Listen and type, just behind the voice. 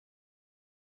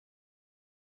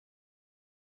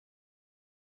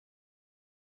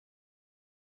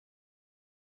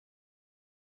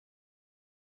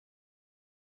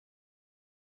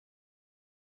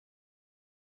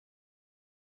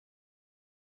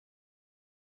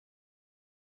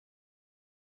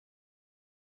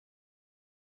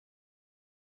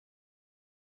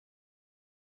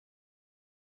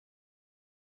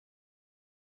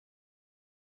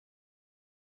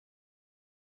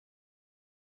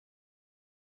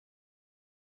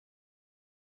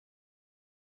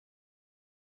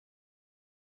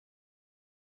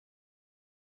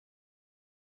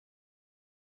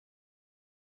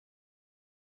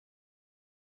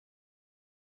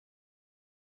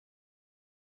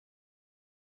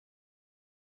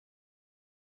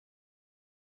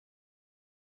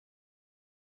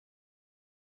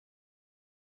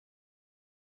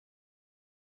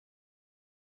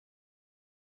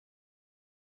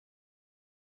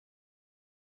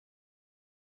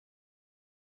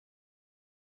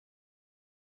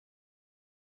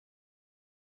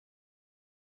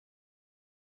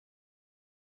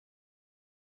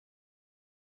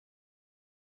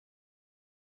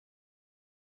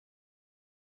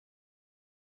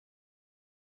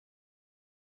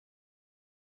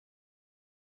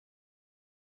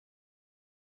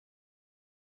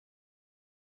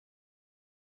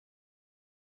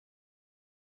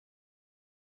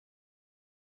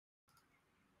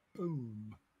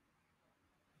Boom.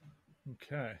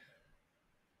 Okay.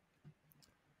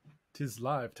 Tis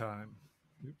live time.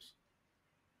 Oops.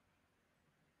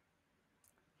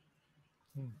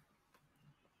 Hmm.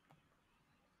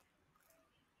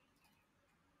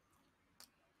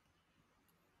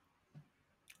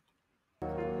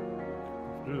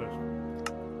 Let's do this.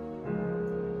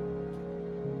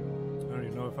 I don't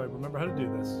even know if I remember how to do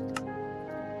this.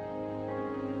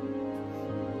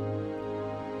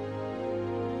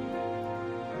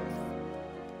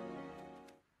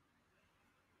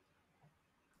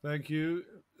 Thank you,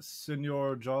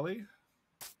 Senor Jolly.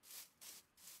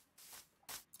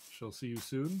 Shall see you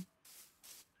soon.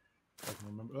 I can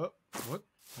remember. Oh, what?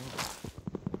 Oh.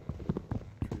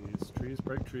 Trees,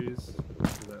 break trees.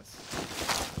 Let's do this.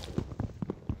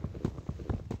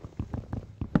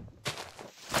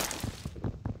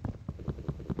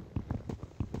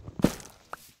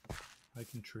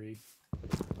 Hiking tree.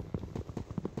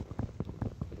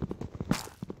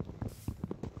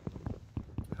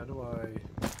 How do I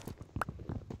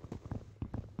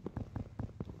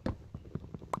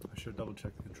should double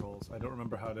check the controls. I don't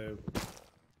remember how do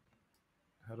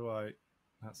I,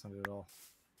 that's not it at all.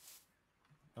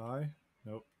 I,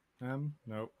 nope. M,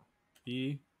 nope.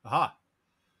 E, aha!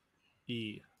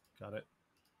 E, got it.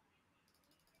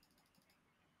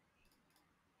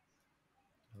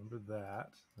 Remember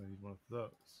that. I need one of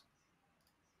those.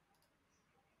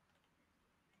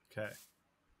 Okay.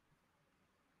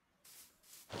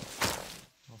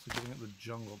 Also getting at the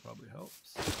jungle probably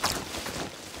helps.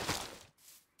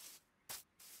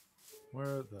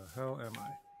 Where the hell am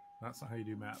I? That's not how you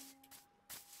do map.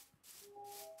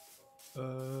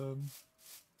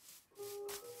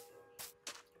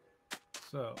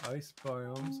 So, ice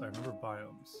biomes. I remember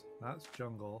biomes. That's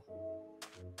jungle.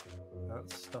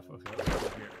 That's stuff. Okay, let's go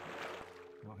here.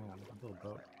 Oh, hang on. I can build a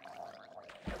boat.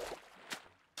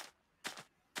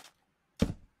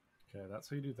 Okay, that's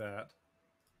how you do that.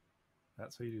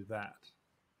 That's how you do that.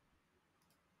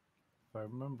 If I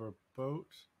remember, boat.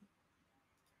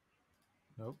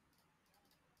 Nope.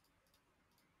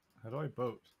 How do I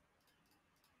boat?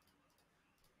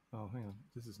 Oh, hang on.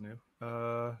 This is new.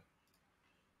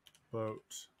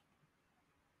 Boat.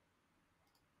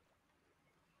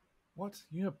 What?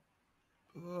 You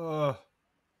know.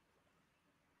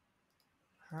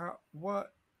 How?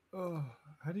 What?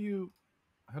 How do you?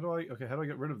 How do I? Okay, how do I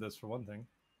get rid of this for one thing?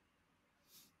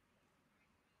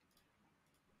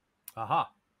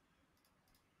 Aha.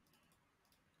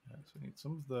 Yeah, so I need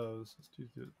some of those. Let's do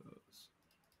those.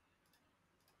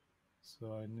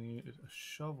 So I need a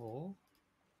shovel.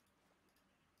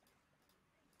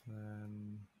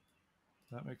 Then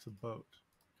that makes a boat.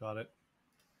 Got it.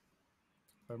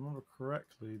 If I remember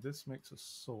correctly, this makes a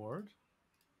sword.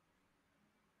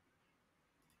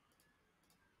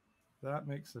 That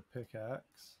makes a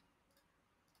pickaxe.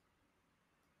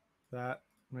 That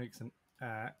makes an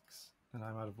axe. And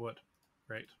I'm out of wood.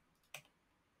 Great.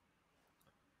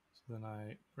 So then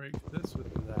I break this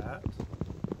with that.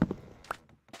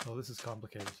 Oh, this is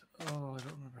complicated. Oh, I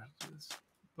don't remember how to do this.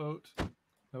 Boat.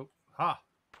 Nope. Ha!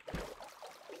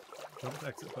 Jump to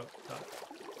exit boat. Got it.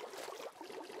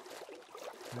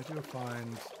 I need to go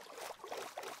find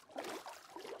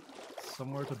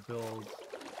somewhere to build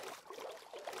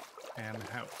an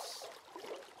house.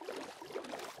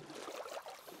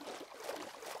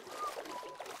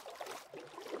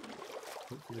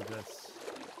 Hopefully this.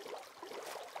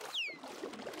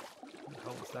 What the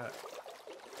hell was that?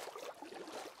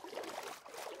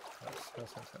 House.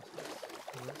 That's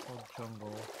all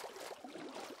jungle.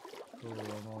 Oh,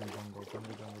 I'm all in jungle.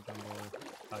 Jungle.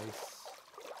 Ice.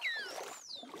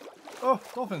 Oh,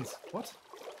 dolphins! What?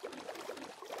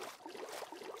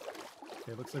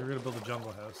 Okay, looks like we're gonna build a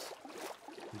jungle house.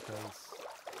 Because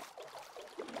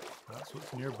that's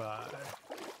what's nearby.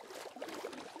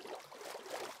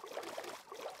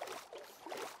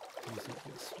 This might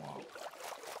be a swamp.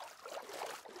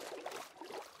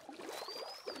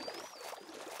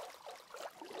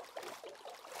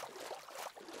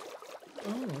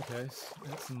 Oh, okay. So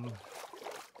that's some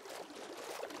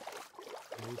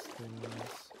those things.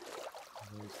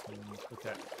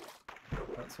 Okay.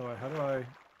 That's how how do I...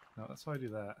 No, that's how I do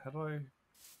that. How do I...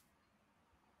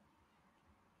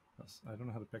 I don't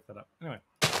know how to pick that up. Anyway.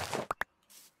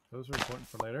 Those are important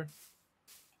for later.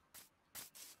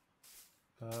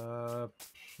 I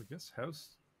guess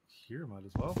house here might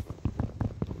as well.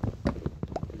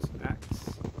 Use an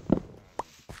axe.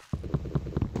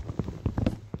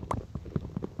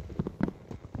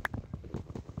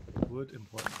 Wood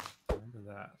important. Remember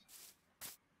that.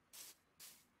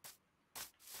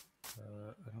 I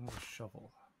don't have a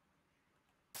shovel.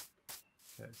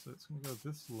 Okay, so it's going to go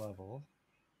this level.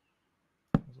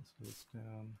 Let's do this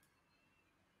down.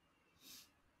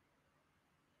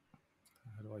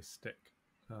 How do I stick?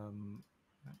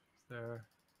 There.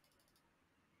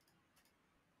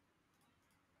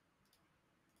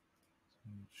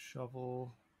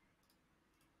 Shovel.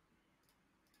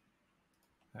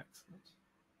 Excellent.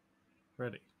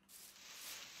 Ready.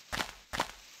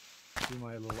 Do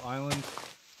my little island.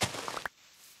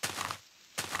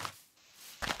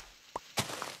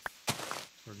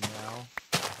 For now.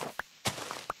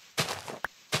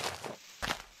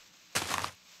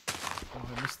 Oh,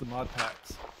 I missed the mod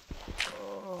packs.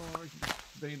 Oh, I can just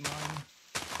vein mine.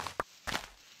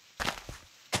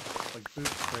 Like Boot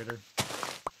Trader.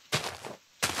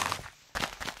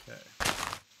 Okay.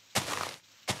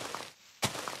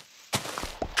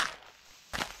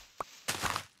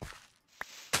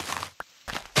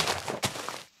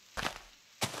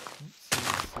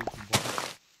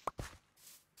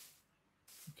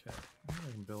 Okay, I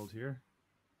can build here.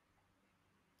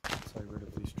 Let's get rid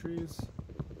of these trees.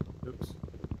 Oops.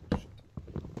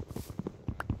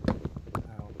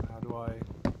 How do I?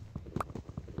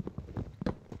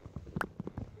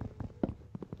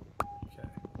 Okay.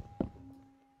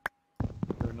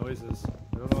 There are noises.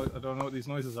 I don't know what these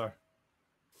noises are.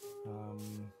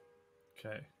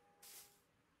 Okay.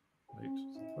 Wait,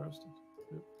 first.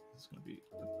 Oop, this is gonna be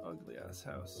an ugly ass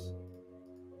house.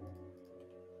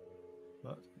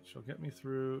 But it shall get me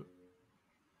through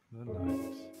the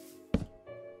night.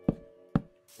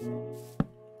 Ooh,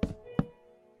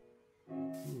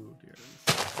 dear.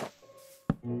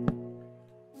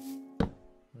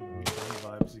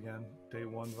 Vibes again. Day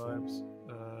one vibes.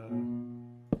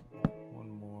 One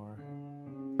more.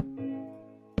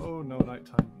 Oh no,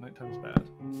 nighttime. Nighttime's bad.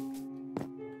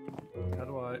 How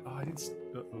do I? Oh, I need.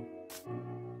 Uh-oh.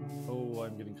 Oh,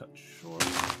 I'm getting cut short.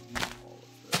 All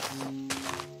of this.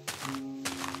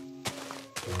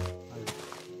 I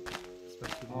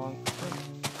spent too long.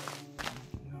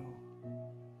 No.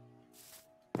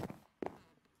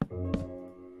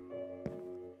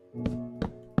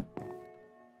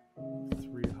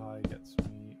 3 high gets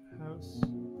me house.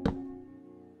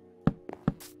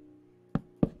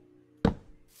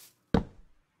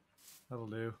 That'll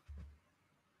do.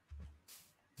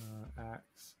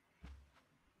 Axe.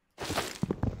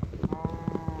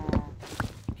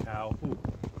 Cow. Ooh.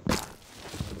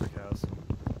 Remember cows.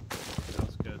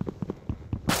 Cows good.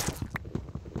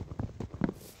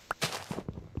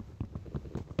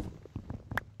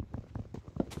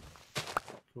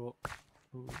 Cool.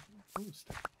 Ooh,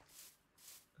 stick.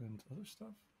 And other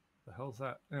stuff? The hell's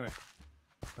that? Anyway.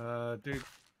 Dude.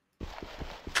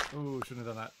 Oh, shouldn't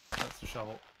have done that. That's the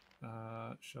shovel.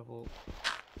 Shovel.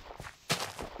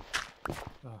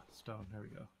 Oh, stone. There we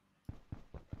go.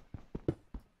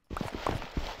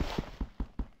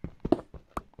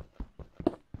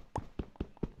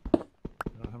 I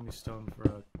don't have any stone for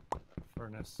a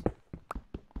furnace.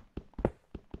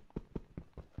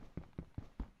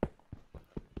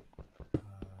 1,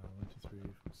 2, 3,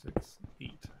 4, 6,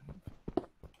 8.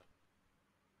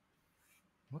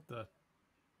 What the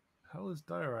hell is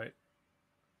diorite?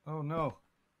 Oh no.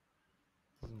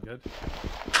 This isn't good.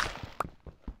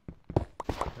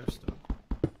 There's stone.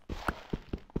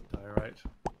 Diorite.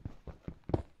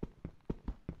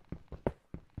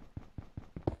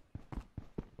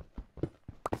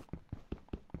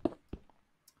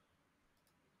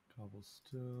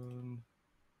 Cobblestone.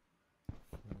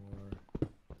 4,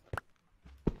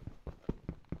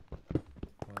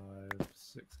 5,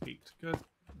 6, 8. Good. Get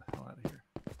the hell out of here.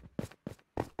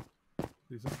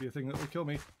 Please don't be a thing that will kill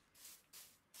me.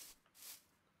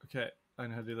 Okay, I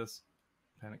know how to do this.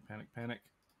 Panic, panic, panic.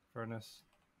 Furnace.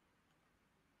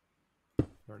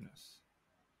 Furnace.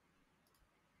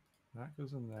 That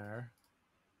goes in there.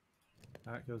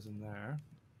 That goes in there.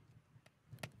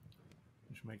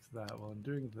 Which makes that. While I'm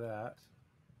doing that,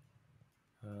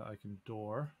 I can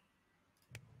door.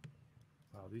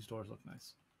 Wow, these doors look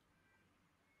nice.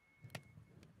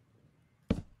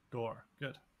 Door.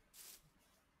 Good.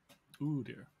 Ooh,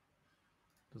 dear.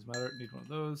 Doesn't matter. Need one of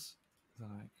those. Then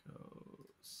I go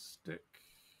stick.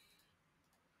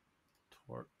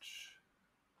 Torch.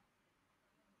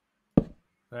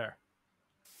 There.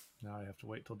 Now I have to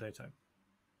wait till daytime.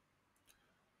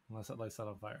 Unless it lights that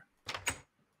on fire.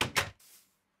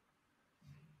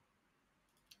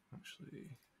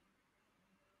 Actually...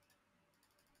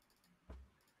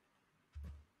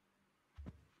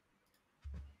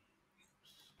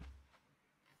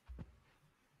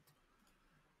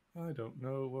 I don't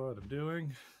know what I'm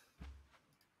doing.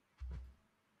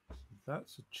 So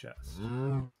that's a chest.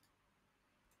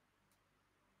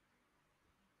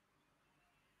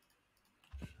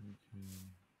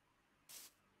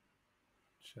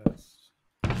 Chest.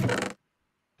 Okay,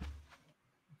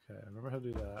 I remember how to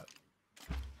do that.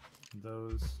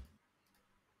 Those.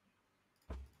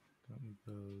 Don't need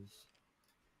those.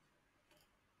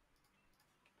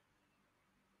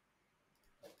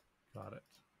 Got it.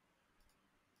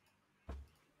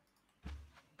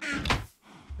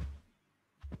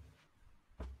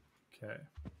 Okay.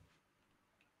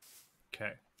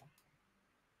 Okay.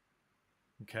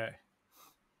 Okay.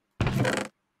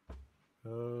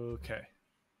 Okay.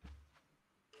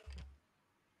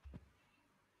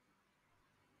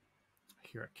 I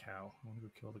hear a cow. I want to go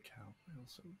kill the cow. I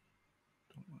also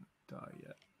don't want to die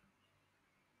yet.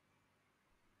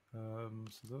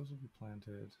 So those will be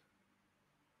planted.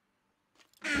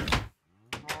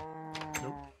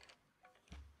 Nope.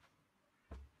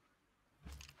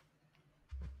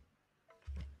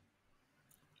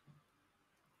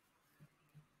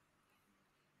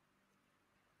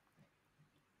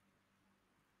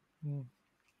 Hmm.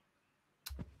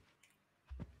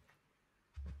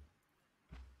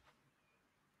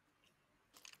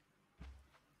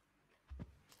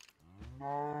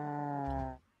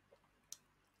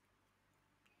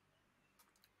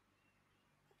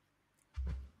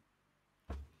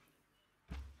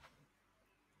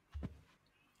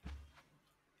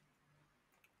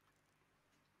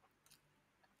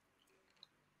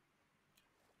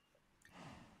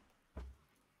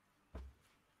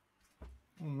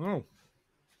 Oh no.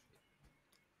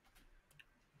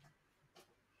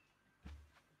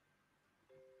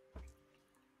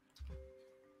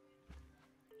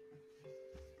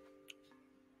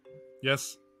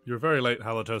 Yes, you're very late,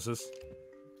 Halitosis.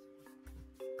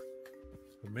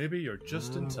 But maybe you're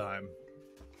just in time.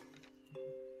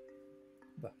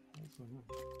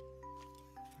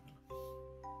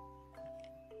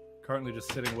 Currently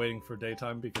just sitting waiting for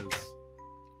daytime because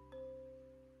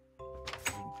I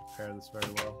didn't prepare this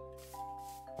very well.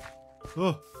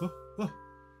 As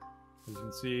you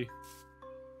can see,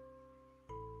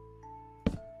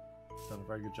 done a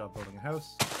very good job building a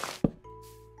house.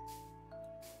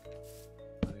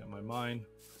 Setting up my mine.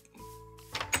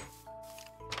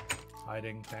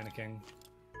 Hiding, panicking.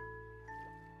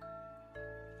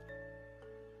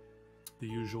 The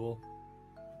usual.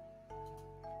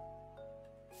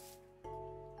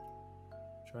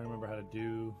 Trying to remember how to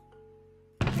do.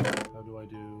 How do I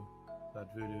do that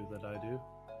voodoo that I do?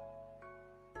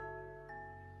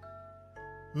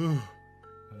 Can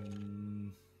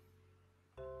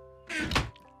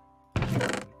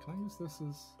I use this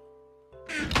as?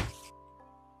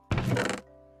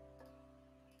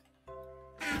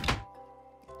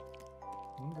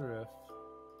 Wonder if.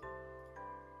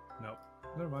 No,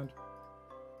 never mind.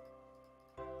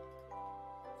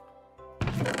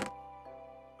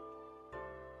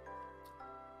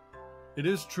 It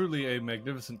is truly a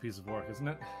magnificent piece of work, isn't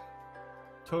it?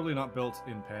 Totally not built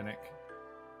in panic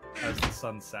as the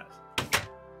sun set.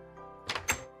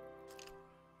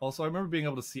 Also, I remember being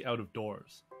able to see out of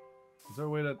doors. Is there a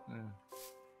way that...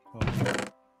 Oh.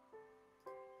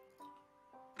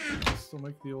 Still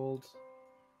make the old...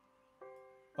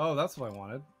 Oh, that's what I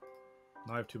wanted.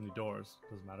 Now I have too many doors.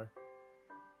 Doesn't matter.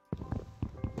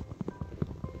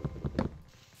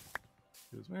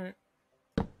 Excuse me.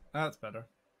 That's better.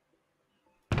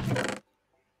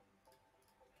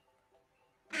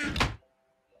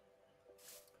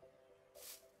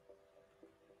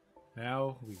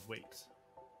 Now we wait.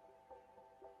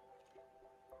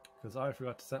 Because I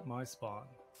forgot to set my spawn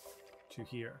to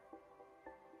here.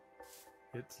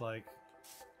 It's like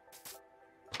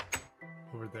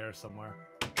over there somewhere.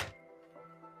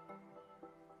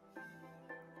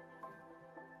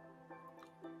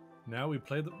 Now we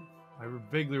play the... I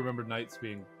vaguely remember nights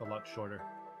being a lot shorter.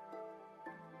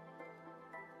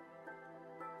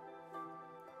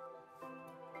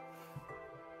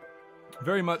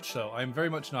 Very much so. I'm very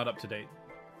much not up to date.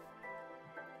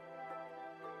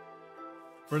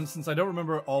 For instance, I don't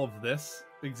remember all of this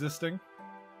existing.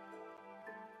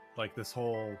 Like this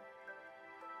whole...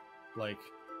 Like,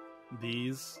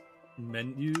 these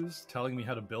menus telling me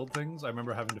how to build things. I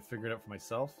remember having to figure it out for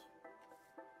myself.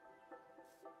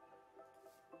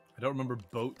 I don't remember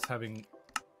boats having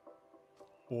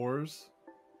oars.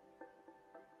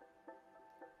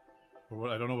 Or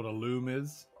what? I don't know what a loom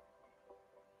is.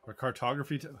 Or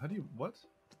cartography. How do you... What?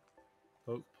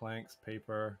 Boat, planks,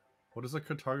 paper. What does a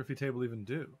cartography table even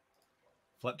do?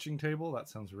 Fletching table? That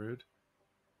sounds rude.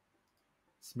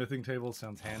 Smithing table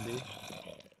sounds handy.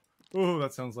 Oh,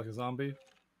 that sounds like a zombie.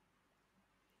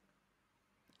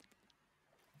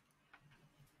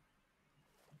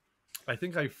 I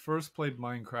think I first played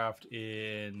Minecraft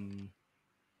in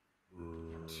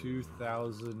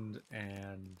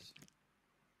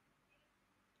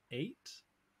 2008?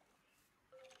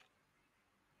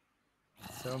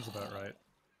 Sounds about right.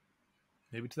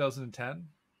 Maybe 2010?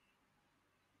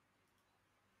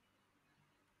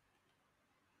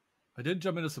 I did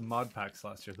jump into some mod packs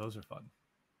last year. Those are fun.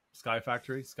 Sky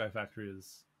Factory. Sky Factory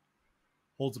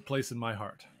holds a place in my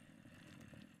heart.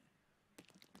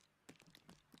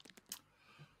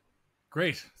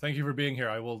 Great. Thank you for being here.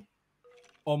 I will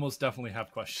almost definitely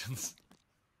have questions.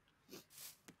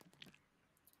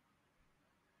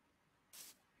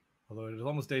 Although it is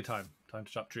almost daytime. Time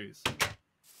to chop trees.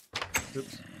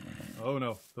 Oops. Oh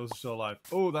no, those are still alive.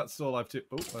 Oh, that's still alive too.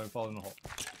 Oh, I'm falling in a hole.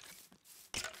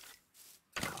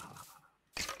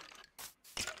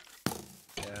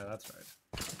 Yeah, that's right.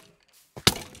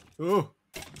 Ooh.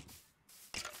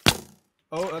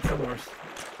 Oh, that's even worse.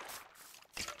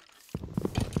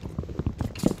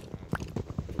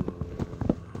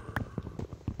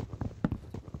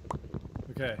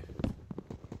 Okay.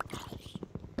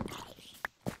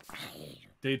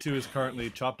 Day 2 is currently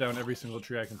chop down every single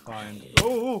tree I can find.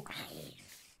 Oh!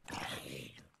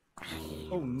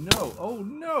 Oh no! Oh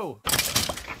no!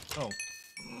 Oh.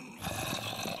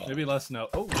 Maybe less now.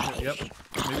 Oh, yep.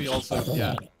 Maybe also,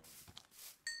 yeah.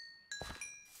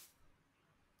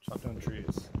 Chop down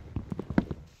trees.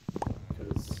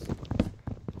 Because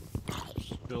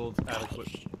build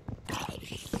adequate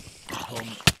home.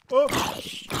 Oh!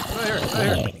 Right here!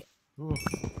 Right here! Ooh.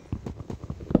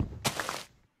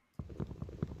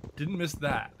 Didn't miss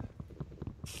that.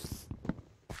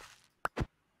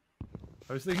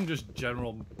 I was thinking just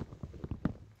general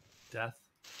death.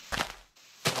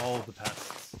 All of the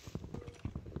pests.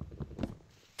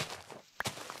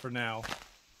 For now.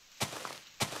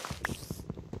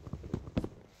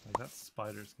 Like that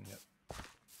spiders can get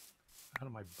out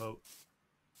of my boat.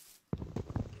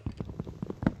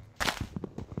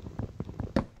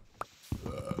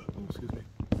 Excuse me.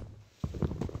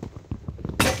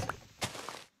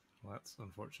 Well, that's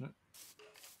unfortunate.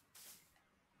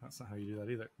 That's not how you do that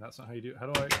either. That's not how you do it. How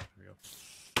do I... There we go.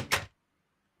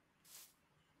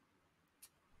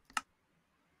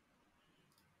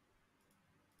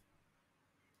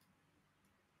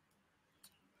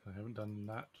 I haven't done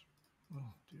that.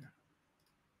 Oh, dear.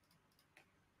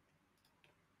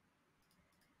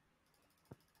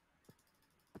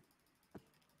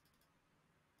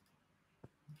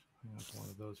 Hang on to one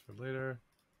of those for later.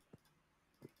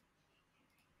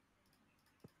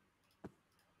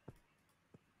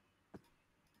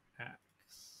 Axe.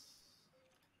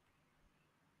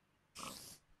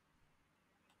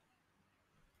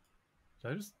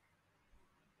 Did I just...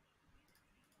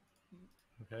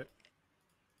 Okay.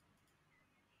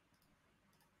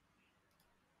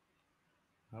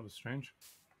 That was strange.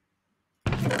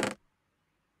 Actually,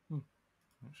 I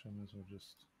might as well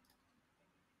just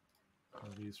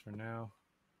have these for now.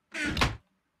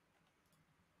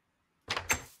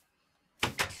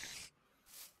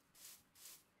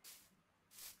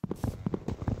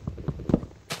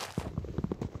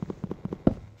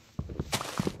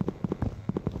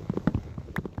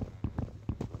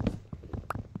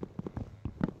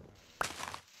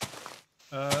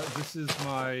 This is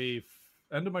my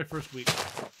end of my first week.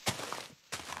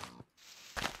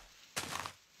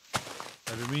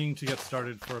 I've been meaning to get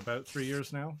started for about 3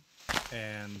 years now,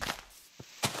 and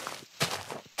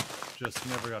just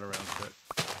never got around to it.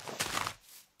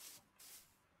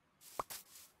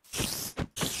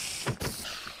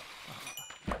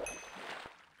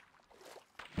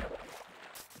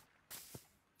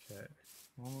 Okay,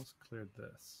 almost cleared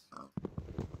this.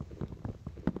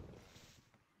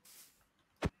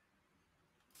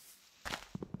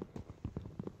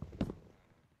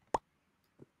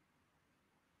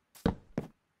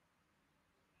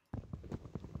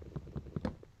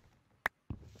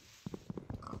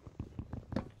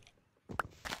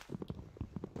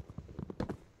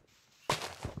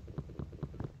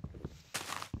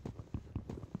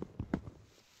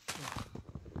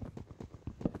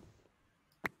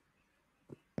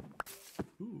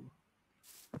 Ooh.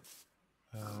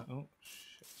 Oh,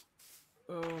 shit.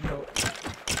 Oh, no.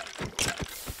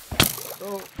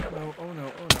 Oh, no, oh, no, oh,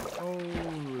 no. Oh,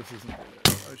 this isn't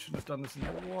good. I shouldn't have done this in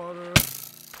the water.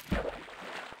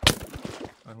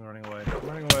 I'm running away. I'm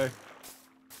running away.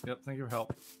 Yep, thank you for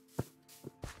help.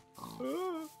 Ah.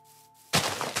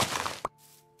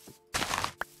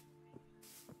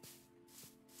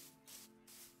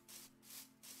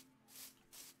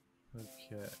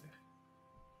 Okay.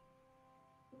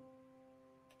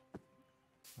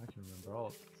 I can remember all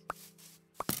of this.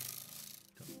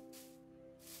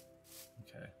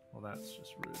 Okay, well that's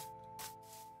just rude.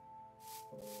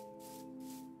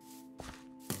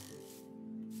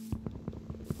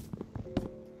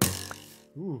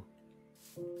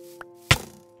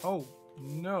 Oh,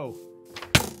 no.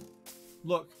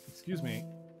 Look, excuse me.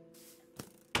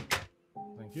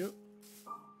 Thank you.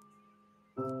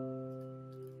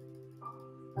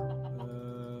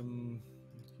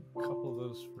 A couple of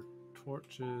those for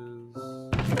torches.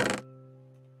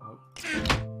 Nope.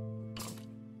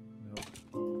 Nope.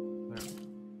 There.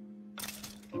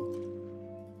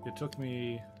 It took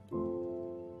me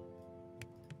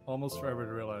almost forever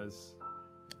to realize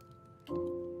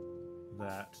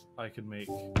that I could make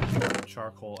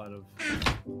charcoal out of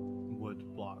wood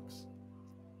blocks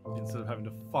instead of having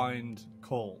to find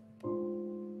coal.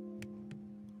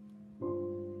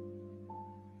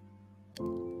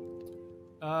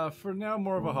 For now,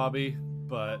 more of a hobby,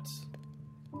 but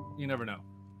you never know.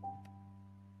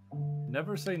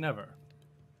 Never say never.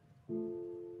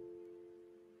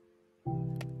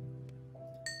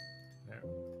 There.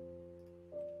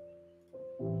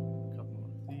 A couple more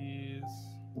of these.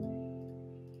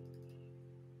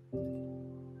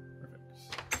 Perfect.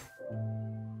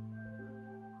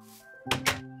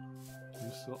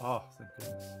 Two still. Oh, thank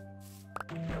goodness.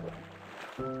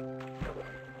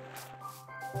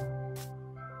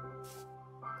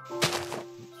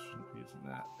 Shouldn't be using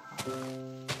that.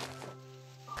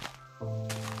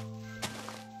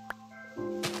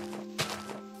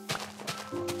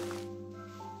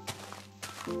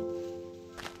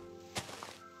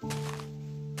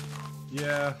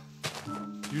 Yeah,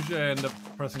 usually I end up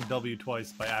pressing W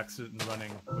twice by accident and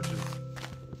running, which is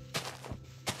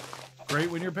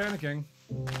great when you're panicking.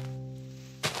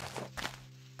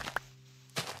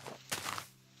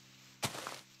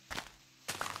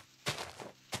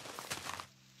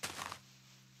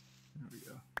 There we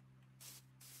go.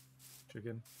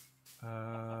 Chicken.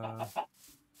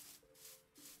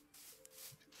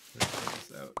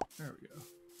 This out. There we go.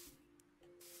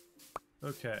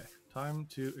 Okay, time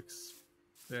to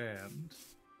expand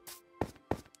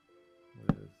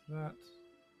with that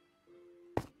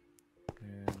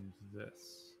and this.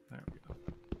 There we go.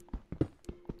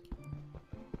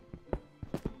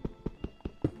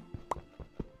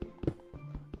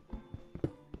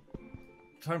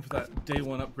 Time for that day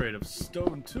one upgrade of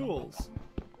stone tools.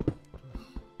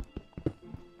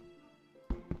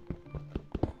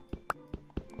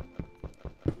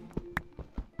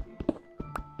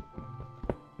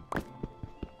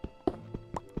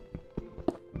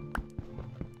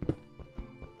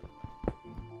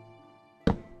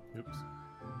 Oops.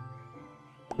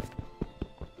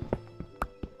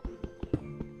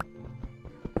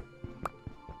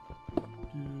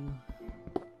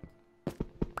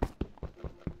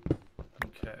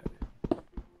 Okay.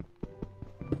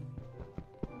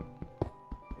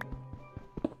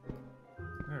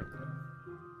 There we go.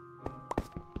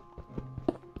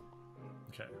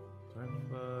 Okay. So I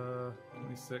have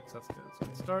 26. That's good. So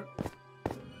let's start.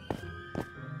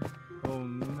 Oh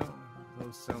no.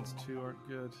 Those sounds too aren't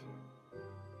good.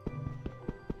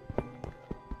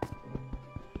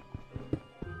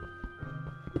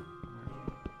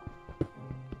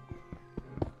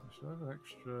 Should I have an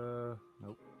extra?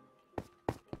 Nope.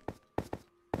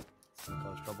 It's gonna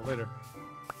cause trouble later.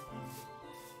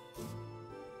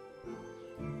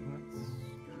 Let's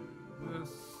do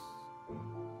this.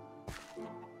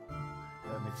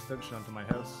 Add an extension onto my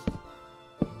house.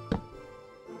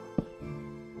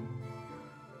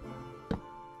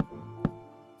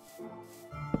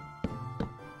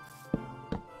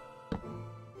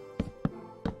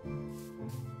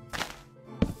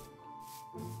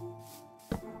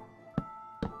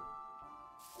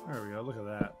 There we go, look at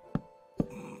that.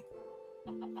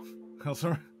 I also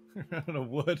ran out of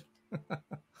wood.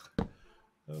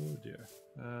 Oh dear.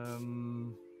 There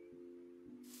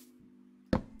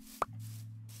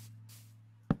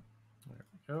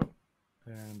we go.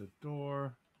 And a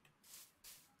door,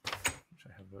 which I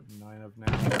have about 9 of now.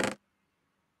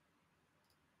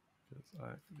 Because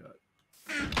I forgot.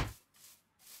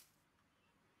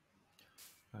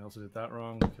 I also did that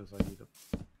wrong because I need a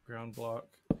ground block.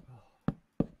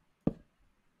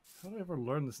 How did I ever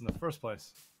learn this in the first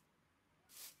place?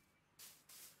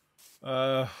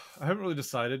 I haven't really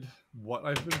decided what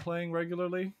I've been playing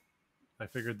regularly. I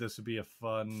figured this would be a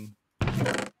fun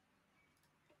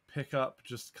pickup,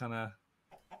 just kind of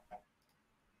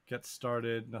get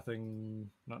started, not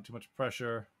too much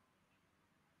pressure.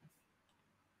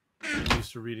 I'm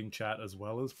used to reading chat as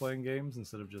well as playing games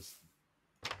instead of just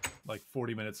like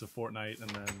 40 minutes of Fortnite and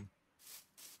then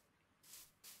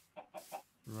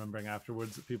remembering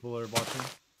afterwards that people are watching.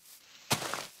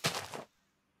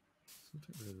 So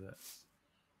take rid of this.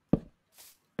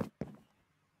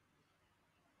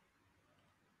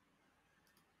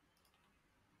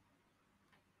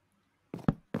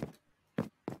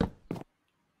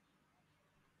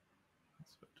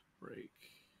 break.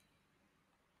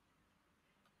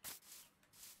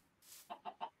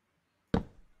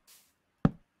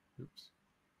 Oops.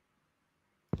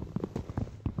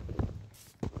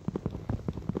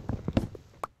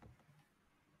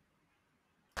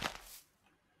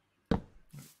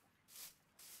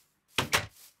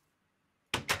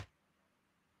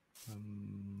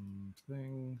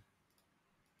 Thing.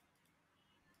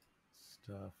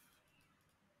 Stuff.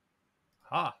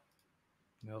 Ha!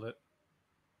 Nailed it.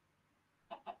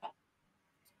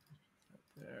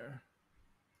 There.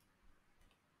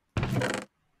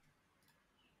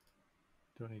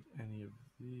 Don't need any of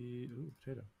the... Ooh,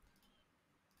 potato.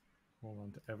 Hold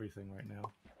on to everything right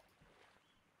now.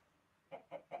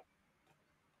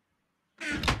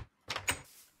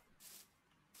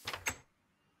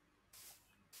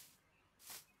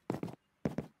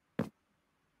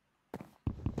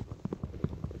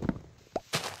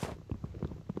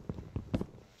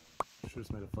 Should have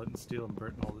just made a flint and steel and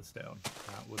burnt all this down.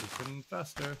 That would have been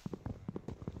faster.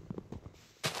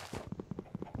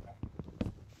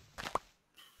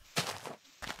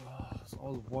 Oh, it's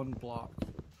all one block.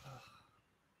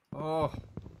 Oh.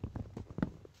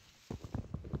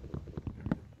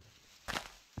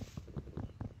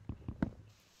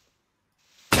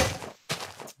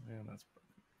 Man, that's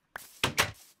broken.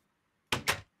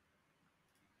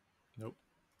 Nope.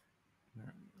 There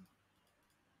we go.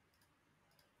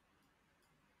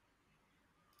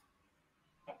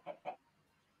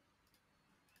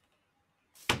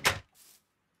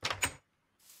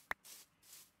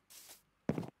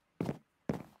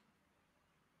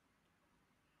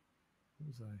 What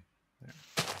was I? There.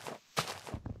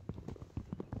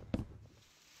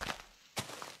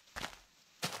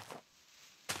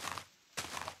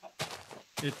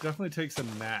 It definitely takes a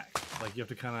knack. Like, you have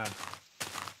to kind of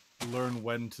learn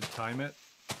when to time it.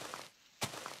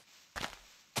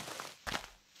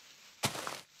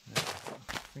 Yeah,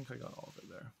 I think I got all of it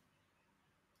there.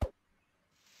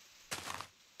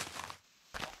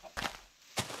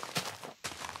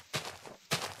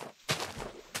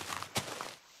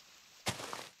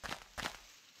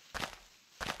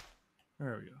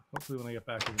 There we go. Hopefully when I get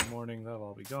back in the morning, that'll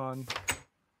all be gone.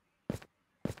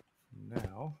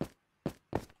 Now...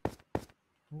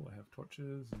 Oh, I have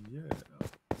torches. Yeah.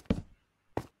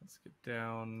 Let's get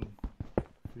down a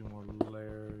few more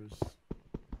layers.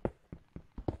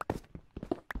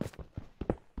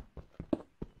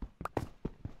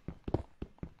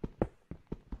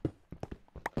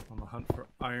 On the hunt for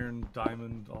iron,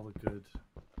 diamond, all the good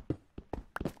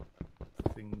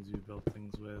things you build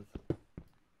things with.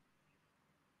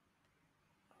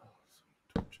 Oh, so many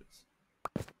torches.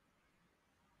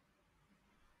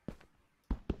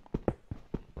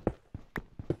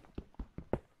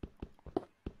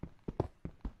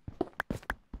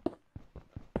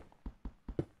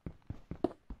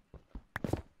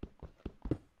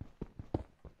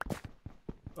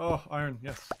 Oh, iron,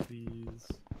 yes, please.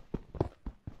 Oh,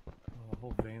 a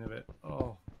whole vein of it.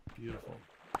 Oh, beautiful.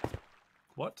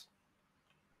 What?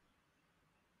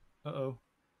 Uh-oh.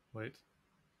 Wait.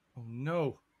 Oh,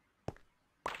 no.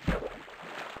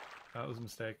 That was a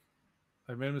mistake.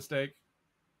 I made a mistake.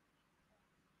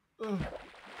 Ugh.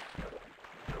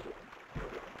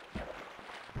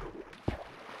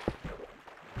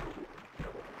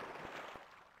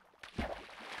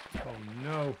 Oh,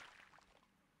 no.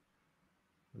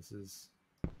 This is...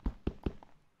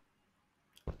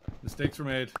 Mistakes were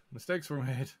made. Mistakes were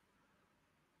made.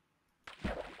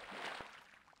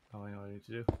 Oh, I know what I need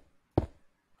to do.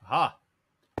 Aha!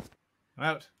 I'm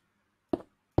out.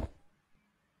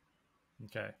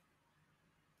 Okay.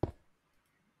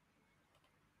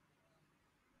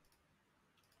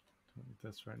 Don't need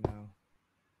this right now.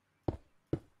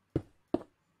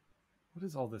 What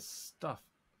is all this stuff?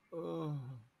 Oh.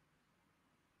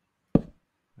 There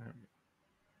we go.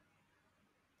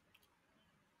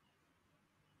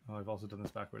 Oh, I've also done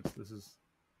this backwards. This is...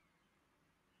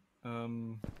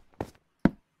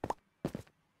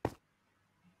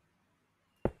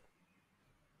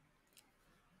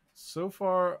 So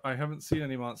far, I haven't seen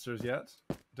any monsters yet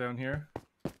down here.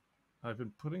 I've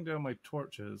been putting down my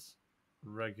torches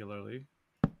regularly.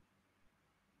 I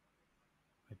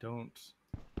don't...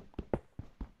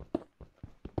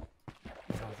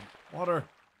 Oh, water!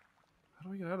 How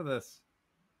do I get out of this?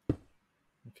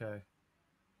 Okay.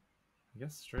 I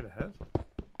guess straight ahead?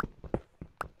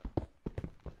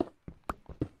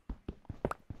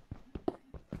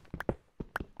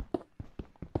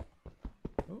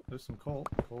 Oh, there's some coal.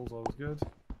 Coal's always good.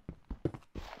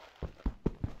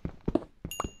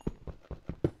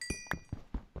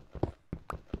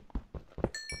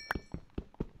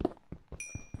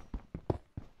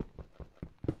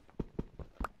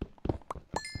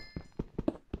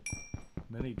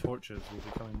 Many torches will be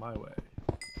coming my way.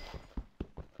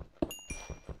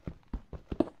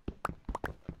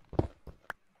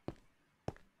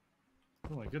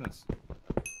 Oh my goodness.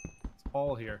 It's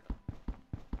all here.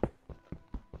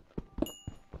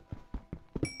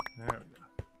 There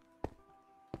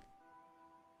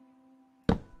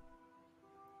we go.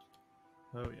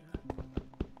 Oh yeah.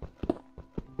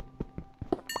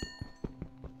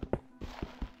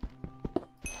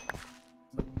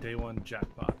 It's like day one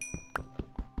jackpot.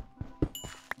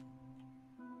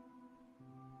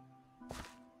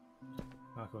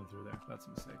 Not going through there. That's a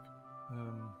mistake.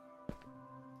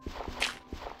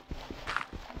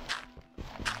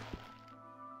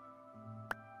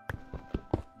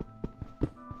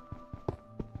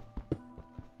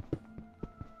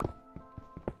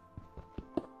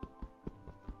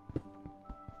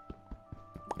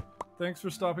 Thanks for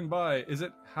stopping by. Is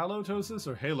it Halotosis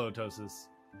or Halotosis?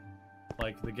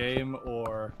 Like the game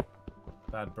or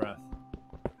bad breath?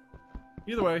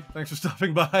 Either way, thanks for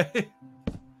stopping by.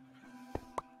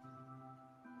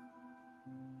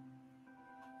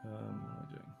 What am I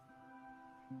doing? There we go.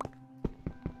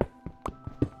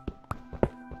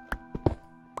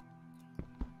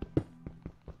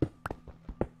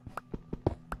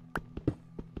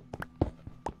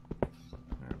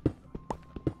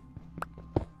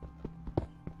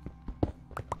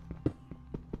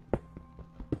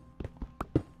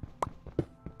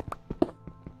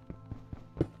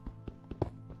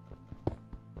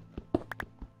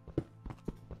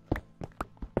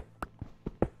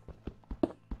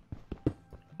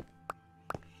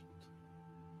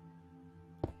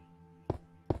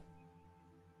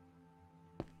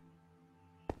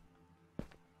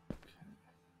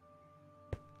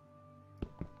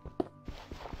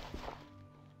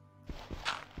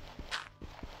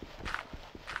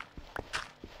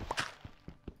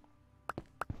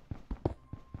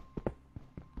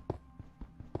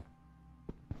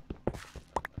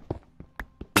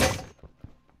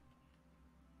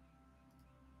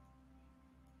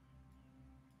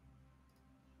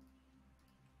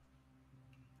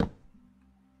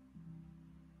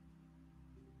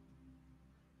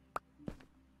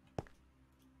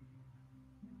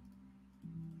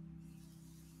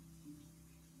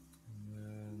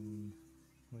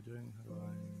 Doing? How do I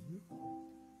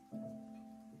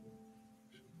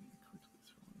quickly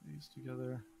throw one of these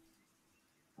together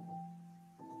to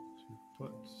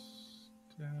put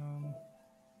down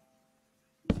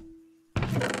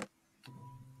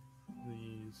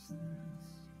these things.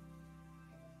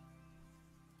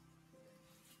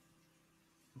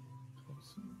 Close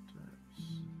some dirt.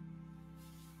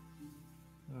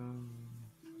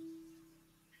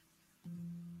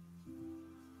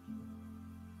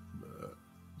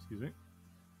 Excuse me.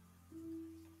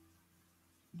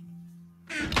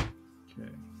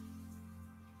 Okay.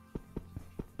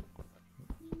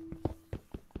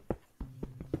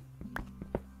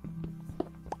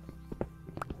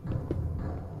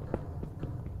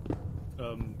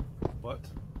 What?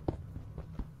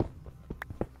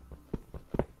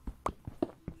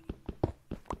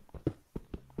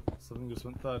 Something just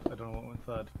went thud. I don't know what went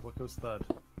thud. What goes thud?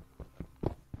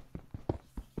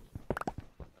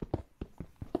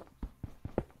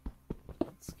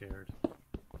 I'm scared.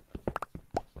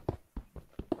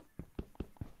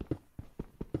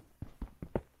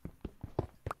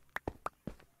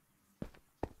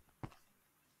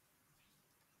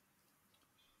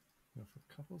 Go for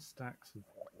a couple of stacks of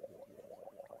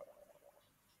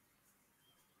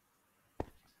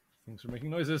things are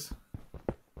making noises.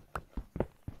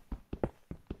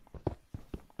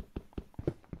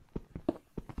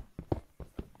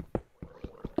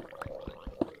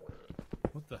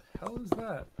 What the hell is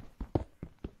that?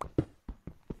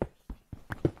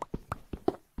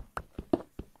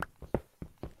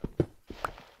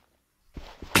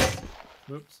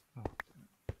 Whoops. Oh, damn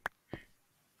it.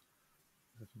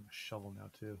 I'm having a shovel now,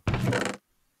 too.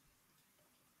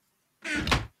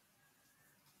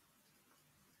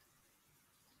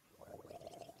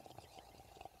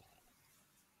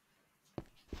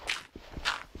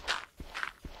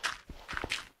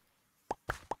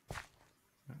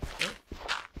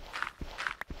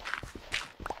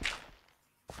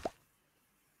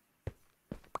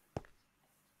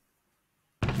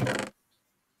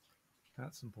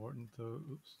 That's important, though.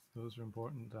 Oops, those are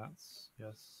important. That's,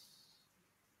 yes.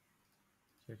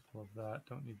 Take all of that.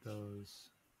 Don't need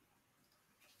those.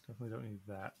 Definitely don't need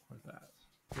that or that.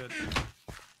 Good.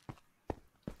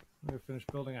 I'm gonna finish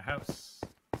building a house.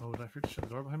 Oh, did I forget to shut the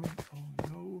door behind me? Oh,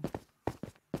 no.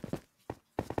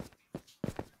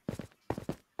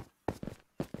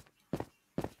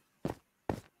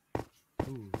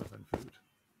 Ooh, would have been food.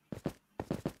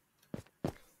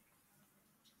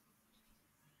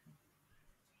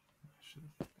 shit.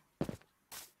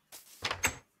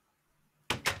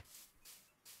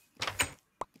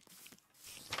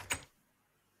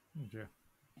 Oh dear.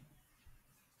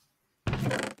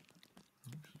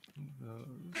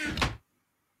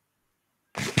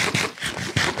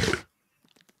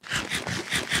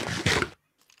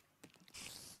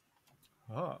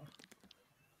 Ah,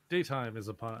 daytime is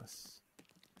upon us.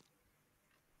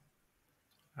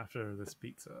 After this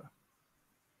pizza.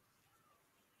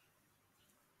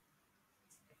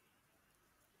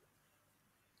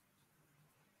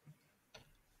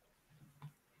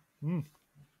 Mm.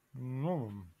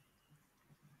 Mm.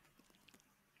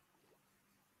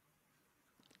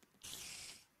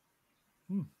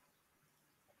 Mm.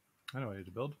 I know what I need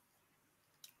to build.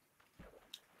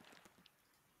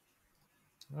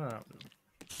 All right. I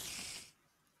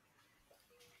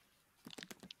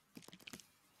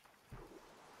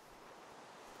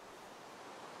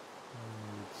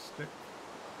need stick.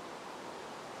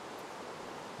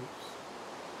 Oops.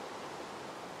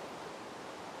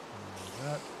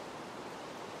 That.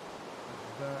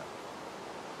 That.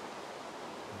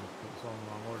 Put this all in the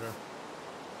wrong order.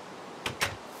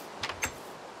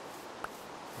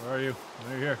 Where are you?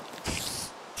 Are you here?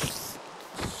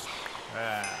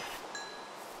 Ah.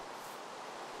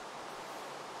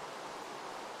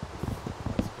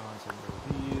 Let's go on some of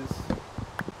these.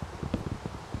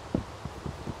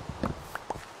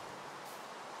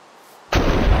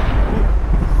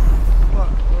 What?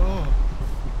 Oh.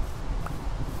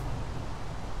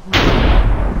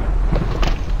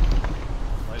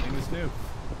 Lightning is new.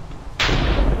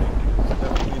 Lightning is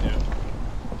definitely new.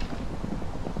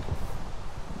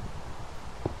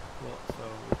 Well, so,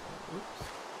 oops.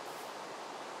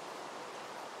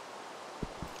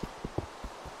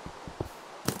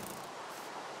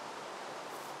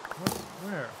 What's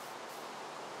where?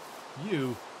 You.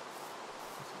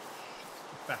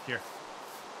 Get back here.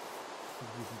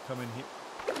 You can come in here.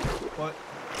 What?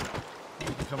 You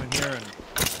can come in here and.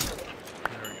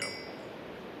 There we go.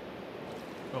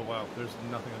 Oh wow, there's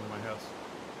nothing under my house.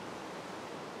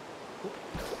 Oop.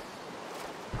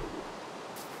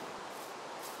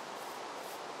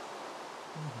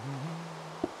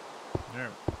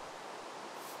 There.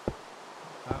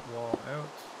 That wall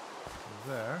out to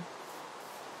there.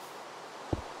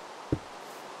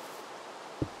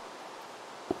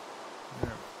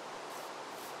 There.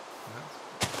 That's.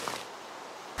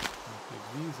 Take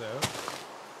these out.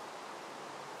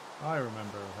 I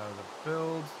remember how to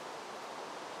build.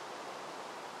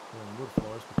 Doing wood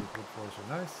floors because wood floors are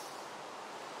nice.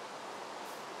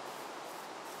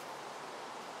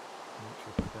 Make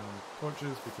sure to put down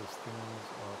torches because things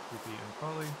are creepy and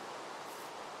crawly.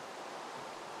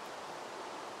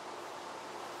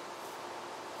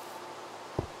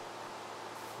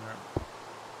 There.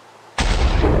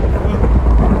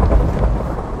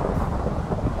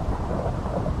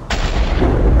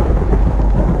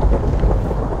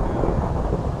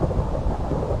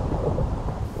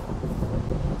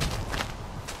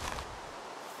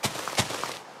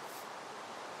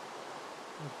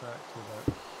 Back to about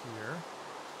here.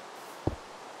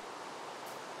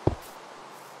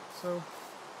 So,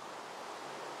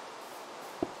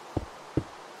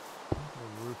 the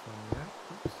roof on that.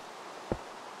 Oops.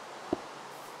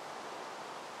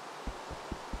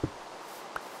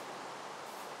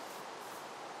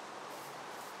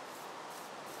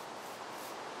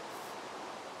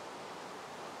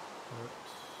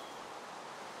 Oops.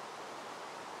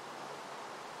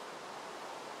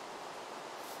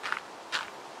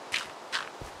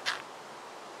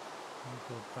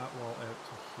 Build that wall out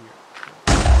to here.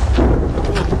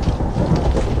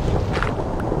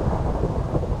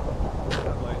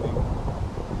 That lightning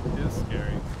is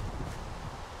scary.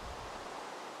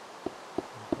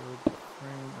 Build the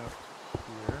frame out to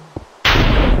here.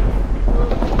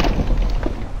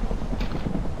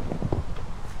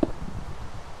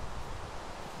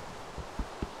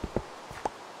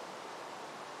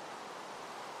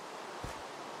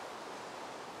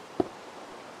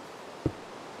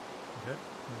 Okay.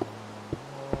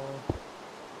 Wall.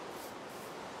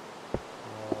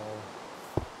 Wall.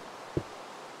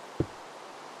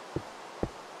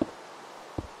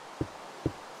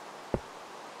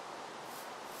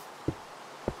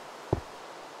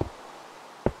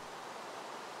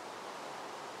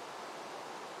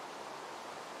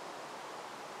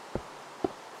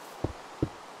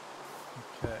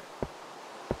 Okay.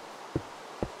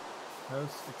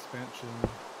 House expansion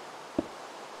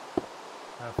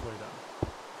halfway done.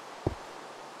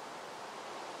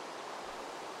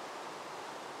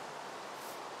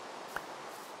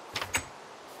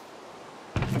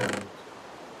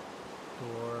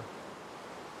 Door.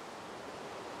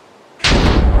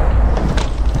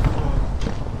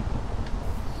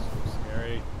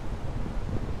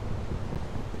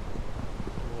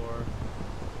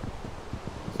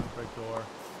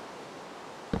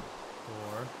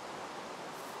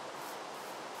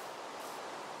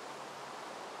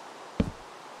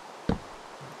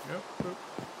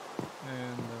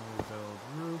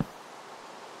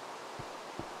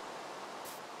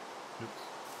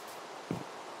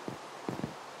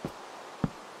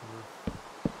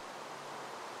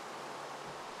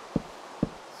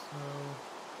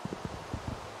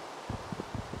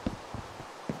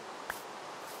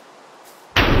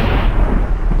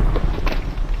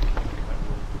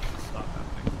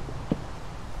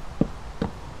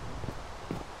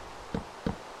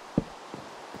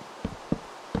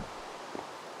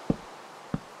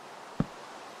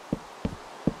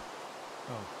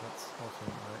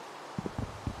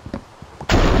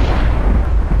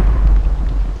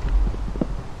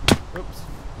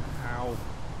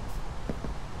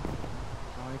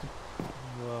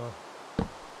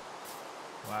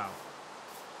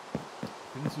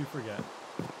 forget.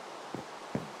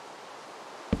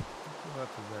 Go back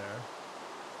to there.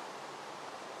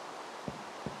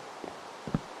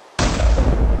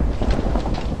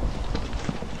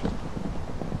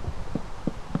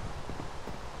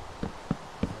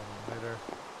 Later.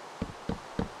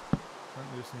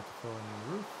 Currently just need to fill in the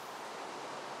roof.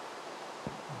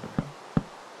 There we go.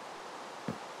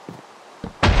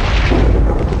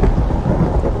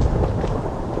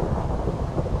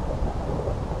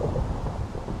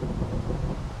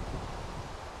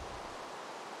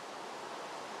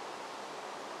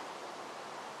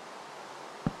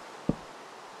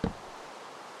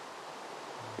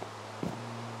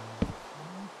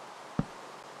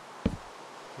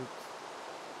 Oops.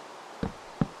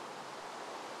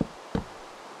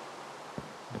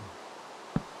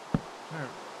 There.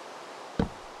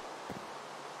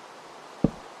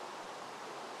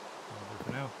 That'll do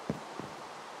for now.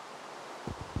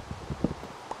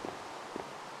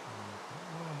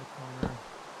 One on the corner.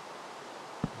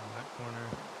 On that corner.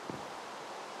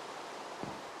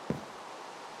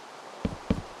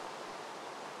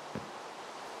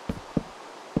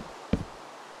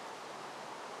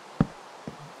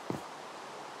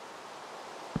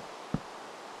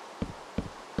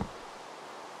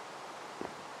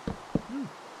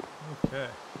 Okay.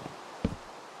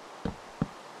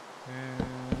 And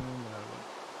another one.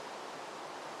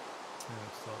 And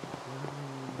it's still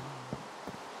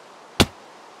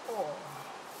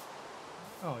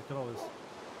oh, I got all this.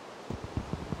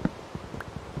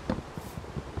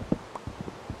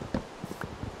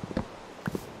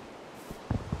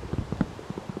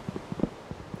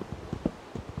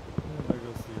 And there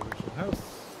goes the original house.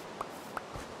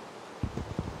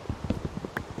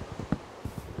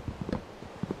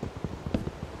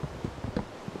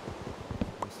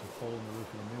 Hole in the roof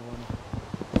of the new one.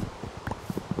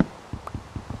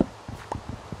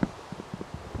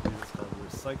 Maybe it's called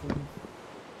recycling,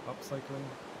 upcycling,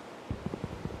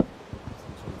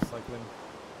 some sort of cycling.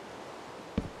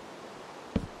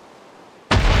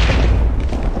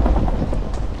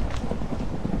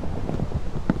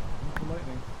 Look for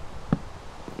lightning.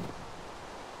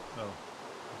 Oh,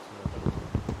 that's what I thought it was.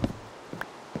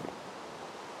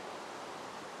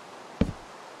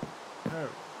 Oh.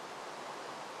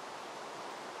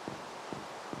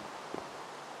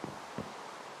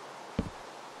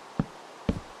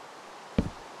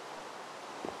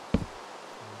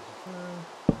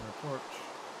 Torch.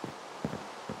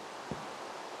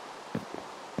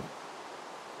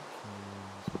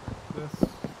 This. Oops.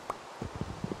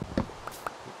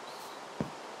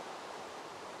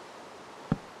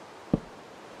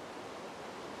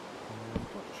 And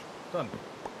torch. Done.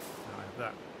 Now I have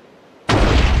that.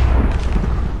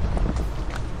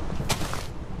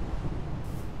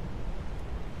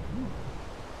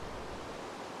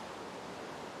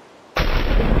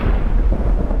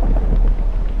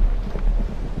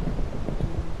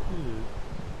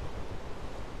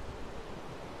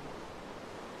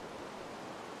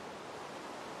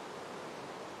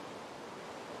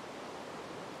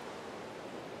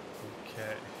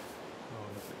 Okay. Oh, I'm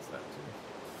gonna fix that too.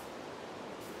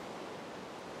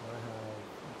 I have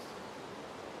this.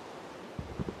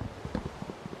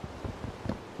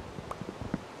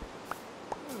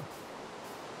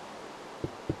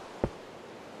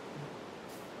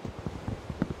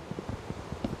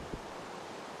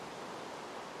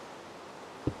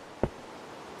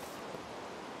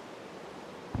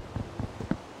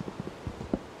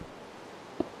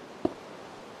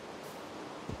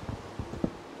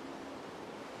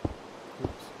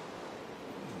 Oops.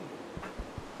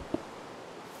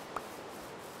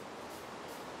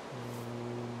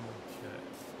 Okay.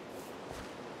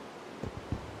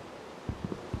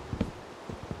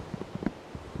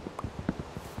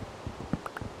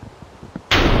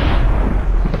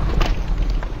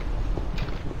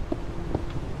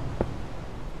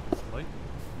 It's light.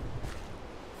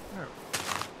 There.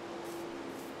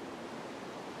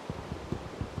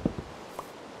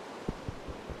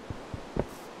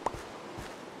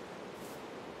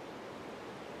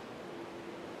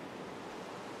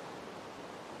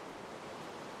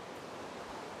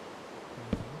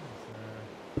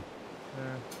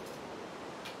 There.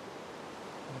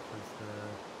 What is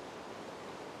there?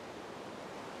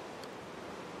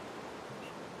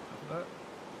 That.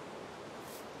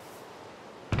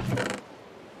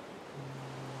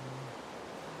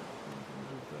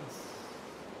 Move this.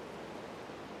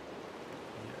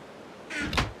 Yeah.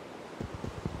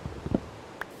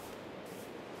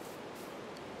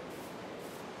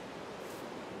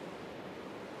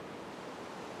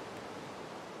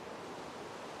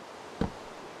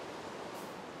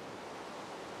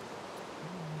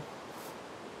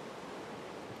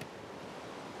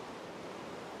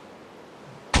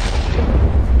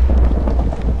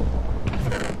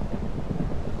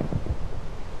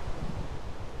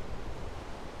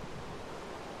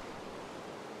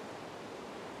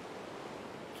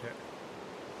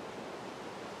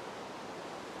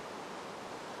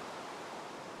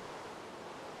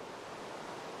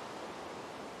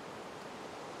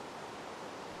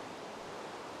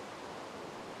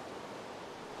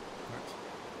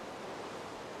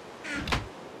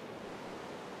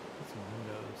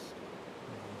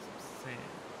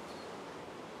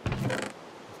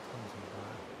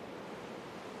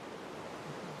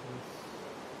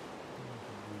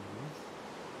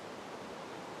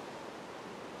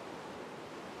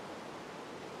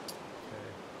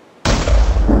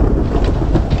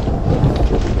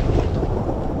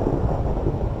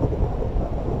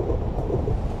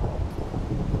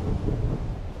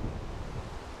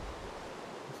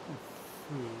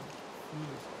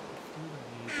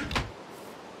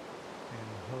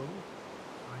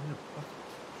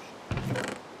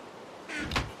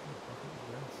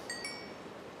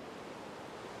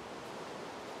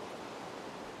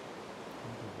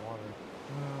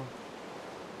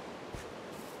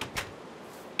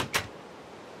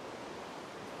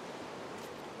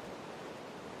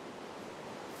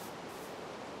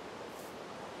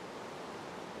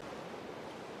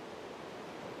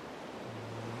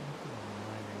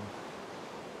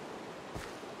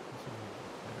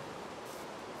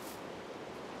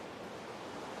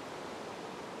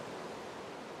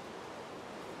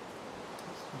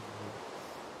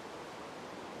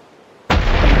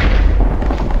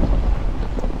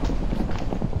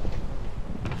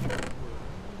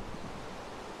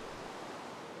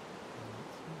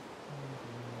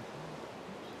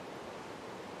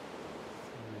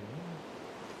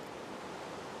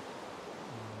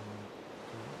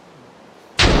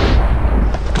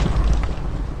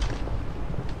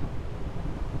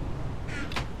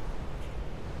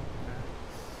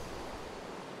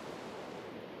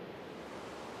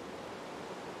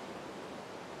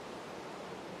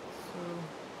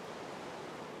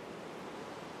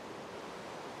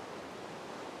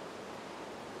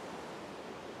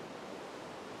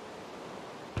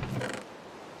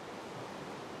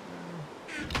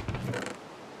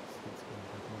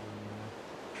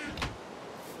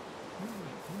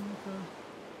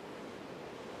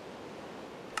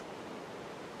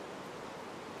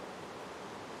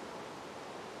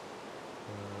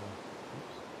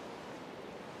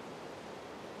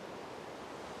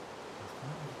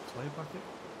 bucket.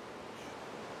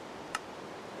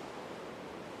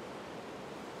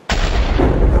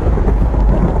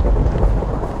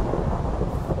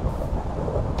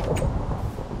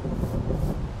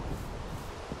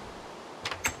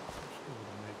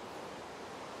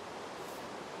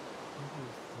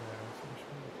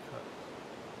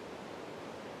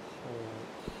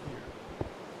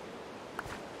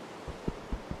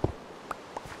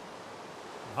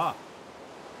 Aha!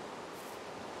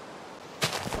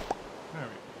 There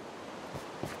we go.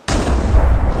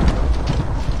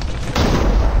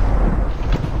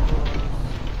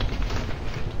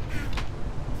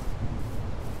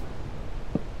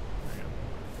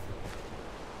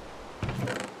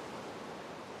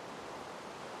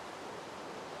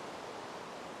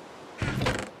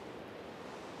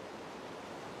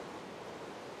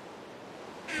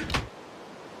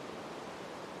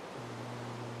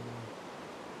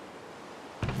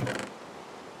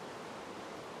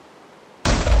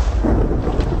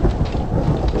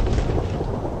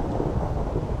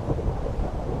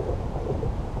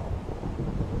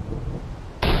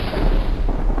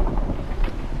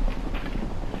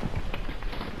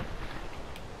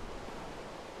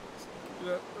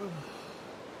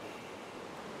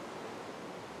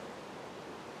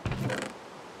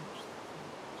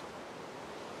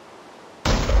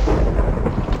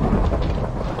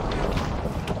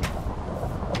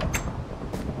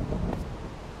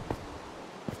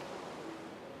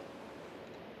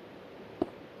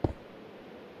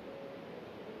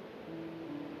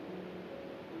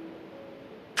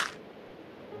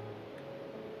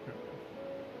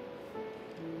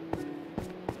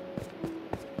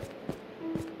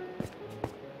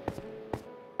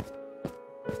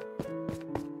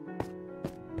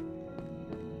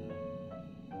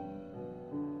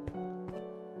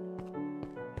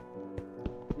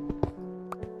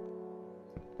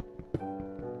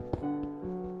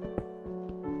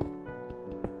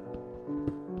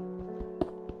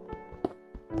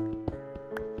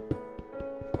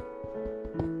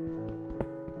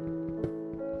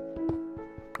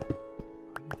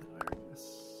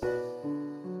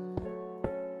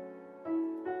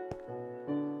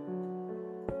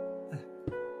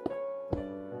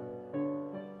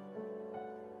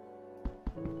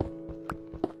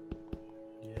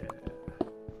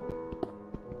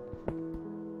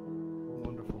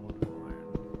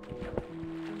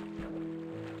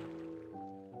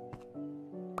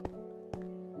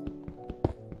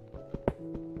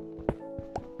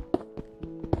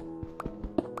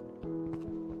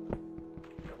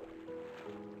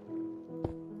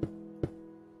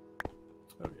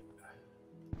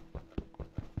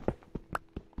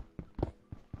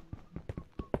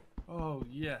 Oh,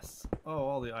 yes. Oh,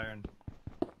 all the iron.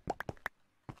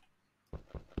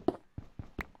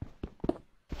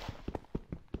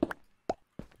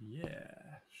 Yeah.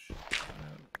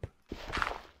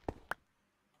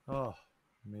 Oh,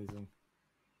 amazing.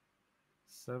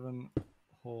 7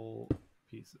 whole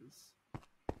pieces.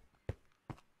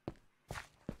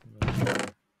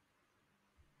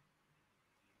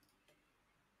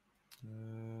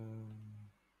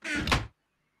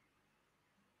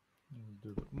 Do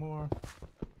a bit more.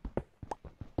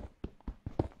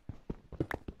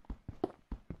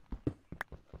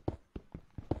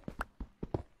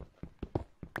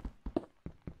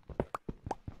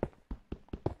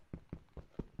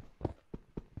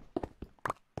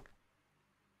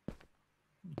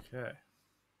 Okay.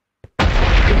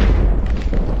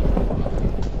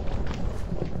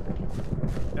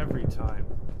 Every time.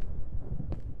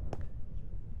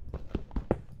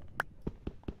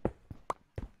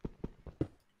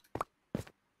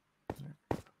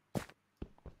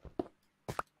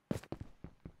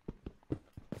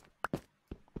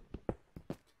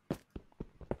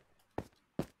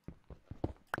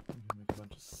 Make a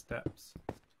bunch of steps.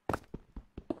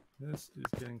 This is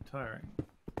getting tiring.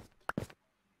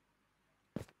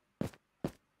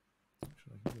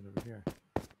 Actually, I can do it over here.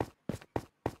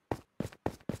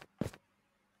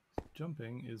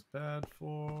 Jumping is bad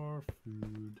for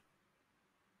food.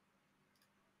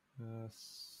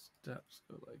 Steps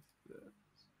go like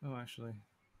this. Oh, actually.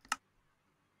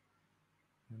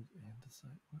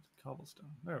 Andesite. What?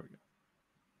 Cobblestone. There we go.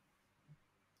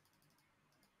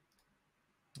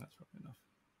 That's probably enough.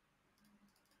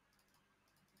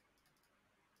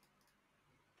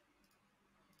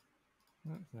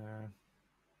 Right there.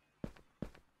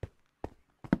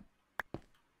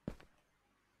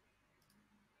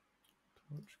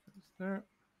 Torch goes there.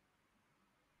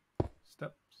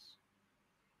 Steps.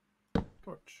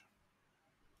 Torch.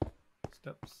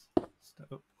 Steps. Step.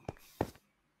 Oh.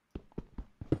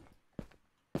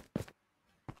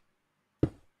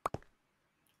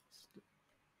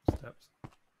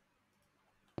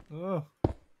 Oh.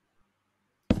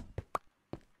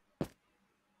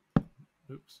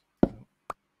 Oops.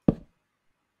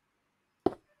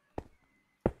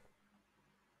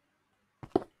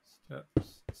 No.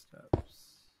 Steps.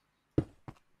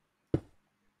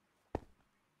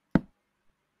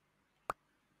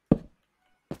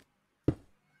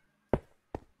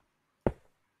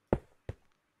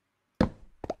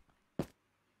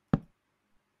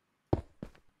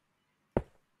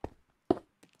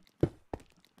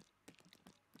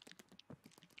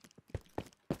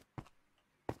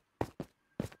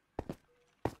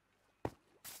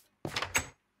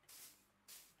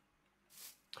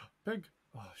 Pig.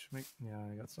 Oh, I should make. Yeah,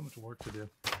 I got so much work to do.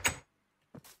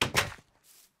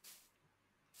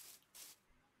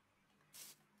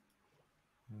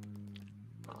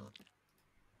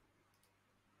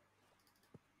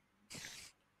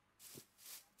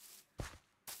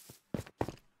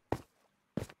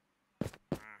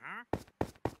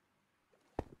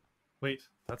 Wait,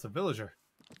 that's a villager.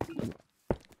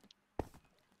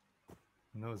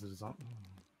 No, is it a zombie?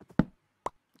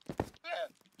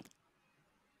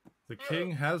 The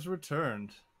king has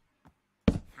returned.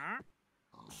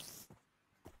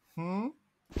 Hmm?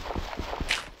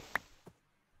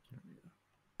 There we go.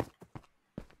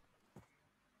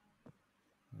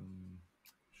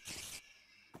 Shit.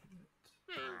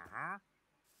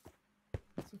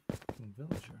 That's a fucking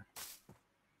villager.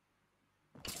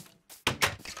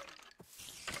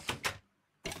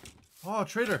 Oh,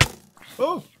 traitor!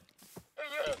 Oh!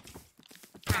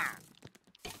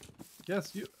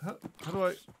 Yes, you. How do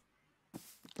I?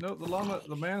 No, the llama.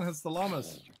 The man has the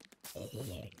llamas.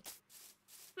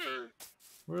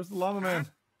 Where's the llama man?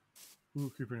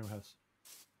 Ooh, creeper in your house.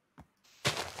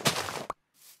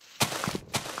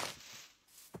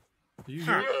 Are you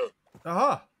here?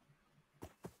 Aha!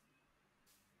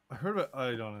 I heard about.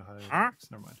 I don't know how to.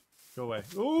 Never mind. Go away.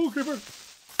 Ooh, creeper!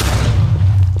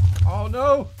 Oh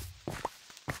no!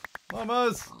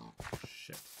 Llamas!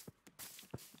 Shit.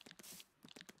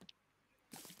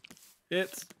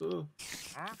 It's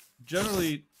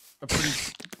generally a pretty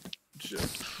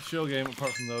chill game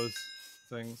apart from those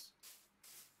things.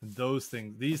 And those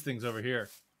things. These things over here.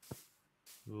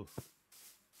 Ooh.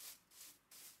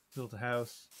 Built a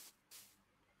house.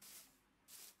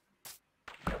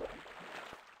 Okay.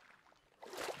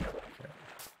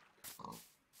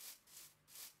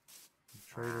 The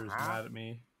trader's mad at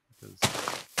me because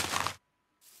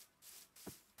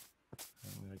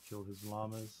apparently I killed his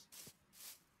llamas.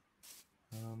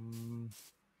 What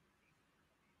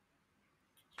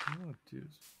I want to do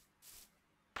is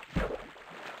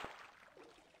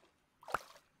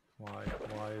why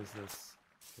is this?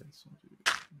 Okay, so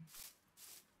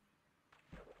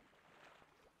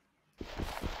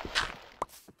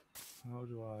I'll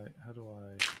do how do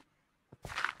I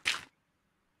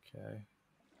okay.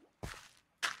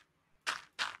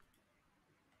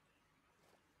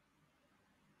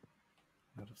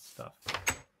 Out of stuff.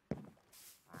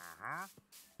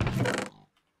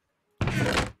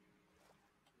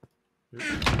 Oops.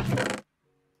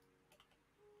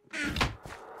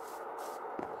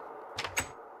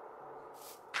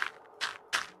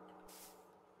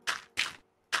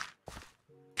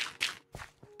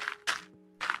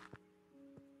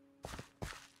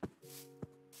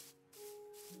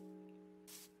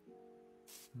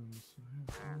 So here's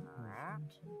 1,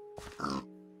 2,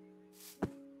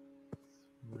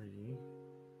 3.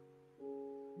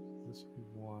 This would be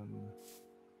 1.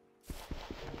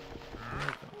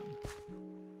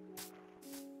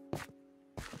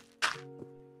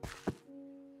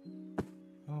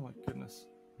 Oh my goodness.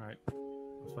 Alright.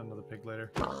 I'll find another pig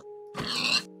later.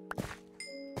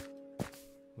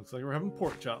 Looks like we're having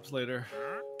pork chops later.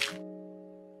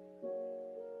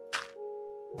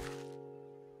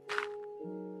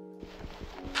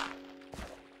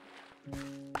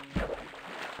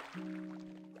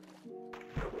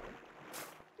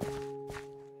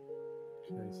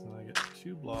 Okay, so then I get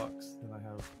 2 blocks, then I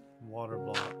have water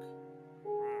block.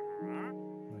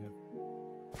 I have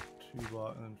 2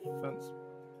 blocks, and then fence.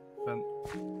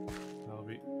 That'll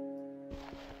be.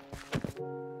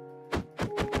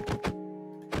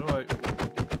 How do I?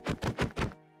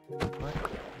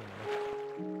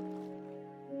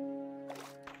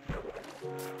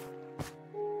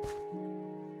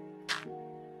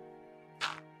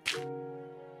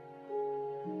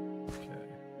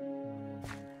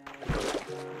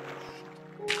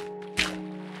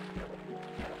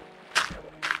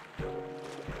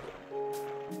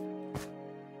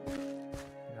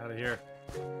 Out of here.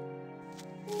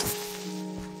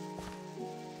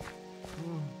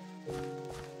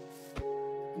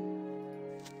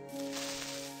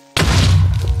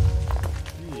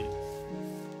 Jeez.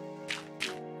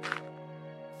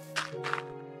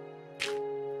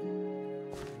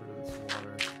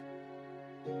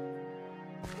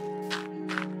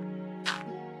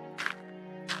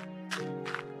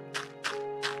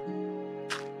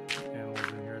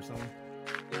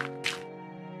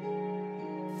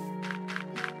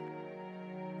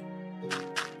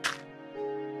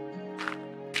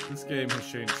 This game has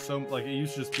changed so, like, it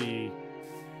used to just be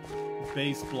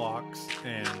base blocks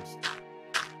and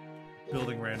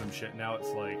building random shit. Now it's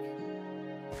like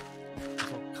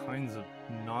there's all kinds of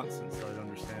nonsense that I don't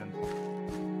understand.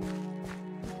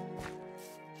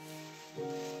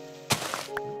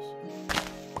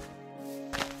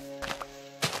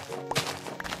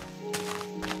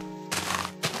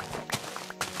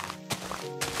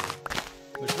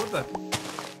 Like, what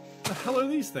the hell are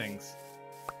these things?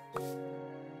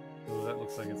 Oh, that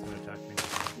looks like it's gonna attack me.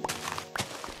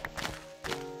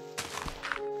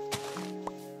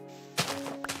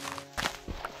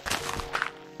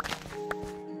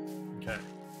 Okay.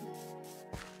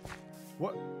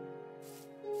 What?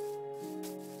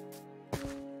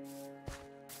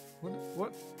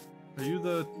 What? Are you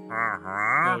the...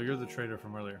 Oh, you're the trader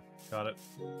from earlier. Got it.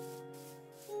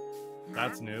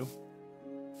 That's new.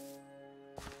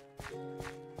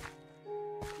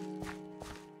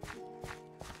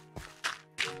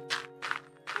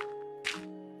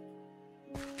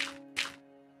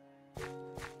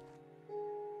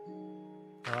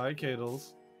 Hi,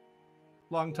 Cadles.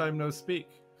 Long time no speak.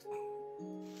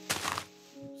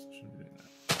 Oops, shouldn't be doing that.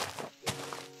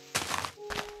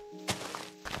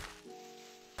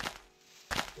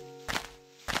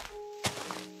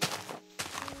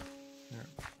 There.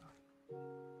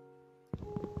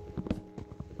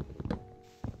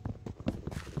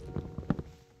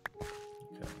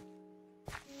 Okay.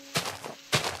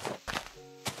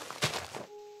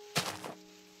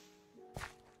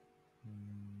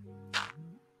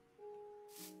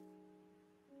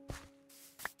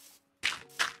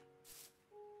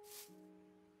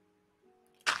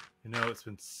 You know, it's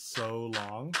been so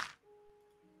long.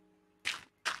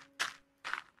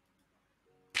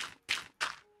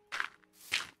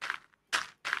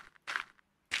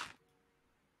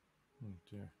 Oh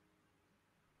dear.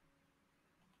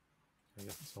 I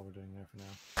guess that's all we're doing there for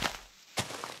now.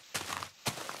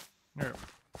 There.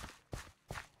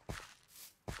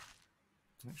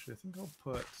 Actually, I think I'll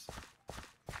put...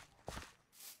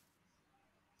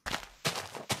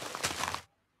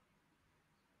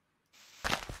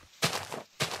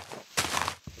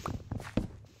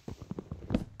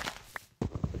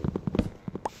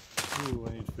 Ooh, I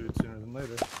need food sooner than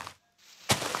later.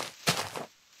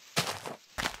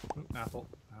 Ooh, apple.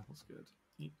 Apple's good.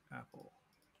 Eat apple.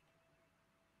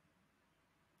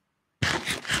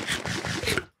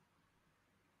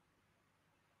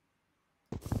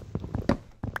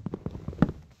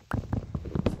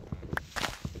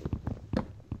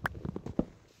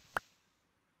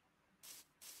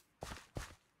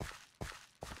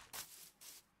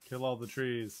 Kill all the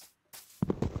trees.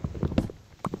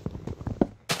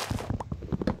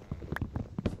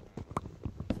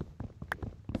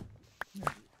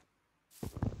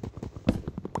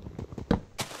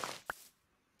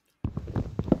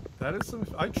 That is some...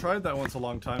 I tried that once a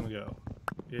long time ago.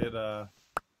 It, you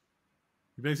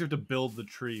basically have to build the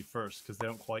tree first, because they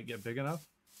don't quite get big enough.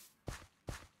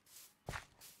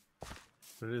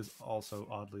 But it is also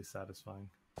oddly satisfying.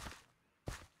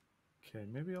 Okay,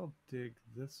 maybe I'll dig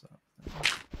this up then.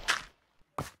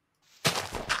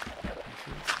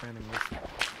 Expanding this way.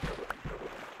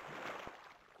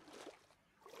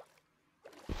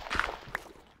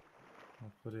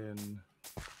 I'll put in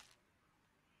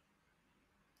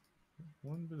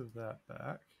one bit of that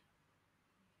back.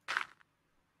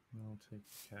 And I'll take,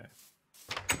 okay.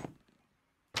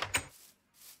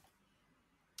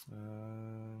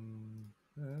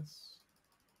 This.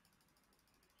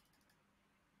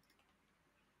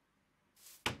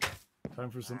 Time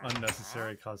for some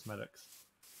unnecessary cosmetics.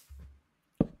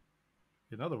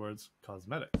 In other words,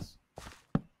 cosmetics.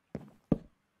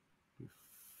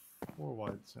 4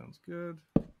 wide sounds good.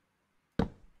 Then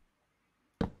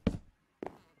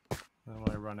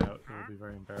when I run out, it will be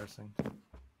very embarrassing.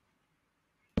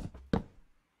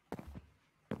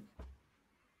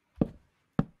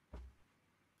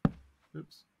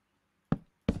 Oops.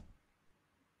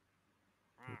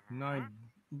 9.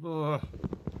 Ugh.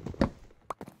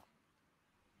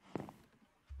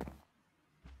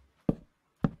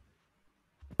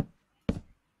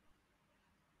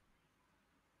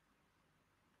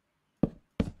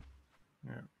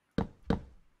 Yeah.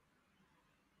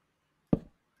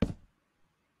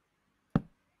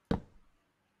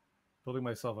 Building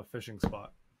myself a fishing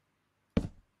spot.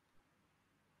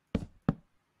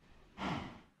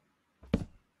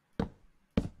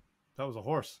 That was a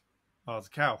horse. Oh, it's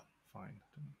a cow. Fine.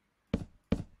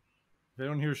 If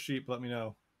anyone hears sheep, let me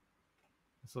know.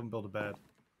 Someone build a bed.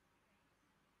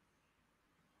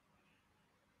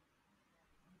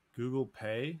 Google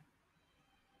Pay?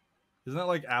 Isn't that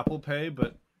like Apple Pay,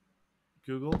 but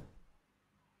Google?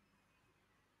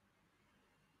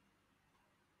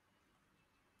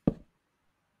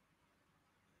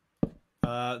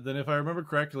 Then if I remember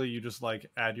correctly, you just like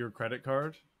add your credit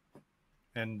card,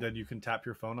 and then you can tap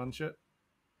your phone on shit.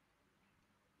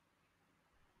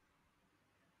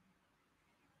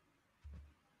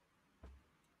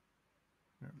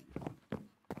 How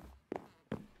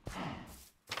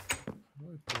do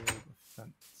I build a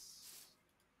fence?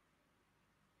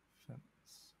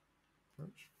 Fence.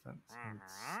 Birch fence and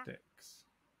sticks.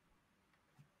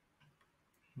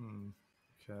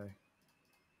 Okay.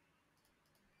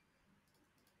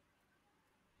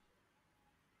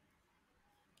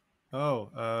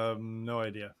 Oh, no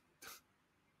idea.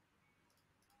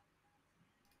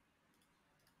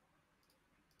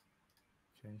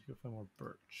 Okay, I need to go find more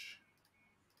birch.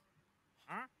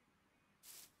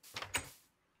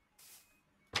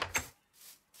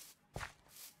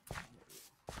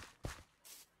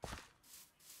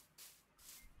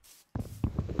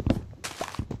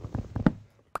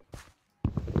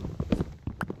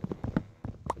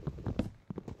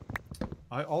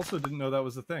 I also didn't know that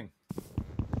was a thing.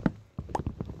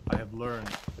 I have learned.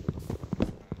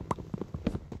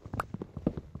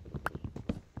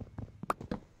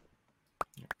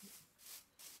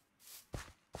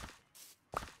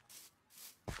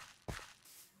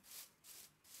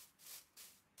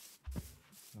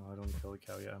 Oh, I don't kill the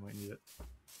cow yet. I might need it.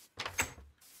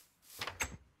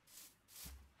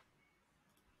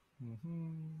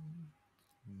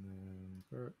 And then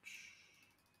birch.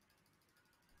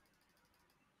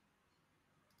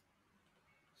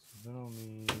 So then I'll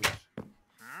need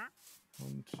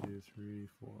 1, 2, 3,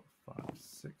 4, 5,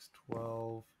 6,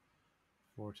 12,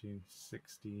 14,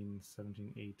 16,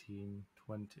 17, 18,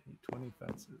 20. 20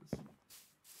 fences.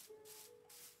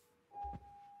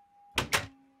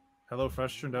 Hello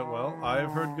Fresh turned out well.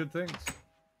 I've heard good things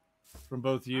from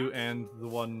both you and the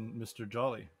one Mr.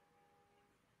 Jolly.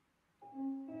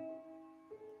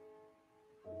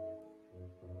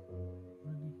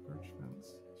 Birch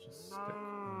fence. It's just stick.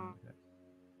 Okay.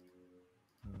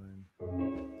 9, 12.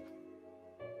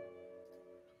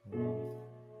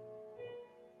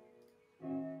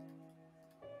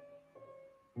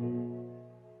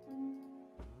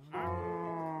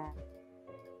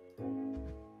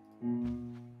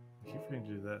 I keep forgetting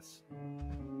to do this.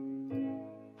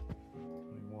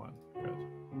 21. Good.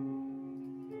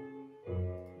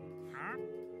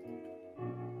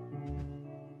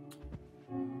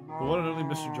 The one and only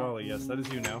Mr. Jolly. Yes, that is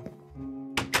you now.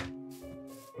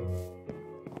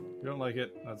 You don't like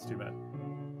it? That's too bad.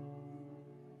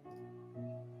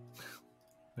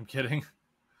 I'm kidding.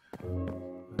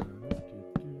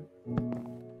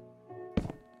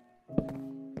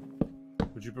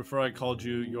 Would you prefer I called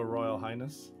you Your Royal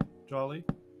Highness, Jolly?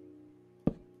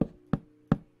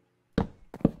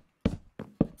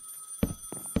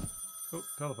 Oh,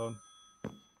 telephone.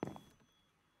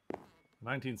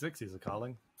 1960s are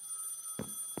calling.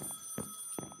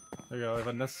 There you go. I've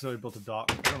unnecessarily built a dock.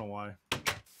 I don't know why. Oops.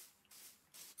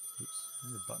 I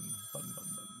need a button. Button.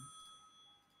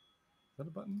 Is that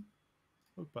a button?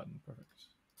 Oak button. Perfect.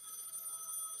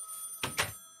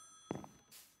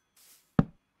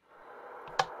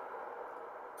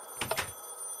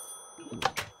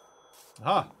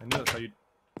 Aha! I knew that's how you...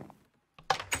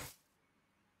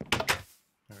 There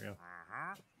we go.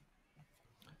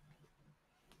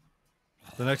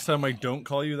 The next time I don't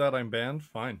call you that, I'm banned?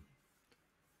 Fine.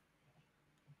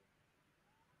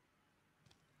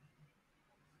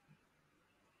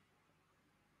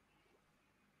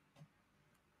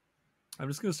 I'm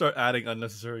just going to start adding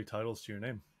unnecessary titles to your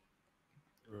name.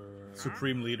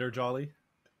 Supreme Leader Jolly.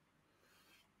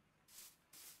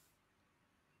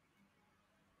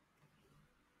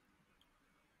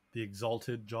 The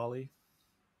Exalted Jolly.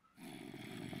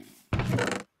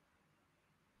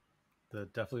 The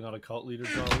Definitely Not a Cult Leader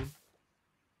Jolly.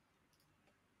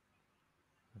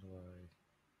 How do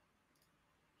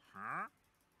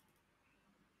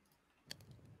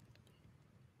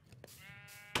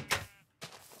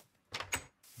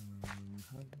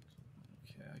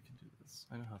okay, I can do this.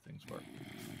 I know how things work.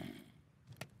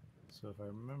 So if I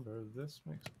remember, this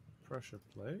makes a pressure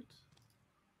plate.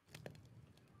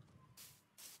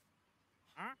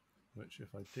 Which,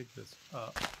 if I dig this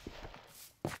up,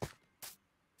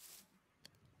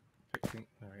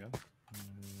 there we go.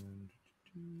 And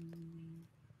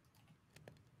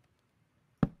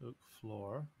oak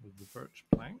floor with the birch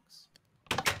planks.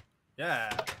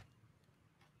 Yeah,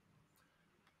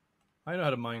 I know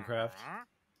how to Minecraft.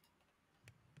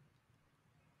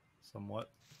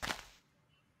 Somewhat.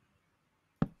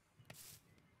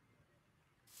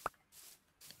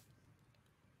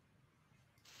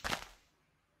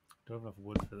 Don't have enough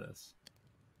wood for this.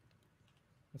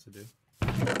 Yes, I do.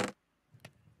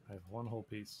 I have one whole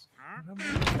piece.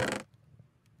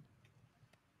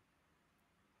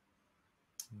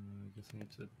 guess I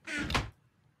need to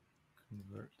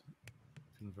convert.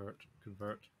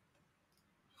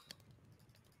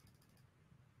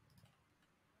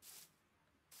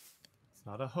 It's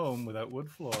not a home without wood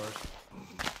floors.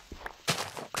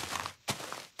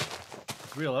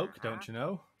 It's real oak, don't you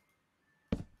know?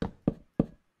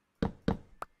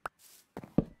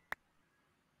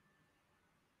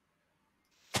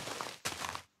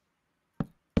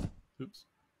 Oops.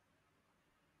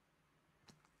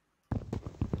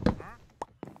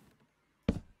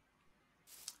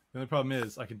 The only problem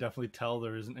is I can definitely tell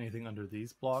there isn't anything under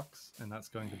these blocks, and that's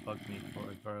going to bug me for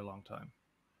a very long time.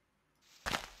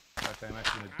 In fact, I'm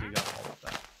actually going to dig up all of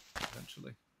that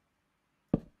eventually.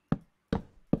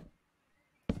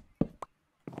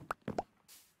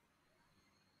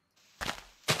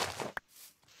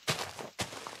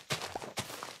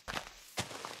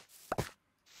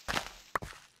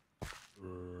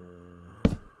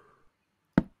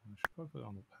 I should probably put it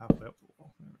on the halfway up the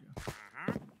wall. There we go.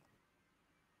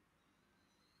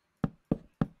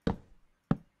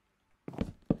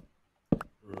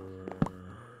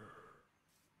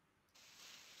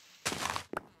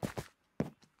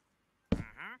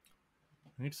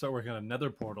 I need to start working on a nether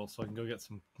portal so I can go get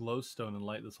some glowstone and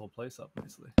light this whole place up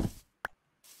nicely.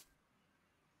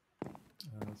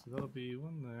 So that'll be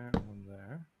one there and one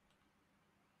there.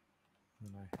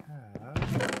 And I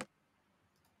have...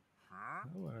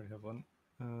 Oh, I already have one.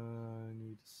 I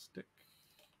need a stick.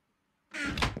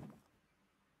 And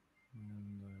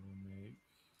I will make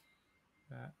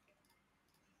that.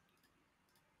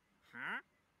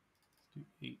 Let's do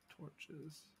 8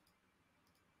 torches.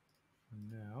 For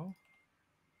now.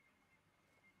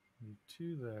 Need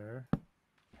 2 there.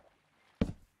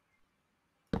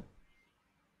 That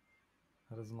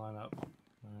doesn't line up.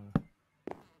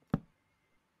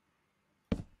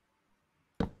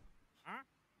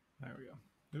 There we go.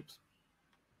 Oops.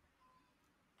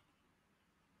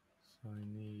 So I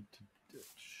need to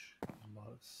ditch a lot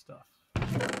of stuff.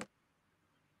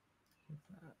 With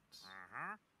that.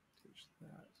 Ditch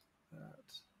that.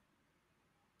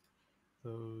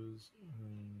 Those.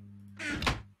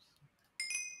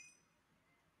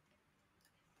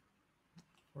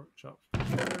 Pork chops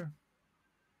there.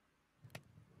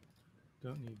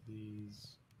 Don't need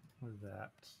these or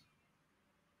that.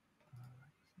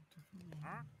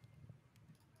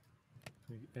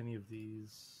 Any of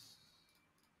these.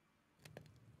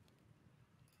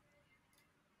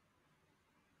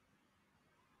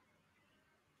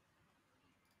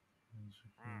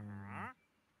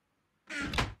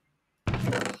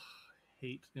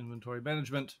 Hate inventory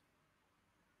management.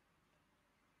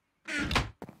 So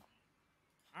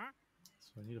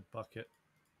I need a bucket,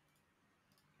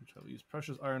 which I'll use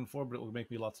precious iron for, but it will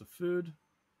make me lots of food.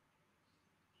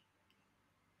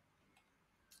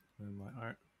 And my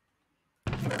iron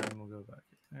will go back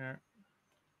in there.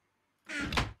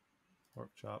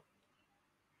 Pork chop.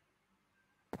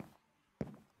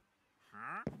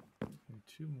 And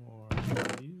 2 more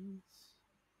of these.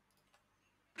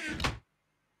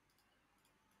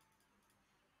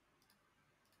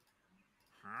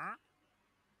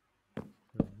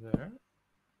 There.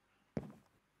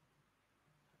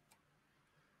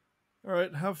 All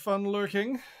right, have fun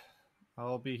lurking.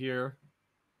 I'll be here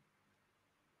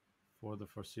for the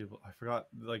foreseeable. I forgot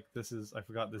this is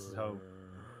how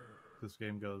this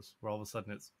game goes, where all of a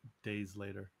sudden it's days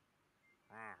later.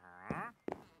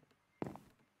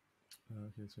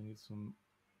 Okay, so I need some.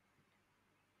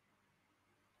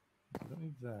 I don't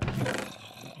need that.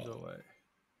 You can go away.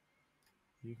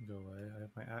 You can go away. I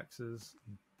have my axes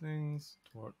and things.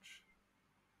 Torch.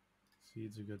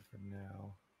 Seeds are good for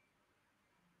now.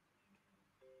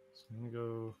 So I'm gonna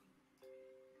go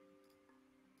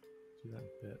do that in a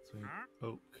bit. So I need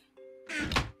oak. 1,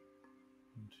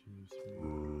 2,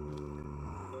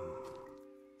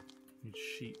 3. Need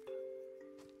sheep.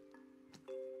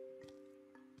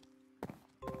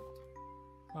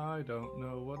 I don't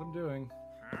know what I'm doing.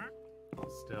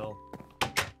 Still.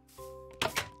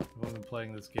 I've only been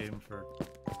playing this game for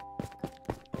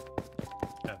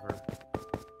ever.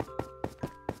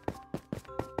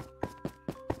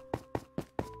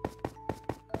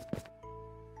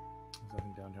 There's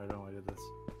nothing down here. I don't know why I did this.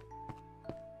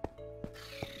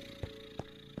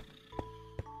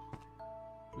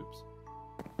 Oops.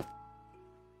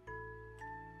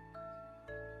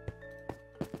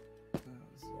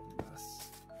 This is all a mess.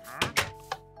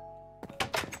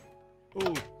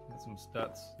 Oh, that's some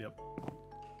stats. Yep.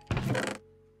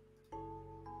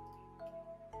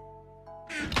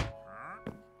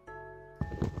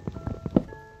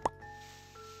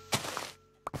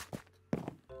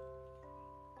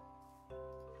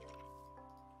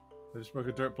 just broke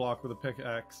a dirt block with a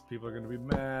pickaxe. People are going to be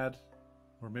mad.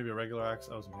 Or maybe a regular axe.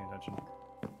 I wasn't paying attention.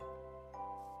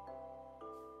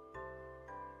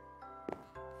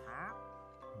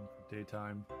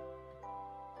 Daytime.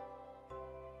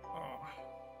 Oh.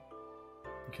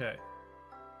 Okay.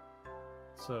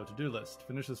 So, to-do list.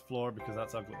 Finish this floor because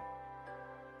that's ugly.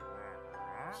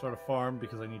 Start a farm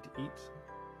because I need to eat.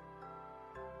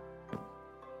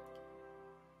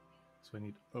 So I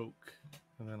need oak.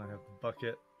 And then I have the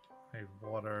bucket. I need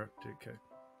water. Okay.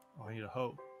 Oh, I need a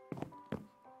hoe.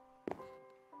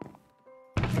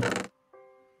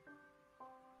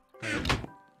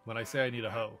 When I say I need a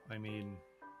hoe, I mean...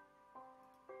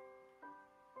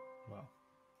 well...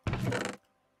 oh,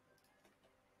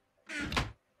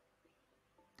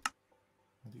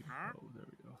 there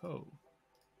we go. Hoe.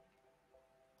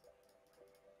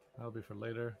 That'll be for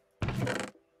later.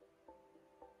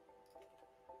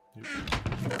 Nope.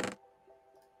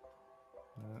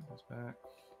 That goes back.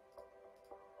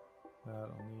 That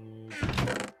I'll need.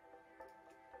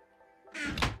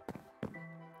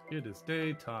 It is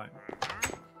daytime.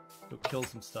 Go kill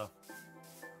some stuff.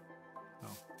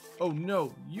 Oh. Oh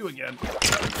no, you again.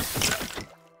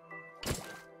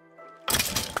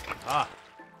 Ah.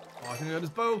 Oh, I think I got his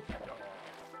bow.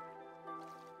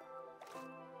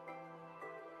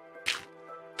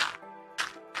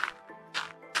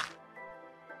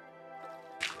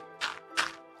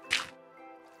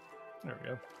 There we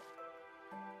go.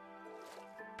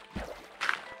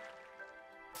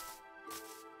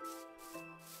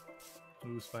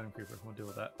 Ooh, spider creeper. We'll deal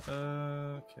with that.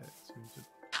 Okay, so we need to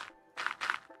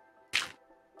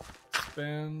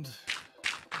expand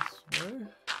this way.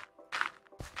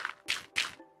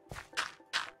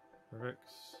 Perfect.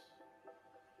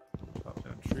 Chop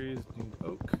down trees. Need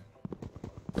oak.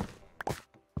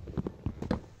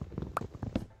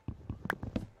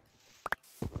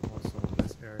 Also,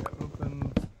 this area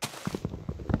open.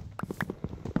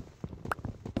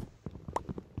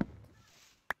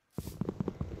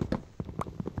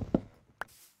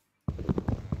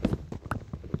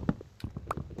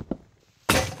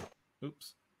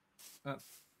 Oops. Oops.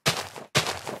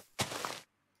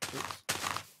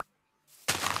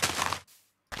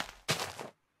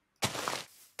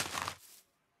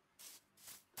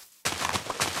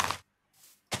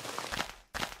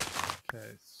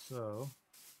 Okay, so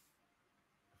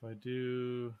if I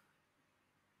do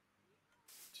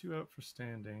 2 out for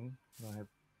standing, then I have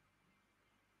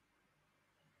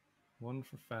 1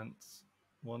 for fence,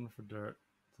 1 for dirt,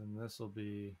 then this will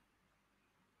be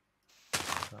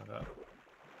cut up.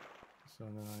 So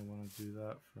then I want to do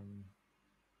that from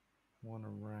 1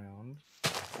 around.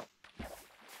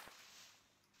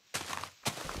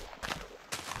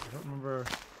 I don't remember,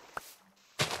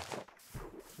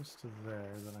 just to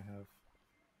there, then I have,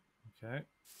 okay.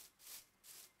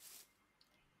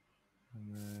 And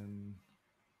then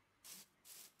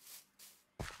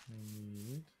I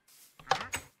need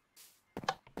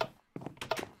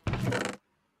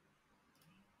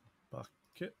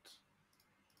bucket.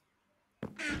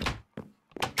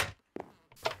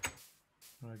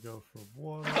 I go for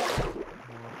water.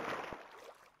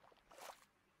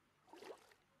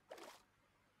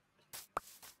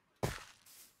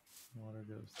 Water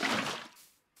goes there.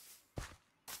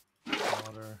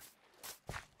 Water.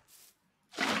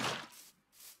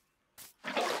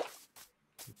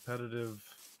 Repetitive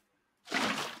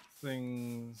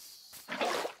things.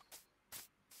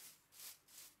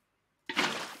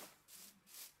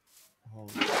 Oh,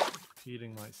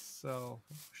 repeating myself.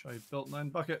 I wish I built 9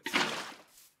 buckets.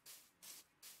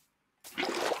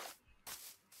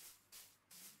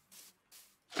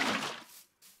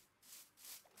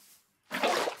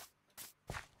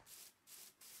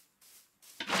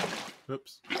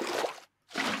 Oops.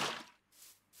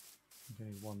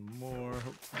 Okay, 1 more,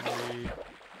 hopefully.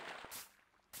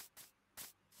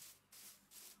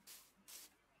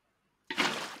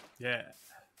 Yeah.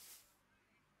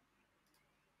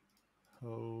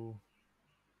 Oh.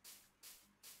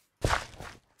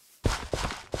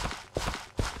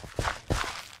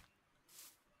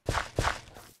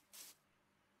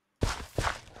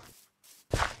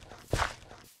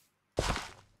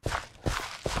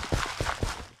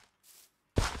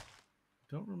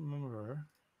 Don't remember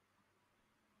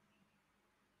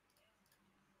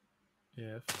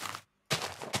if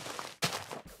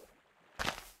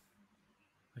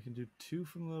I can do 2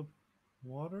 from the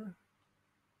water.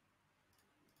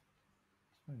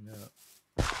 Let's find out.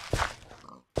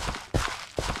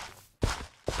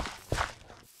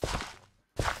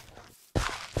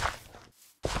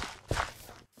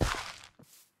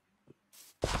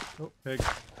 Oh, pig.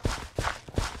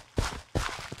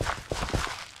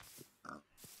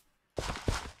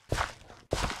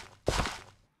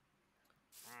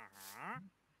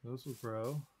 Those will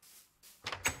grow.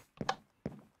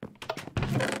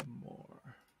 More.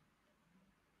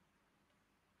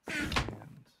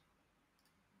 And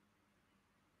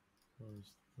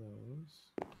close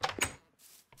those.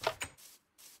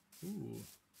 Ooh.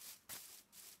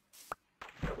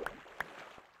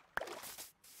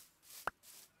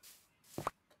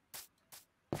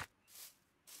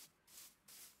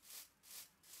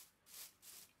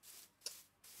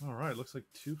 All right, looks like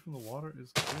 2 from the water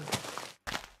is good.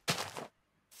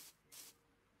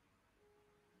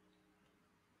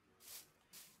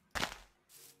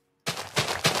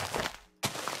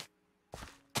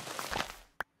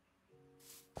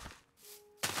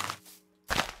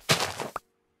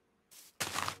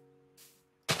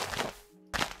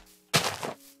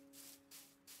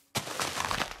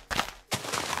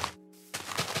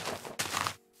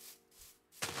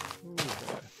 Ooh, boy.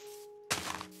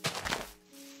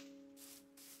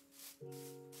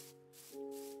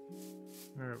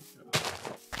 There we go.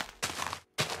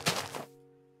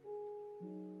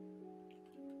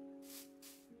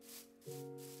 Okay.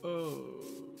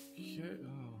 Oh dear.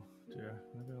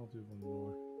 Maybe I'll do one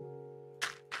more.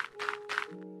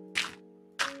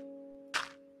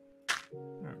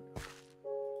 There we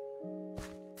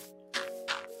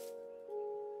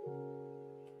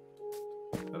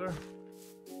go. Better.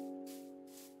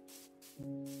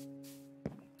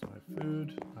 I have food.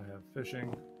 I have fishing.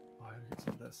 Oh, I gotta get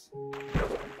some of this.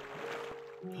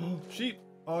 Oh, sheep!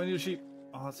 Oh, I need a sheep.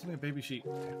 Oh, it's only a baby sheep.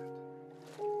 Damn it.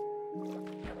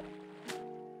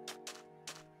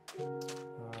 I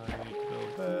need to build a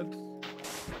bed.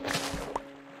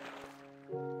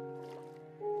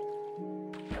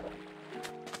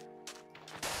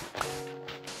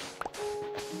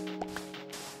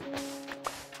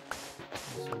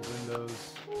 Also windows.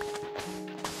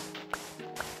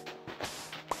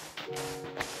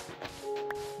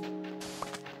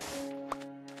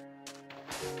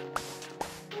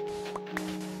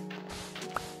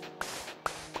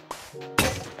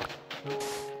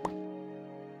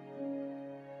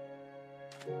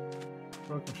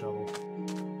 Broken shovel.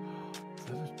 Is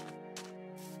that it?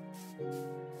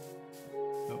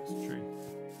 No, it's a tree.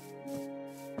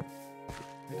 I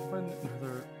need to find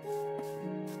another.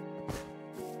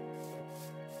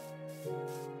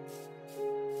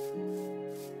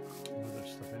 Oh,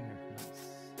 there's stuff in here. Nice.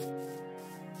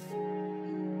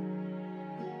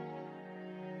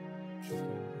 Chicken. I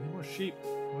need more sheep.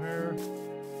 Where?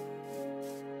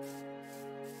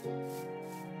 Do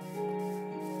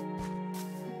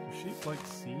sheep like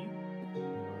seed?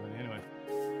 Anyway.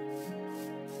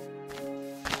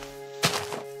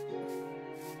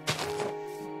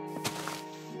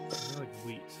 They're like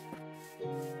wheat.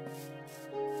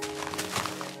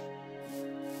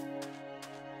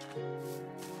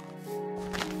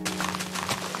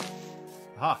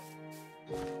 Aha!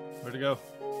 Where'd it go?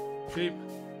 Sheep.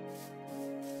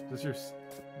 Is this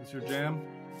your jam?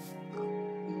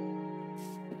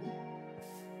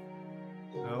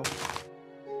 No.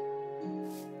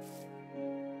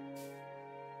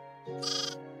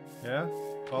 Yeah?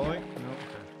 Following? No?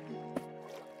 Okay.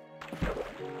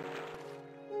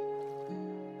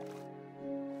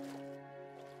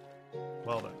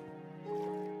 Well then.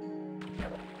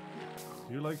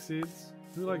 Do you like seeds?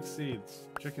 Who likes seeds?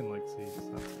 Chicken likes seeds.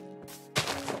 That's it.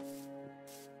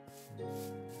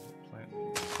 Plant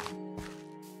leaves.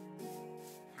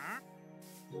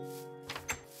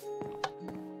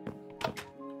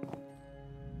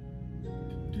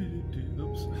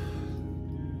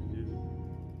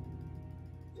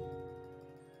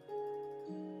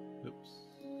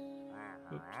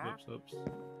 Oops. Oops.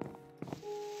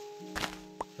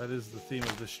 That is the theme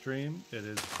of the stream. It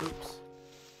is oops.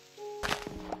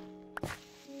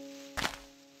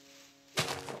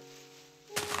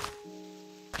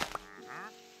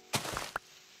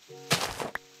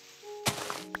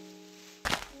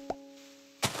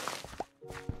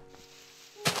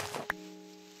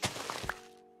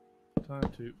 Time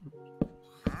to.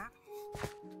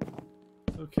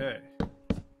 Okay.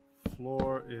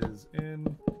 Floor is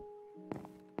in.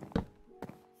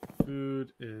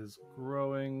 Food is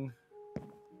growing.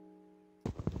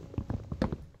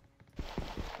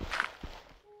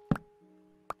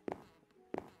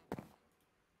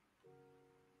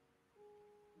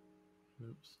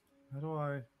 Oops. How do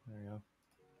I? There you go.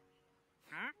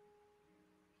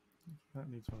 That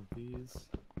needs one of these.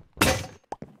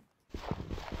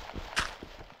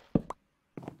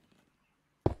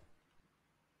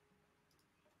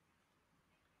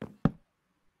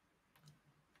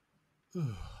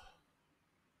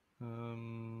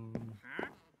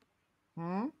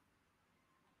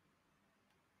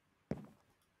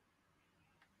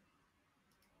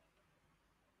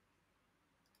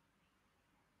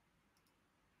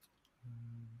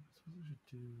 suppose we should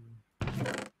do.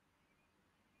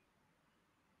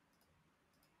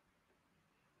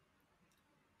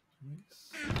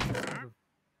 Makes out of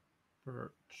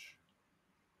birch.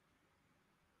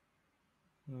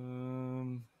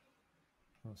 Oh,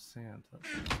 sand.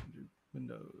 That's what we can do.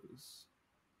 Windows.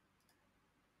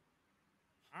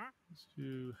 Let's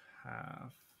do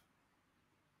half.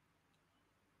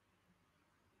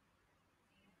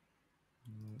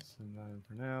 Let's send that in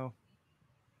for now.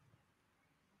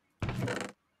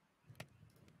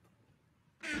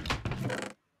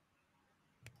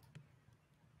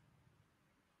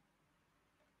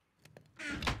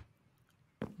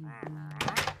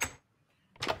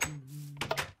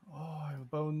 Oh, I have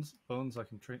bones. Bones I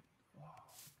can train. Oh.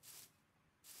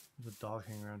 There's a dog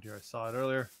hanging around here. I saw it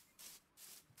earlier.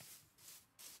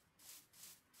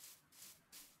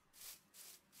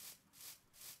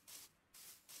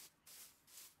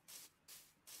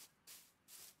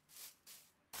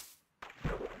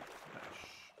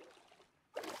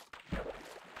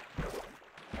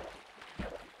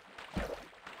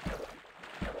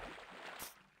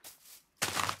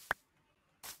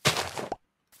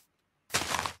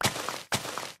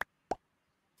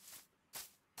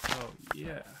 Oh,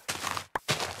 yeah.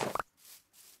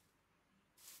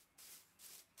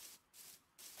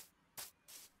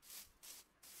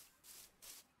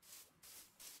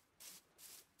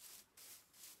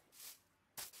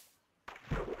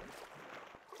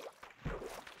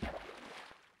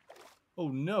 Oh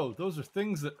no, those are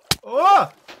things that.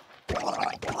 Oh!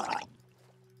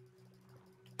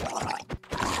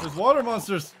 There's water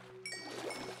monsters!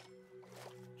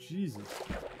 Jesus.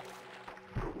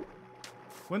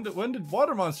 When did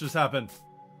water monsters happen?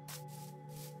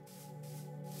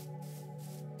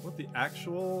 What the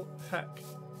actual heck?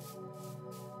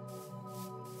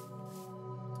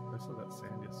 I still got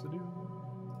sand, yes I do.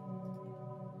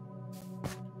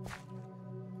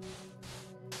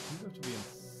 These have to be in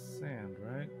sand,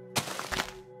 right?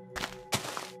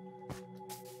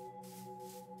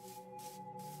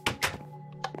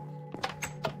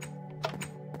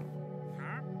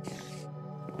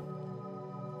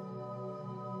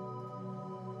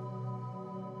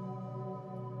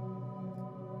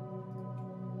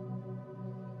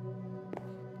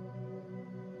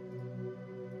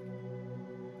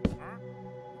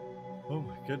 Oh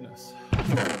my goodness.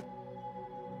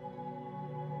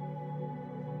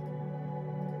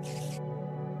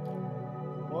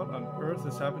 What on earth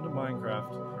has happened to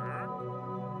Minecraft?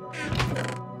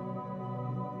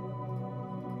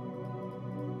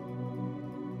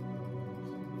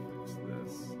 Fix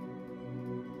this.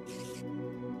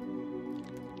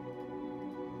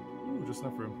 Ooh, just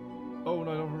enough room. Oh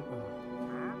no, I don't.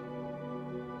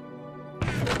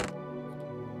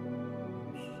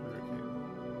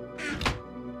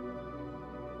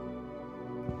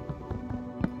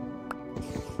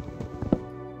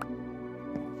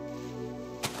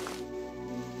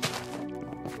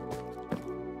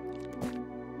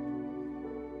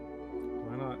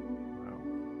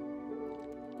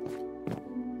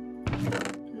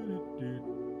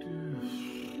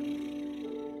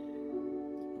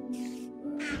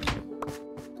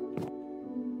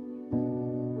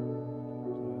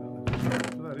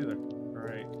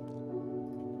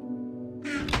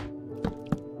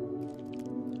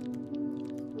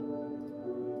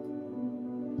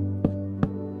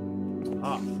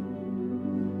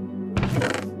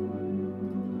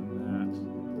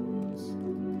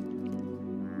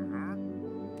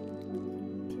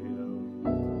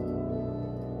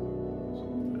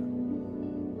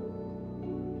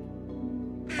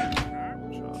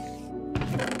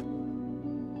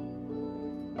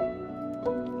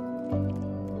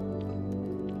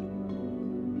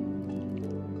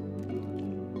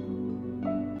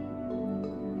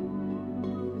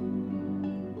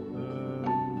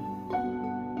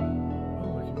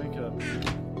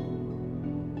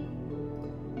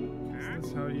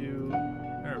 How you...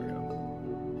 There we go.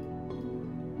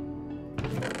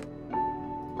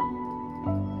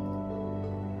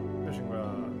 Fishing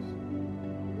rods.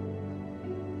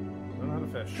 Don't know how to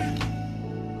fish.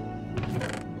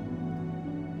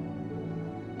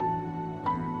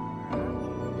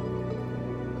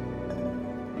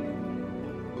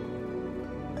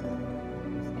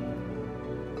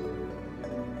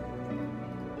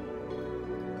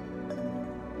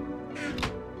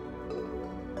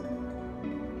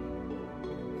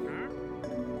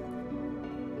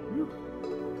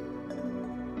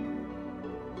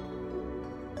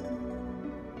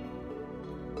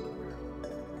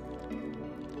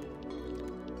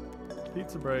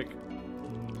 Pizza break.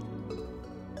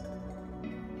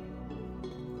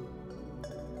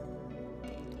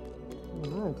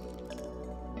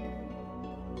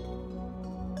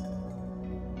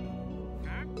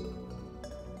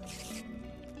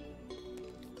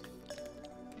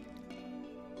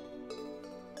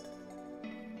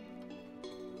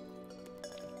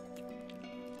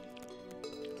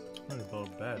 trying to build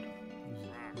a bed. This is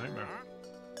a nightmare.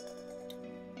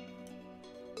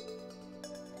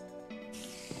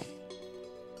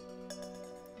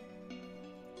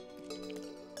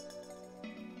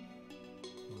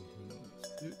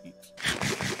 Let's do eat.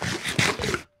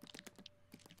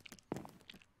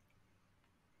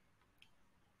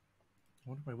 I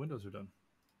wonder if my windows are done.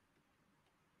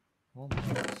 Almost.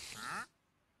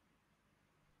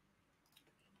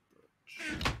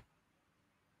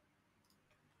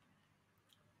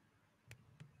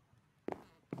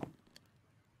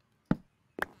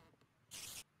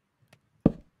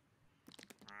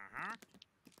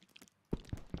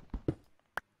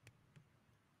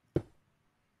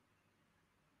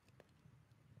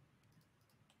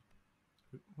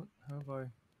 What have I?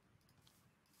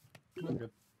 I'm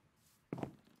good.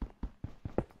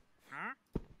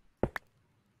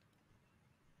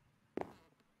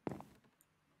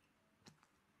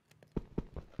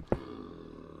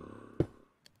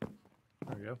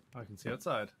 There we go. I can see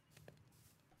outside.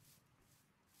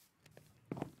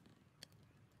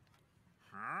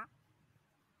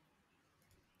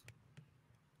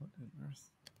 What on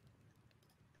earth?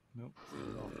 Nope.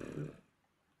 It's all good.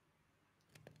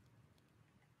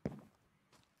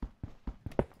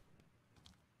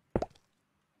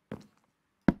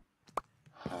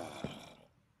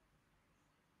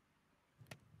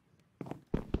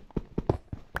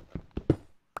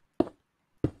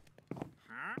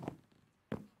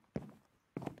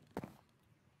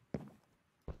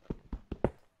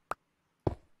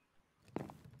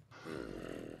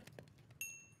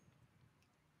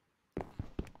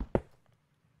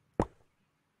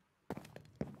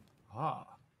 Ah.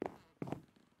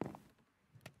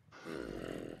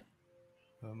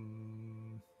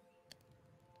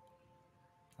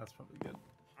 That's probably good.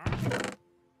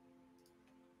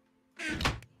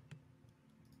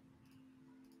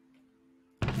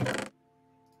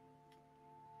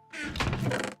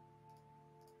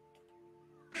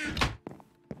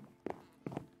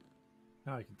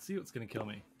 Now I can see what's going to kill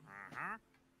me.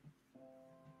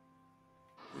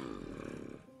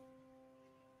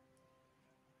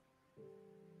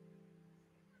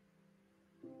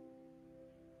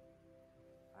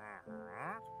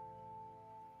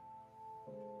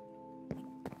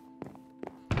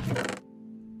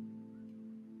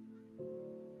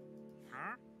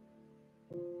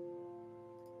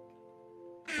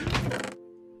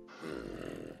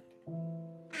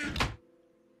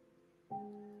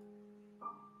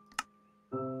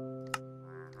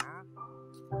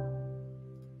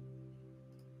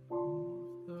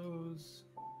 Those.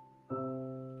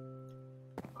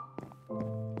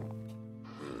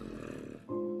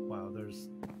 Wow, there's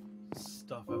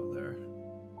stuff out there.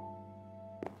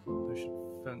 I should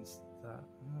fence that.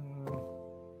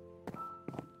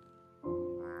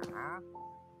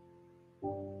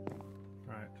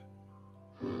 Right.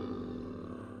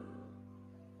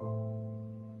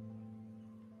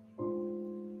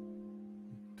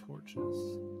 Torches.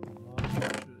 A lot of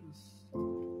torches.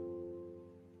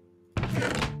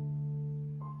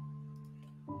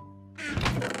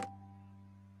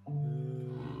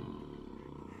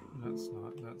 That's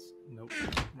not. That's. Nope.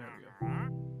 There we go.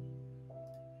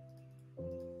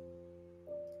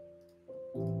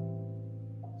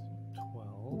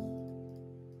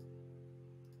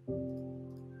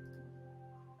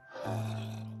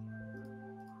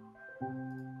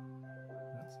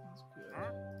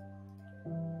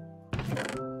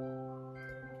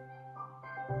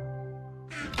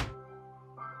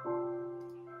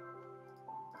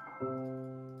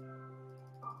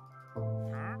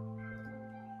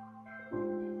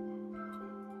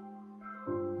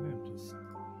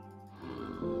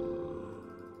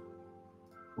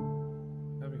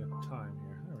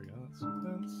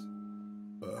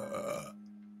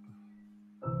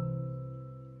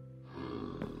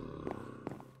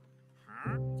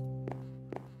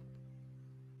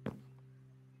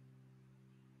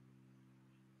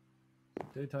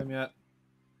 Daytime yet?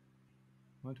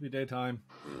 Want to be daytime?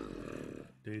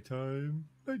 Daytime,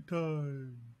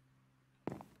 nighttime.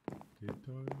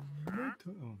 Daytime,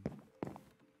 nighttime.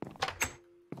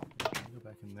 I'll go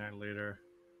back in there later.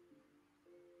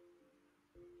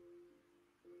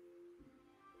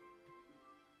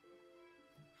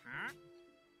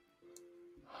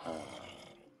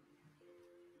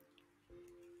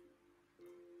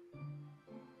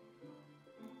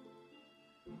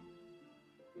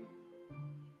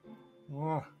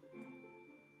 Oh.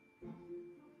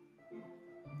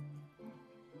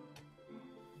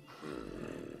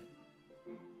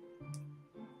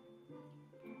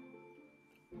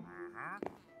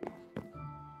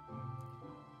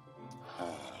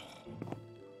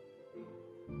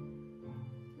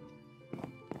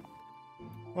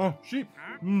 Oh, sheep!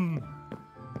 Hmm.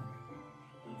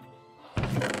 I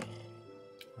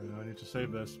know I need to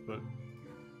save this, but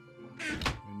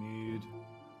I need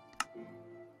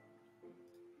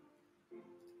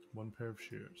one pair of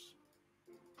shears.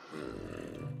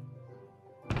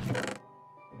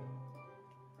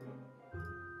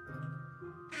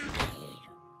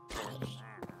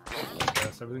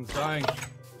 Yes, everything's dying.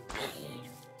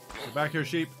 Get back here,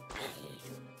 sheep.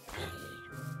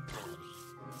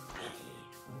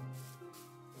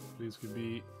 Please could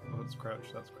be. Oh, that's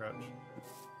crouch. That's crouch.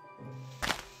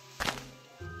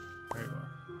 There you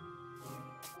are.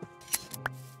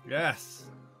 Yes.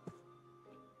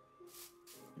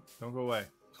 Don't go away.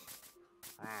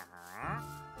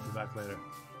 Be back later.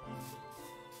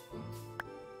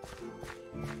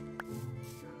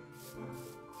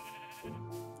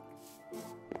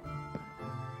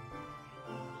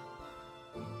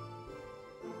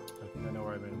 I think I know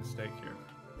where I made a mistake here.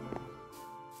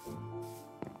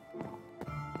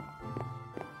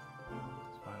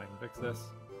 It's fine, I can fix this.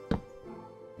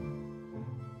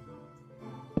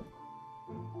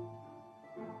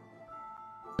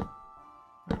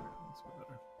 There we go, that's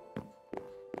better.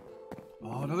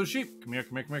 Oh, another sheep! Come here,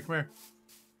 come here, come here, come here.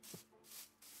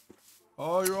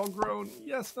 Oh, you're all grown.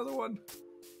 Yes, another one.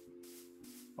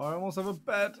 Oh, I almost have a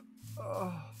bed.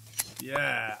 Oh,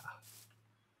 yeah.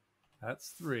 That's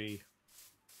 3.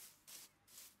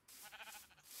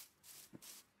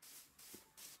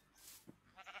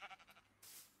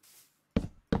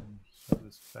 Start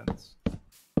this fence.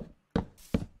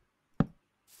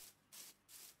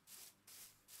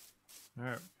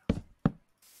 There we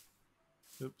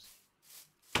go. Oops.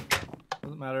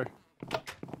 Doesn't matter.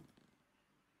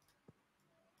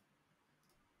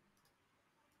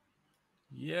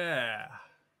 Yeah.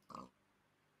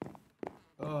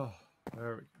 Oh,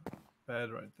 there we go.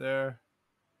 Bed right there.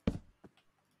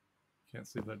 Can't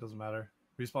sleep there, it doesn't matter.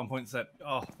 Respawn point set.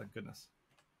 Oh, thank goodness.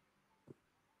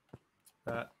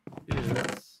 That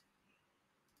is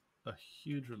a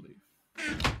huge relief.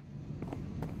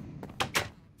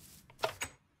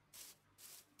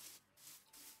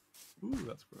 Ooh,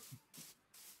 that's gross.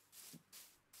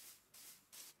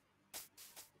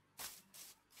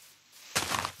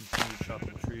 Continue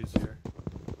chopping trees here.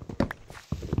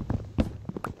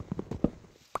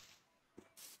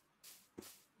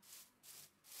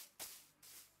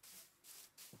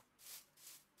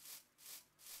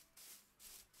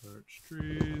 Birch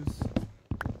trees.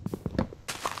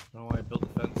 I don't know why I built the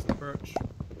fence in birch.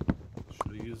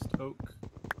 Should have used oak.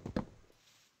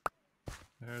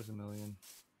 There's a million.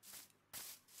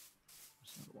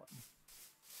 There's another one.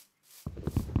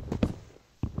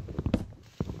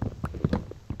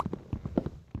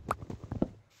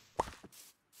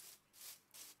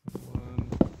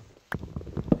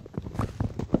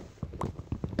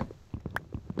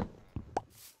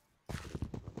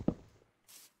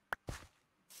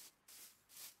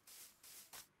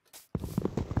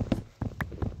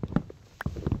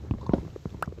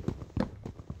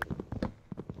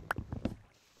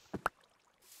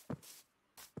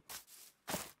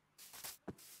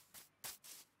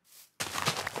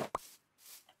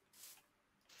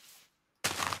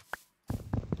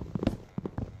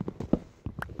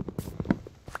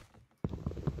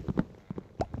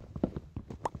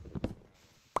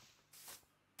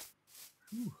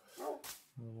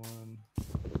 Another one.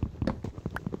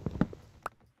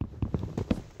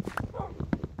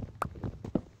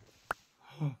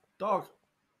 Dog!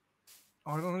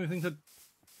 Oh, I don't have anything to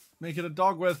make it a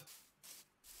dog with.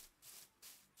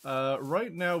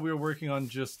 Right now we're working on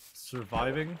just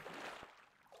surviving.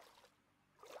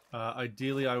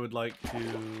 Ideally I would like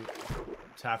to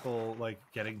tackle, like,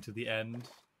 getting to the end.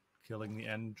 Killing the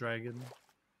end dragon.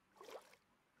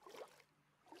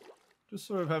 Just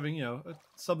sort of having, you know,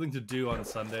 something to do on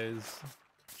Sundays.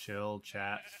 Chill,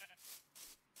 chat.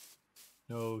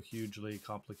 No hugely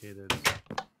complicated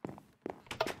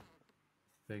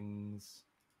things.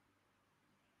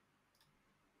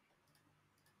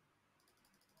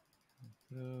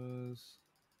 Those.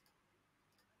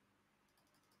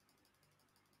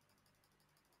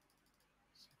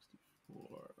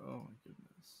 Oh my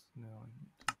goodness. Now I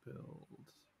need to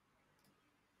build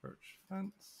birch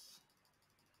fence.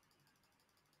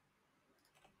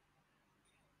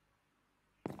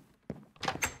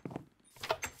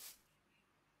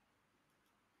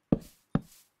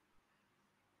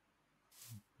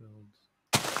 Build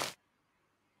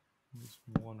just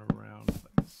one around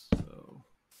like so.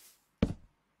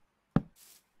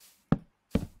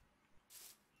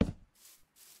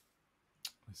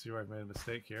 I see where I've made a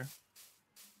mistake here.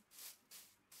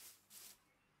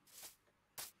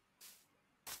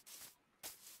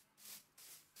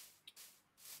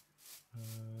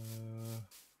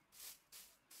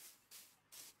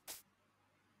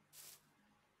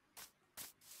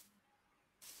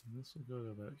 this will go to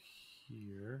about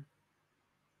here.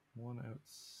 One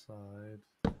outside.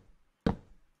 There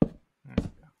we go.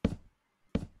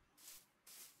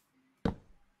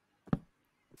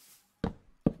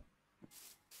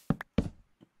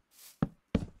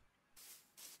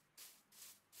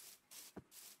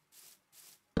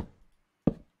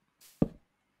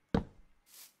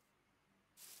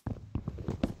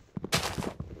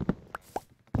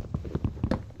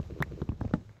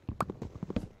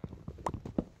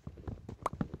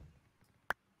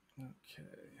 Okay.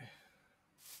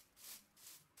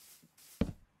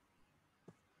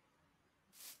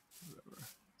 Whatever.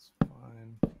 It's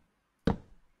fine.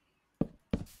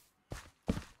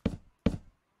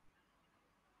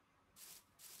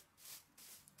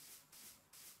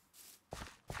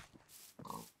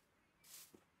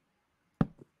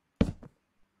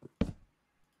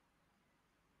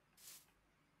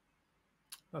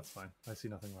 That's fine. I see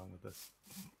nothing wrong with this.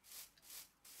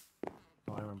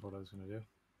 Oh, I remember what I was going to do.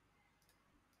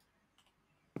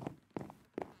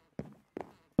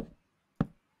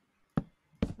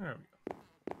 There we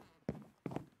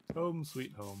go. Home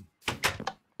sweet home.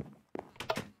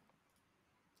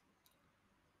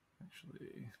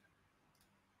 Actually,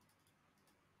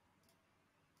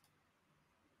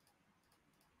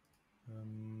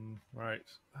 right.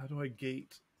 How do I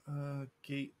gate?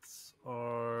 Gates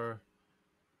are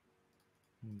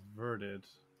inverted.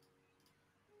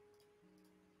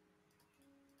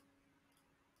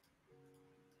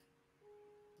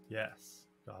 Yes,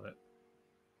 got it.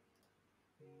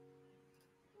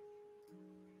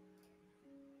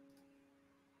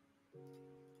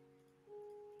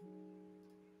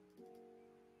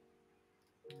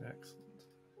 Excellent.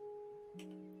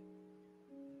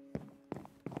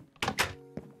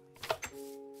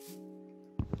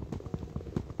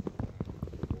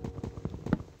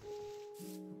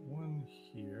 One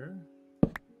here.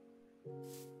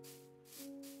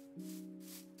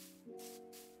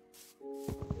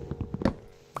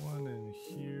 One in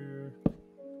here.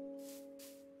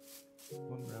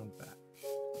 One round back.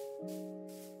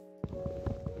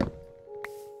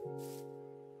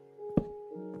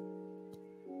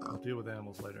 I'll deal with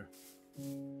animals later.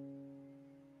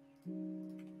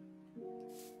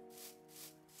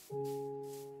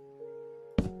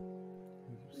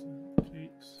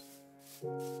 Gates.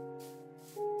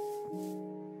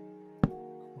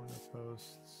 Corner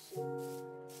posts.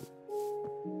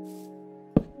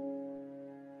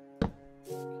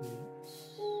 Gates.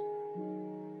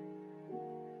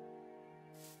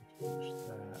 Finish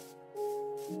that.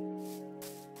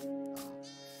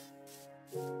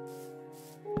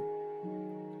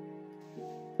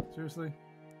 Seriously?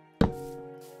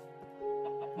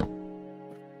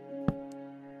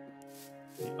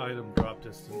 The item drop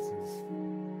distance is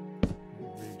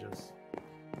egregious.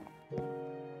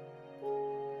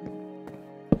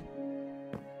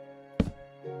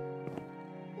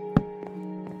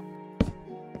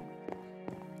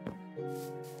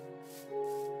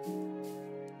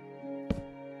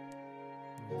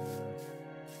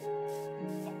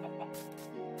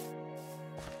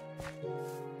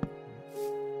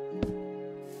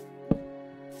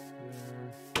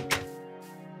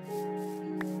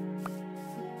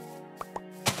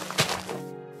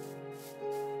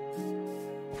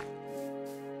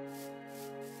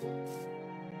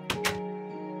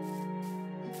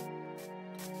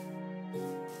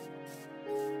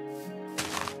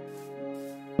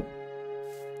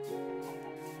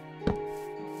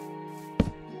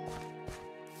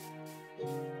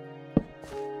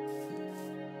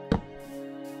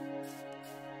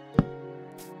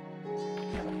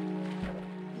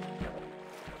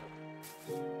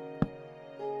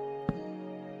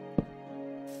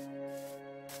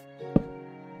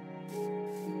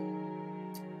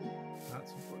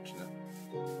 That's unfortunate.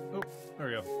 Oh, there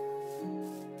we go.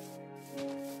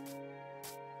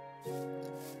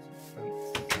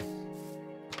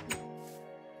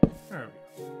 There we go.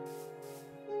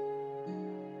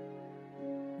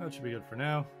 That should be good for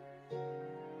now.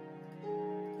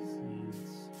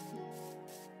 Seeds.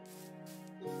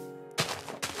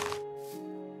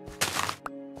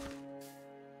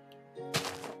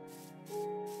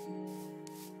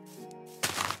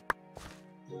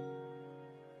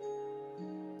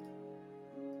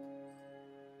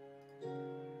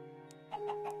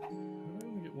 I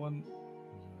only get one.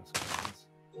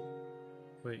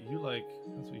 Wait, you like,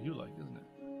 that's what you like, isn't it?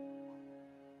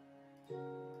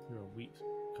 You're a wheat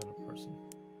kind of person.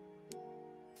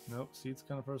 Nope, seeds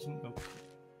kind of person? Nope.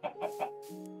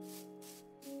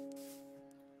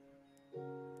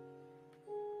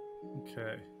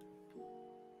 Okay.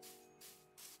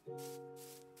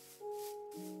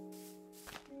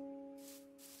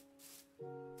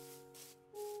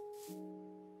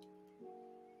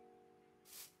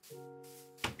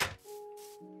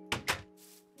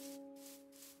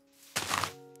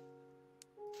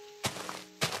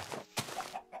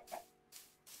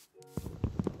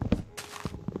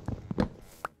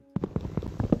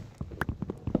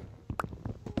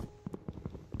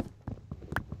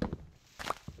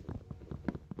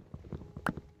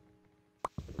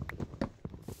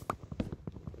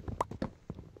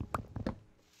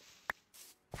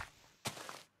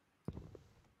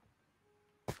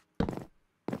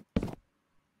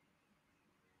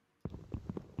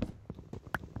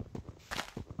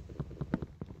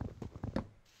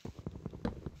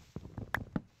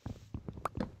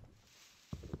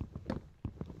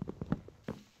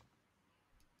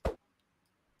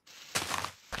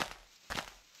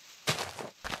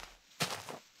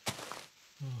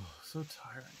 so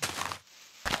tiring.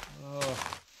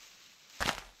 Oh.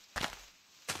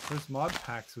 There's mod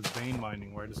packs with vein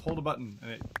mining where I just hold a button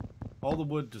and all the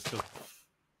wood just goes.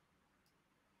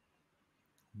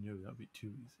 No, that'd be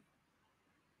too easy.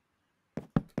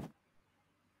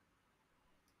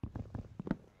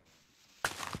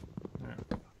 There.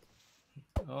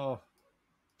 Oh.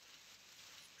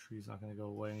 Tree's not going to go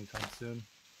away anytime soon.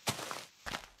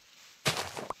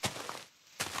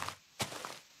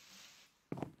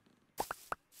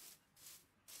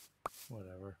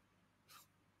 Whatever.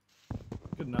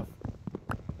 Good enough.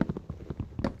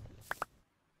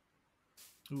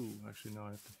 Ooh, actually no,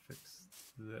 I have to fix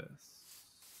this.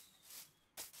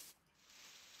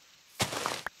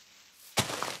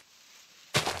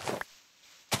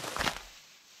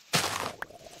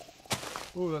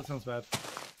 Ooh, that sounds bad.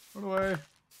 Run away!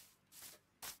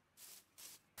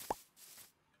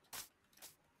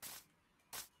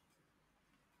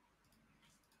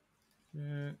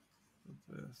 Okay, put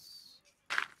this.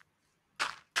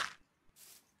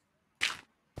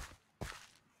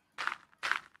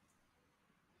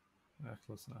 Ah,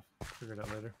 close enough. Figure it out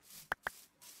later.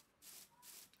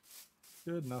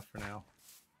 Good enough for now.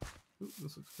 Ooh,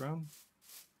 this looks brown.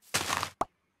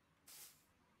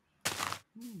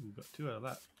 Ooh, got 2 out of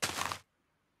that.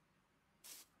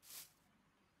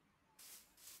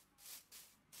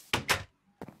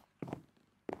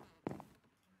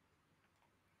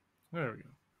 There we go.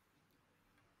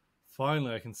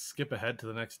 Finally, I can skip ahead to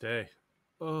the next day.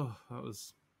 Oh, that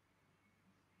was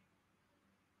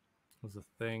a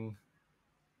thing.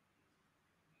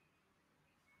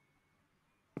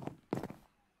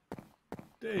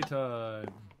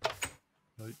 Daytime.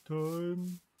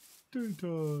 Nighttime.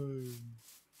 Daytime.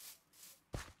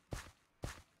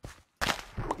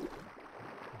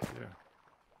 There.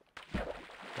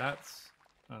 That's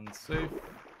unsafe.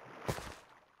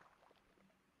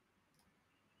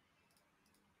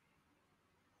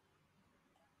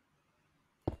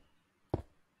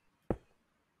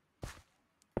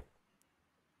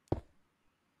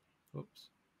 Oops.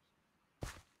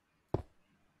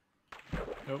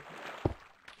 Nope.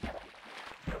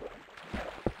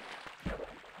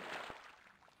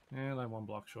 And I'm 1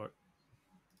 block short.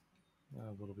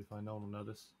 But it'll be fine, no one will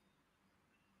notice.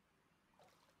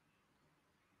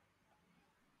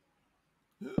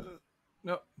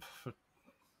 No.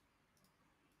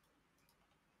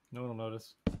 No one will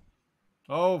notice.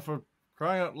 Oh, for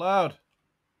crying out loud.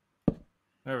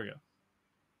 There we go.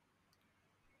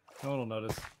 No one will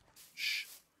notice. Shh.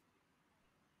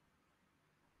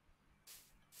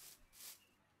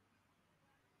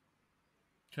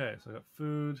 Okay, so I got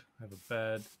food, I have a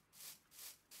bed,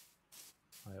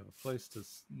 I have a place to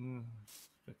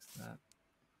fix that.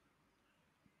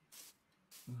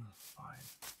 Fine.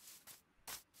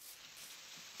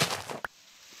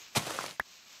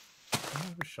 Do I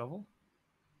have a shovel?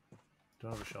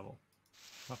 Don't have a shovel.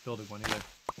 Not building one either.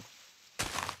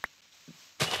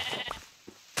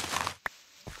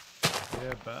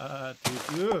 Yeah, bad.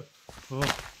 Dude.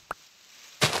 Oh.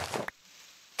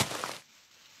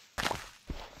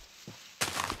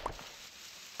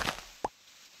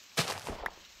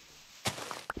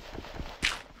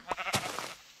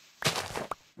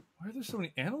 Why are there so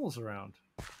many animals around?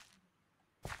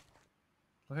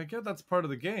 Like, I get that's part of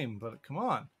the game, but come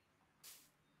on.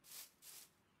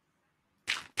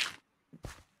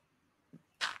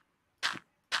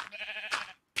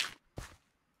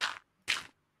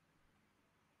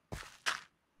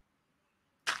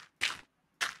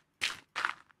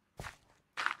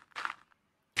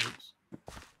 Oops.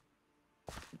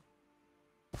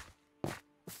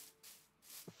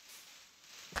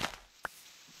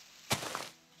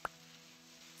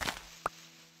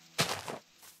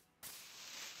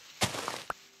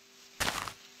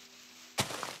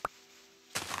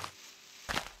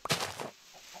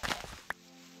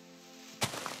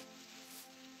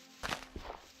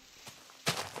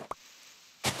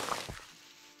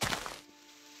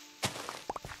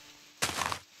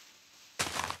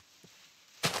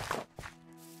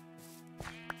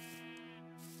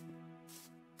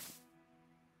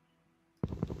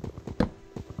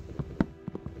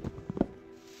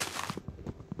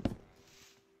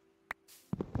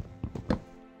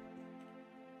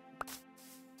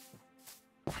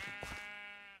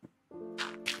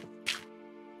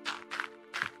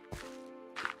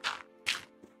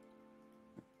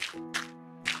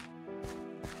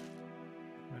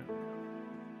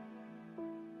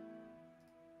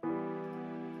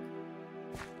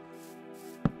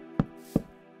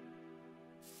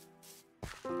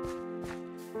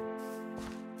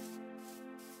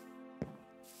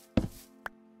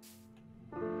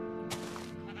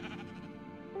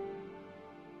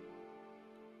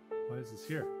 is this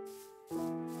here?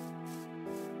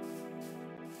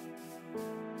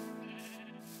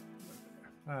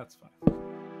 That's fine.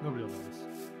 Nobody will notice.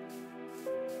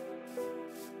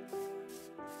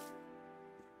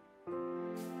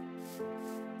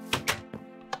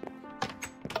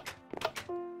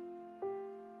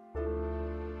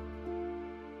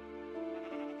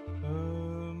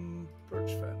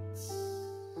 Birch fence.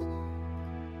 Couple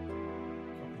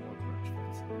more birch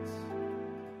fences.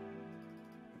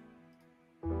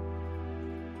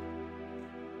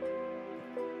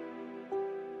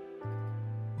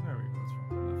 There we go. That's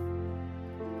probably enough.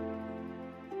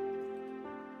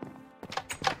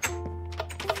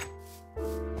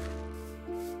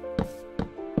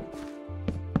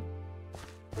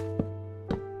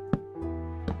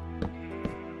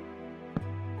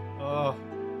 Oh.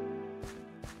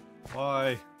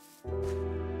 Why?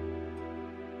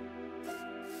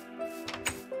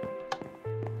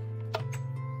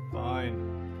 Fine.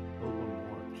 Build one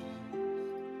more. Jesus.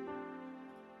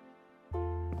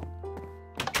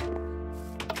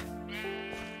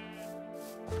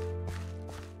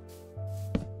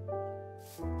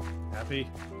 Happy?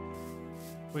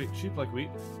 Wait, sheep like wheat.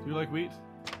 Do you like wheat?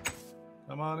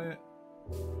 I'm on it.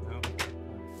 No.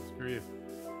 Screw you.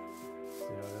 See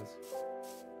how it is.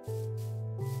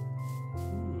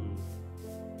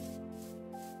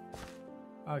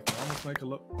 I can almost make a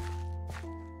look.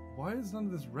 Why is none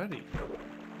of this ready?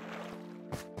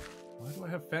 Why do I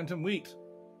have phantom wheat?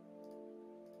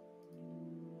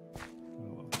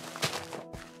 Oh.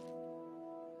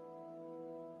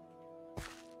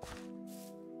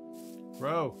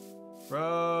 Grow!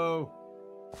 Grow!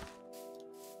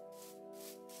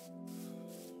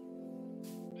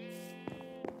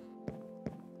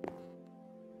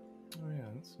 Oh yeah,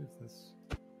 let's see if this...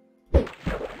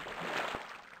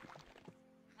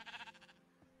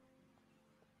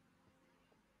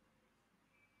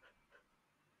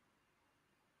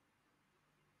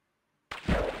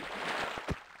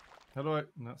 How do I...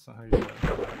 No, that's not how you do that.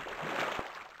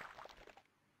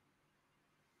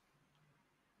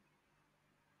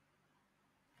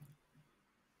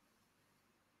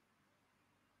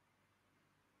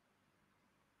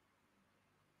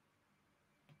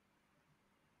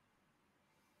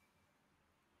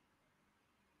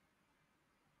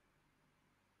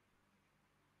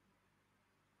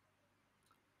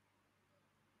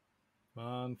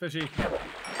 Fun fishy.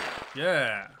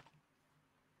 Yeah.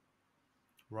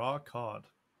 Raw cod.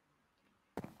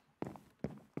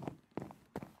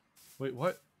 Wait,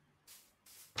 what?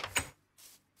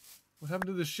 What happened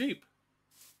to the sheep?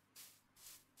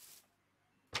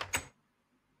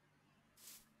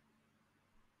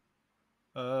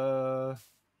 Okay.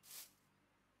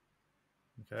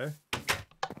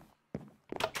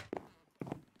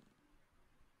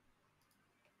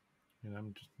 And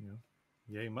I'm just,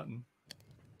 yay mutton.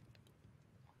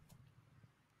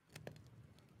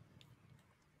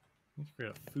 Let's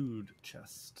create a food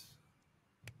chest.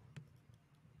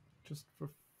 Just for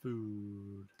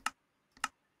food.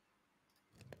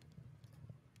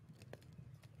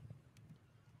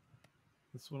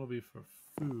 This one will be for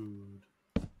food.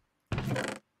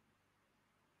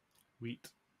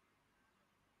 Wheat.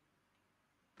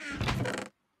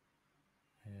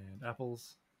 And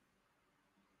apples.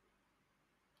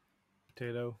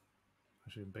 Potato.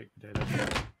 Actually, baked potato.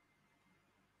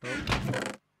 Oh,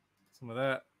 some of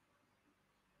that.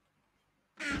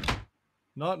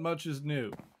 Not much is new.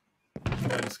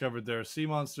 I discovered there are sea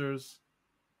monsters.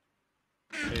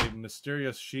 A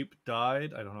mysterious sheep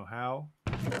died. I don't know how.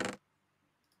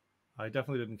 I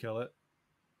definitely didn't kill it.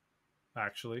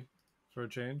 Actually, for a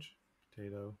change.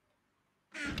 Potato.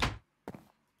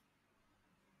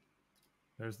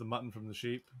 There's the mutton from the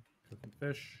sheep. Cooking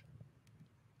fish.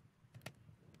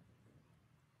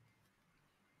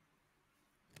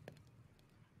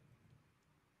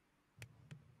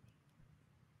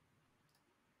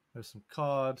 There's some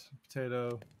cod,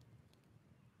 potato.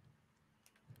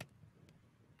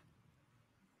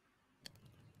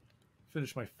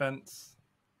 Finish my fence.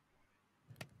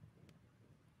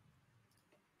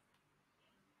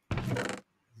 This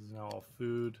is now all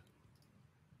food.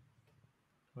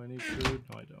 Do I need food?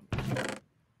 No, I don't.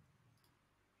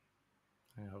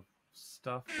 I have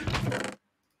stuff.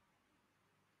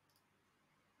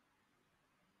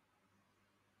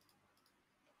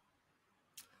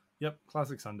 Yep,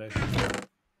 classic Sunday.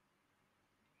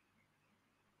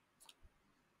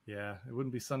 Yeah, it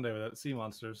wouldn't be Sunday without sea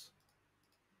monsters.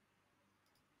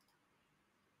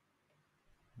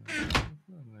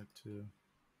 There too.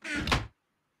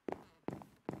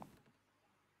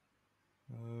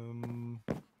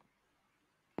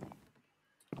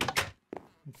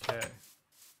 Okay.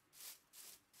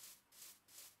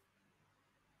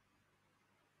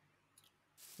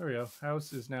 There we go.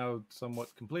 House is now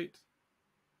somewhat complete.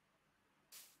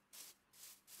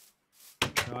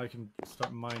 Now I can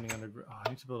start mining underground. Oh, I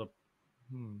need to build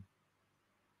a...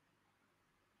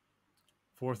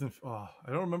 Fourth and... Oh,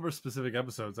 I don't remember specific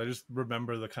episodes. I just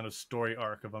remember the kind of story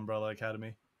arc of Umbrella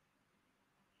Academy.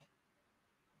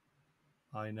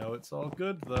 I know it's all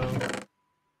good, though.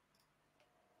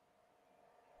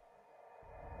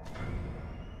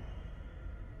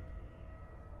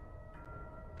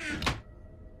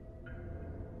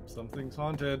 Something's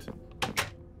haunted.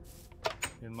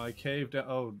 In my cave down...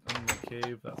 Oh, in the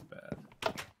cave. That's bad.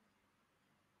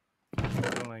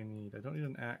 What don't I need? I don't need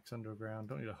an axe underground.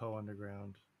 Don't need a hoe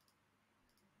underground.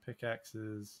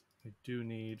 Pickaxes. I do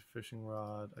need fishing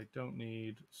rod. I don't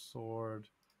need sword.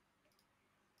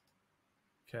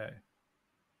 Okay.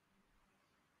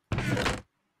 I think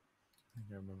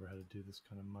I remember how to do this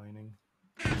kind of mining.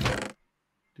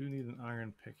 Do need an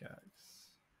iron pickaxe.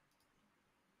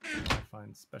 Can I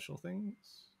find special things?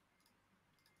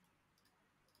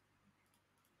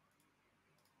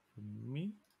 For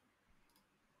me?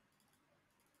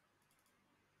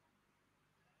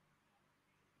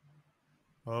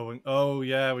 Oh, oh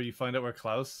yeah, where you find out where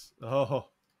Klaus... Oh,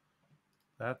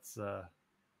 that's,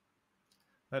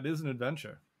 that is an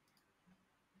adventure.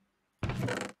 Do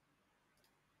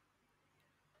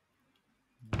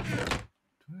I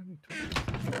have any torches?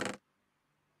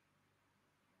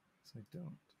 Yes, I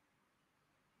don't.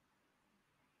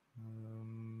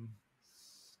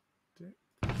 Stick.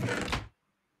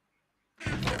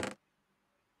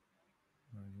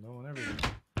 Running low on everything.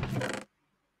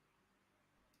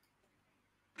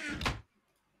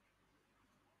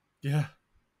 Yeah.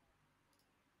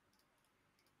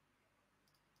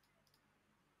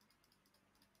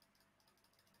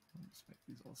 I'll just make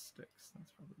these all sticks.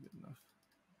 That's probably good enough.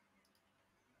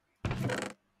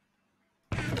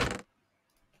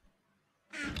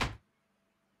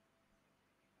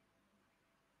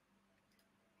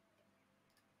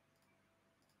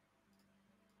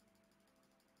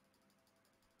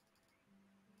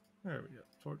 There we go.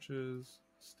 Torches,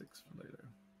 sticks for later.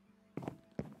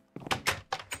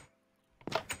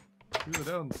 To the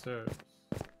downstairs.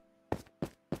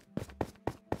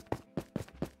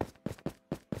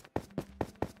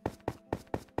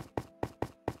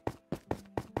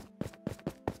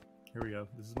 Here we go.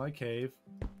 This is my cave.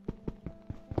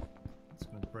 It's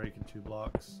going to break in 2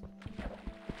 blocks.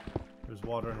 There's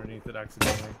water underneath it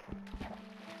accidentally.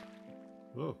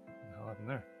 Whoa, what the hell happened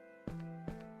there?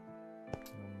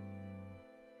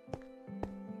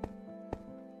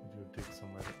 Need to dig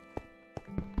somewhere.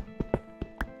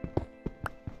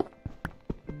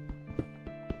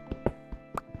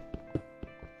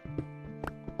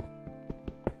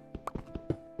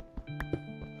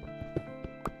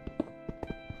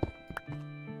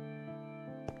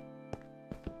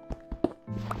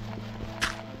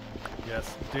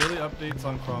 Yes, daily updates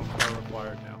on Kronk are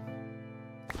required now.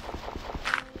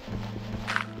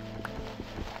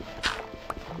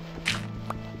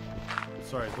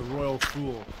 Sorry, the Royal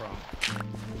Fool Kronk.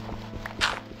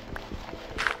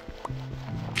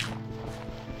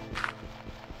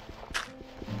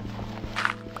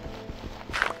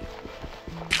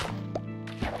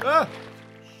 Ah!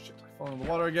 Shit, I fall in the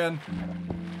water again.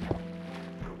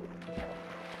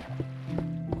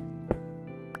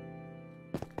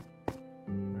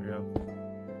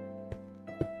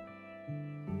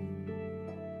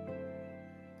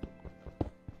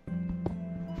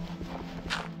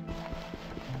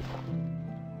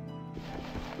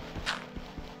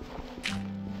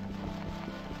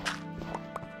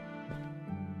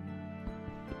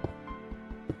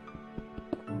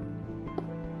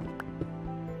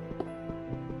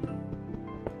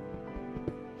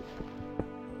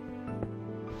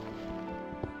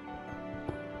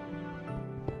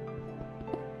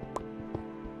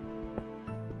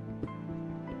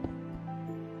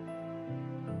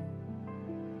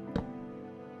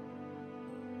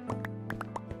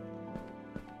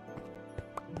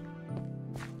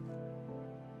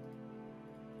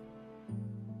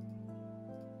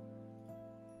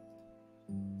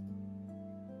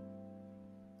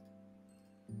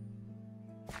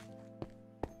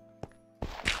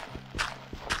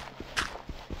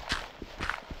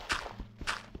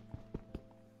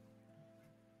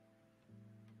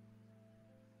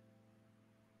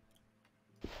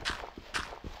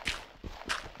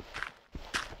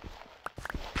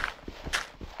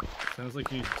 Sounds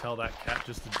like you need to tell that cat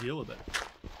just to deal with it.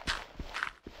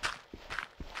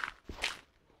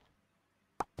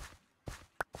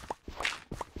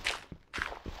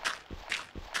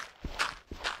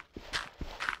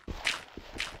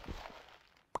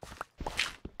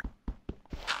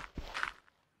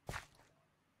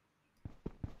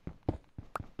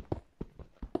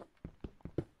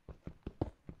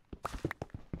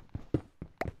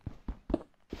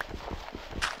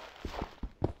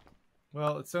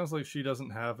 Well, it sounds like she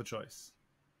doesn't have a choice.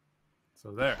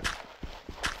 So there.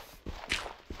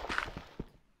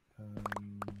 What are you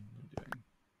doing?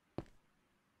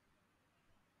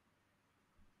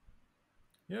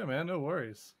 Yeah, man, no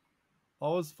worries.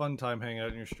 Always a fun time hanging out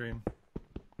in your stream.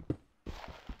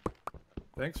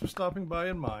 Thanks for stopping by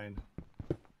in mine.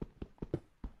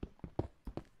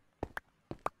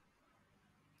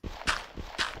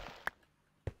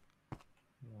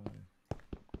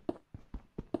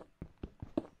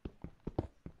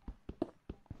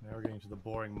 Now we're getting to the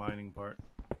boring mining part.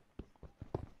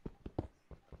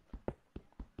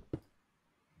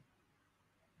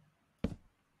 I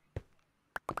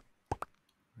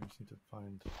just need to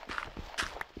find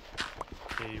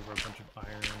a cave or a bunch of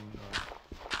iron or...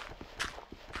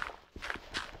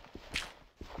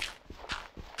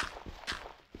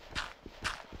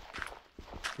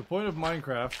 The point of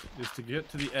Minecraft is to get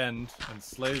to the end and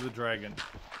slay the dragon.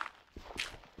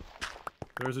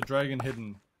 There's a dragon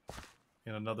hidden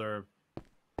in another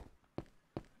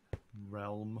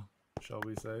realm, shall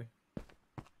we say.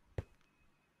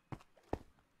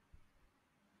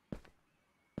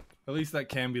 At least that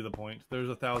can be the point. There's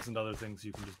 1,000 other things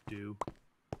you can just do.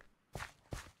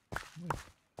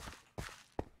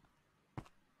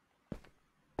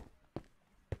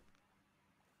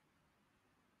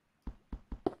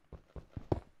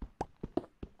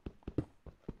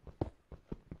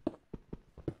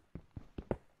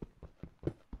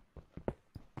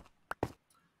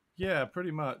 Yeah, pretty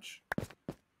much.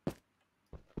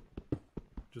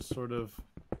 Just sort of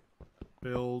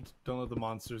build, don't let the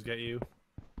monsters get you.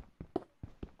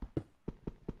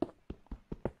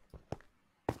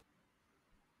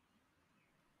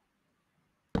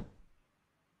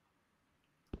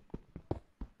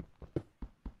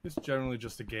 It's generally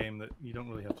just a game that you don't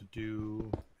really have to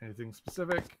do anything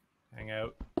specific. Hang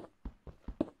out.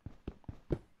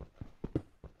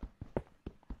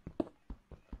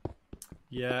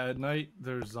 Yeah, at night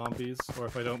there's zombies, or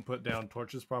if I don't put down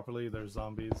torches properly, there's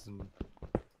zombies and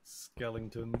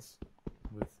skeletons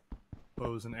with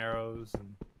bows and arrows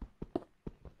and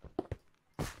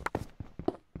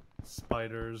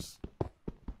spiders.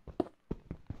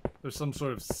 There's some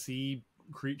sort of sea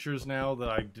creatures now that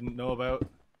I didn't know about.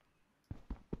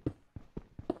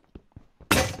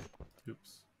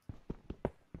 Oops.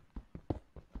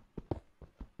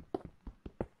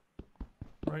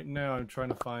 Right now I'm trying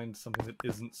to find something that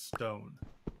isn't stone.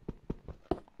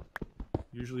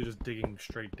 Usually just digging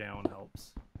straight down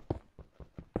helps.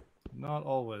 Not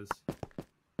always.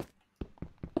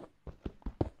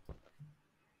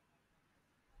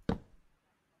 I'm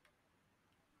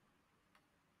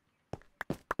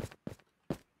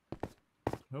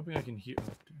hoping I can hear.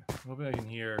 I'm hoping I can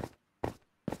hear a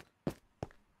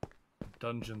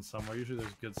dungeon somewhere. Usually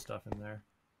there's good stuff in there.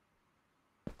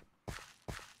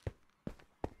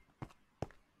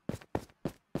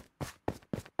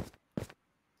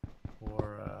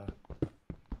 Or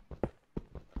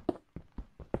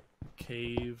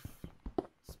cave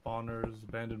spawners,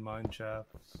 abandoned mine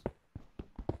shafts.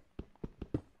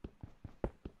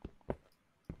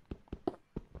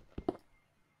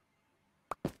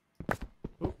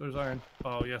 Oh, there's iron.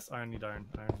 Oh yes, I need iron.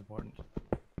 Iron's important.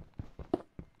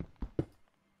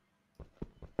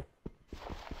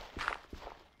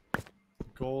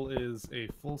 The goal is a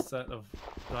full set of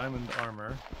diamond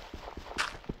armor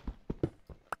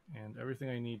and everything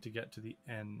I need to get to the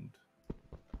end.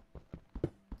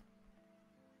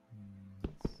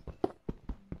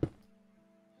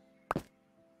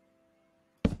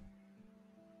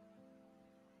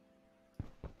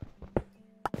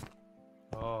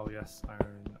 Oh yes,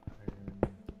 iron,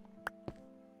 iron.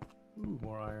 Ooh,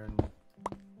 more iron.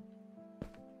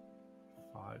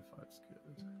 Five's good.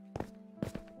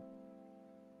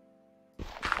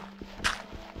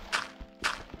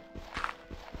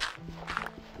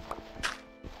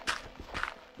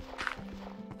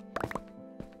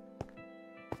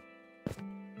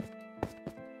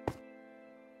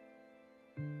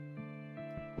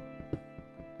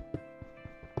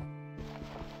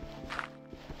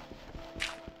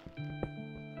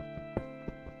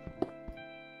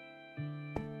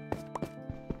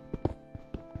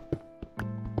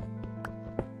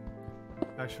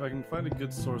 Actually, if I can find a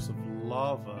good source of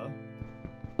lava,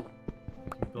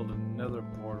 I can build another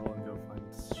portal and go find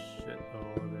shit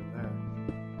over in there.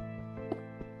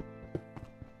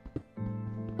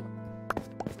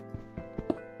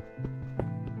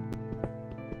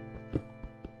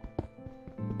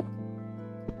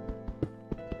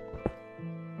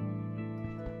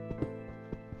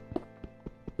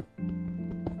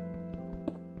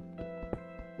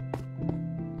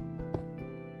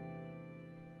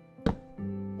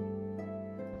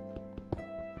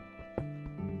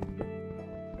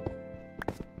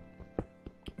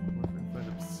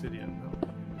 obsidian. No,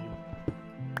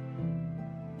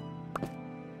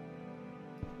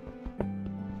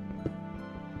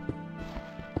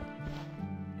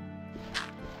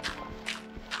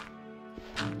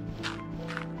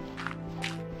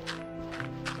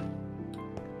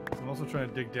 I'm also trying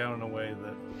to dig down in a way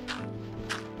that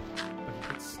I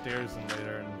can put stairs in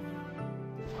later and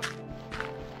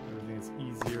everything is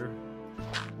easier.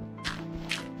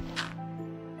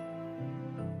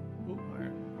 Oh,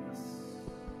 iron, yes.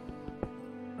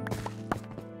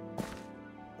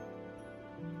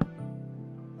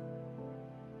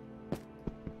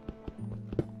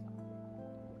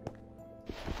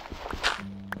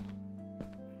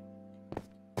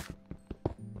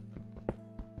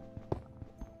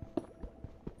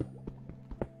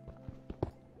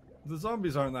 The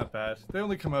zombies aren't that bad. They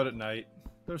only come out at night.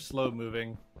 They're slow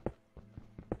moving.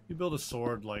 You build a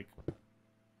sword, like,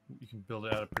 you can build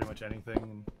it out of pretty much anything,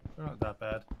 and they're not that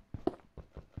bad.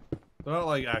 They're not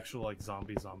like actual like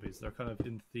zombies. They're kind of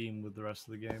in theme with the rest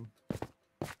of the game.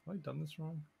 Have I done this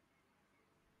wrong?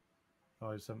 Oh,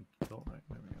 I just haven't built right.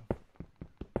 There we go.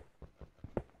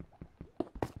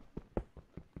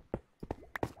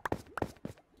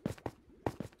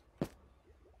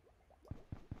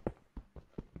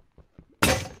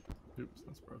 Oops,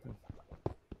 that's broken.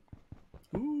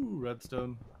 Ooh,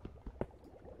 redstone.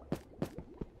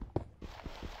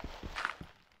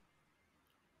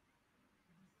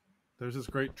 There's this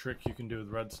great trick you can do with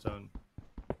redstone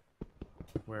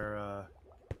where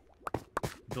you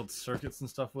build circuits and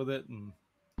stuff with it and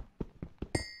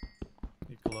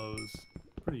it glows.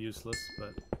 Pretty useless,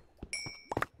 but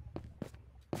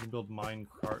you can build mine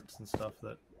carts and stuff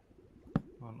that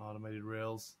on automated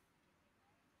rails.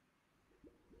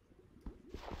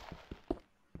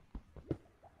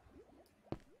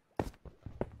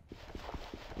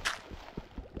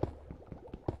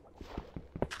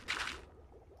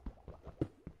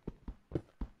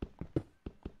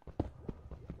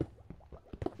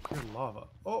 Lava.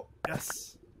 Oh,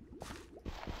 yes!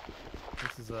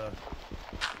 This is a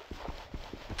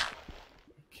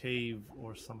cave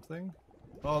or something.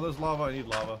 Oh, there's lava. I need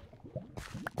lava.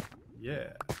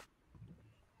 Yeah.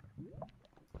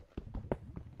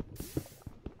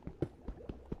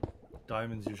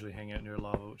 Diamonds usually hang out near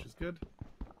lava, which is good.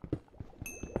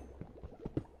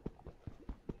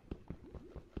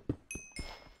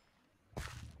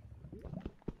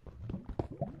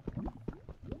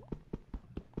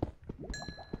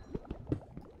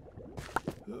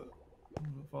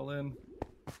 Fall in.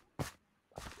 I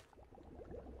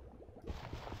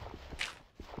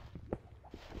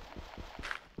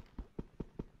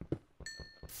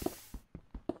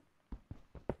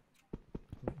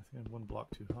think I'm one block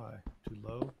too high. Too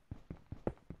low.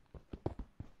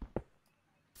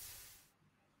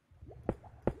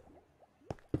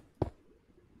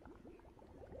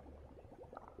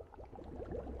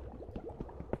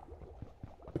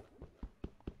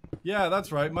 Yeah,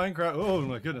 that's right. Minecraft. Oh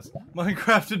my goodness.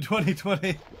 Minecraft in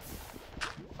 2020.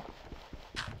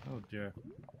 Oh dear.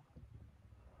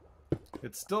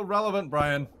 It's still relevant,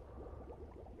 Brian.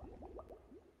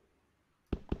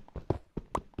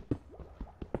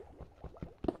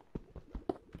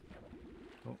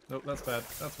 Oh, nope, that's bad.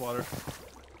 That's water.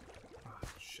 Ah,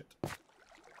 shit.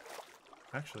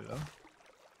 Actually, though,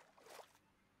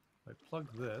 if I plug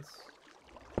this,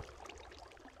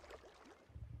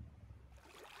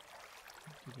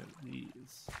 we get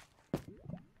these.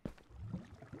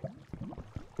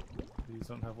 These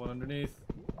don't have one underneath.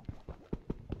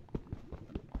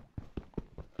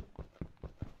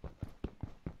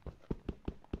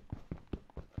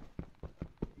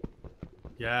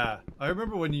 Yeah, I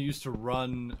remember when you used to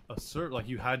run a server, like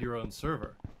you had your own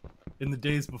server, in the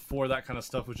days before that kind of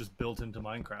stuff was just built into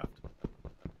Minecraft.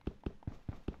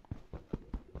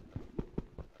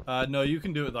 No, you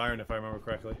can do it with iron if I remember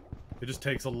correctly. It just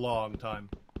takes a long time.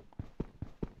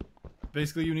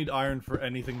 Basically, you need iron for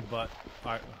anything but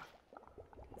iron.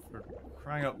 For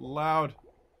crying out loud.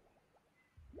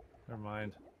 Never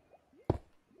mind.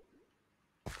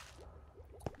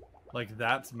 Like,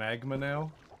 that's magma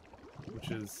now,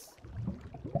 which is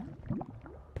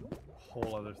a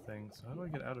whole other thing. So how do I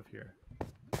get out of here?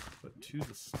 But to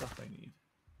the stuff I need.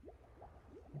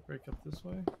 Break up this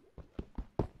way.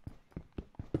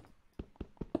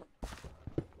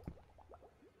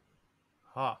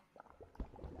 Aha.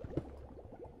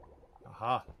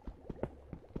 Aha.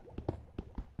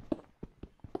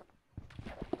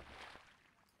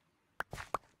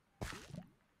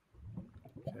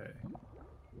 Okay.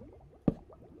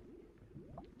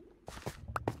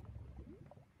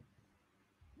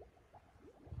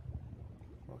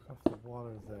 Block off the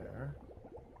water there.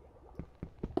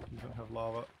 Use don't have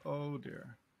lava. Oh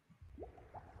dear.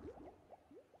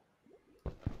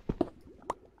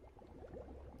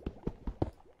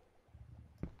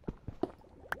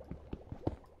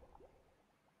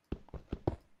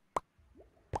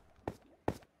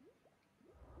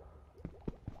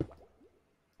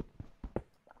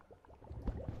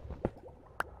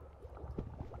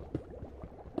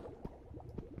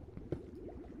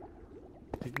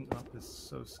 Digging up is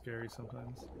so scary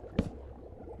sometimes.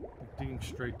 Like digging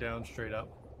straight down, straight up.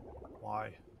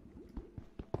 Why?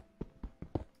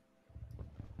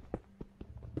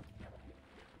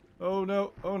 Oh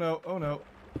no, oh no, oh no.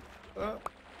 Hope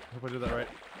I did that right.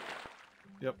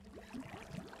 Yep.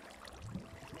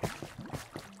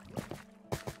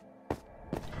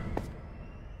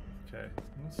 Okay,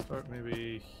 let's start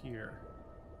maybe here.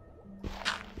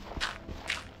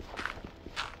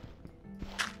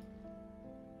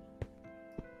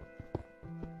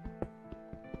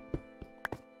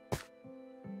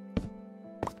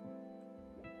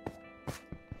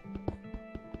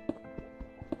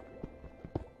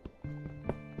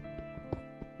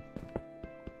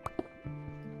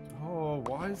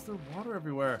 Why is there water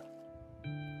everywhere?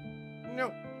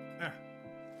 Nope. Ah.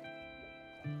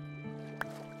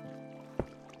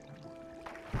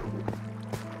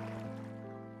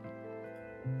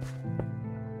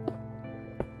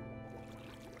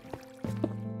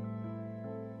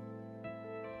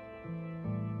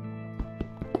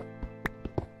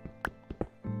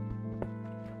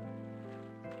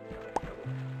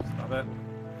 Stop it.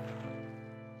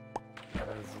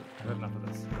 I've had enough of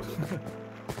this.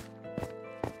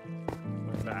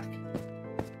 Back.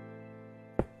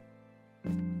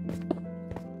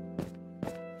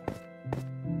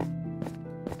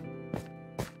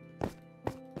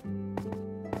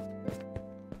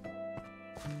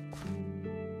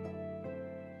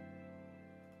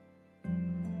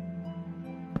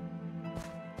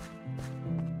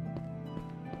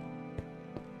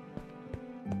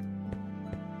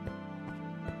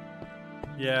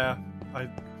 Yeah, I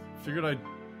figured I'd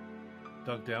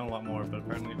dug down a lot more, but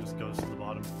apparently it just goes to the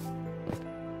bottom.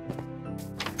 Nope.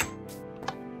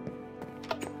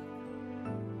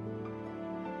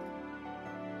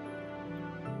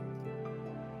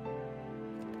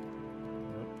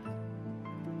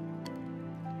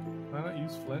 Can I not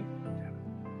use flint? Damn it.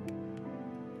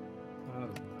 That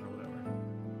doesn't matter, whatever.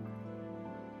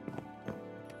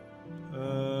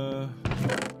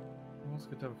 It's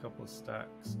good to have a couple of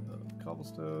stacks of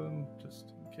cobblestone,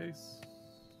 just in case.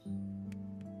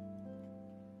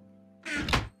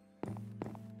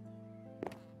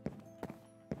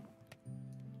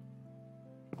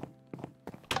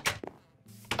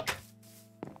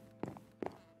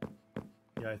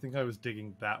 Yeah, I think I was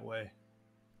digging that way.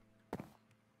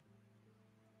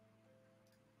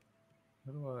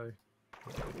 How do I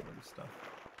get rid of stuff?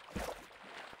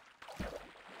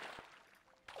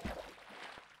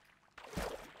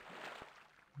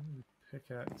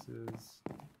 Pickaxes.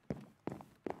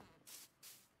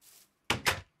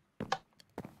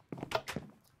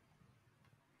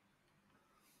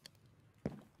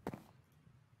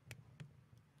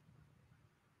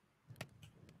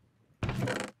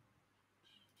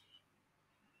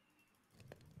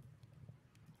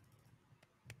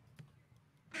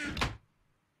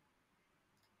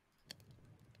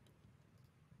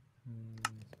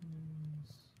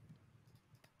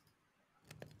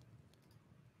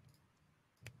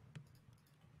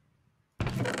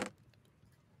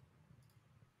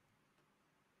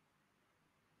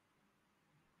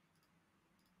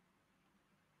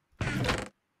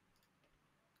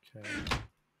 Okay.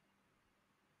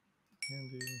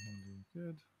 Handy,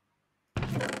 good. I'm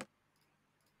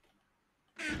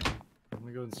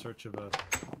gonna go in search of a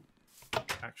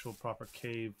actual proper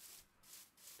cave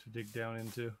to dig down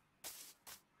into.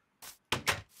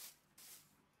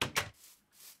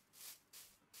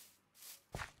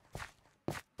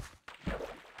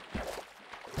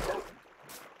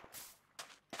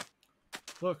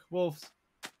 Look, wolves.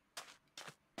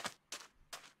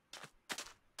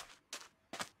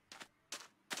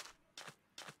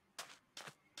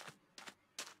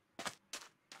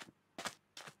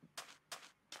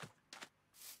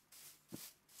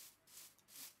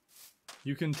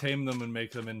 You can tame them and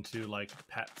make them into like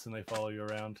pets, and they follow you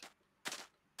around. I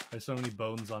have so many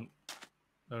bones on. I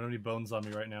don't have any bones on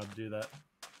me right now to do that.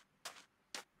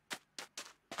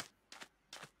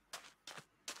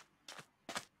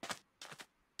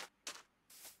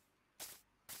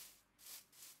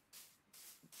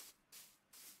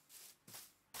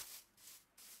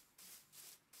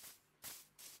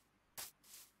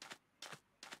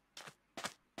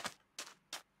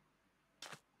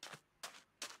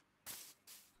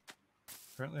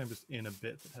 Currently I'm just in a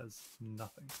bit that has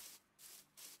nothing.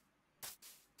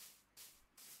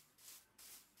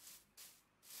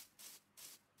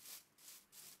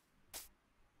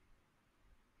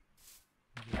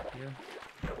 Here.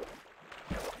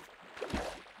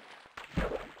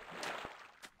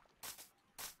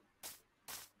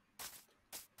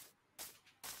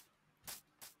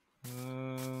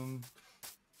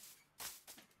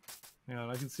 Yeah,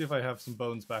 I can see if I have some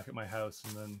bones back at my house,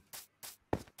 and then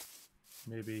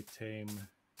maybe tame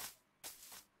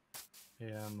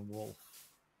and wolf.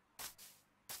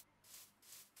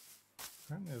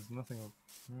 Apparently there's nothing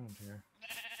around here.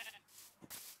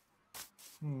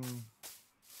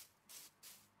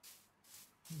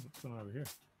 What's going on over here?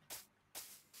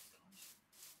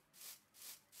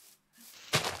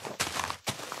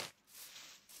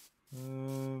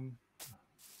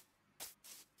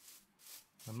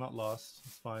 I'm not lost.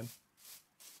 It's fine.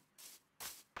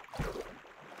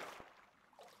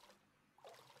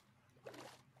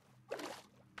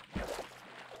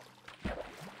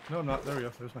 No, I'm not. There we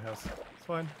go. There's my house. It's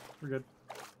fine. We're good.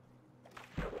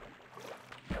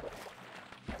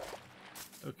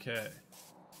 Okay.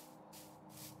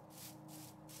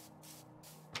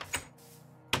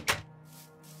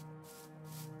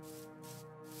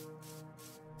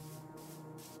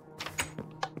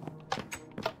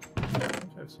 I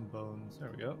have some bones. There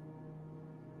we go.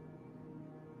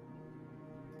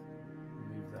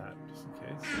 Leave that just in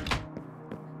case.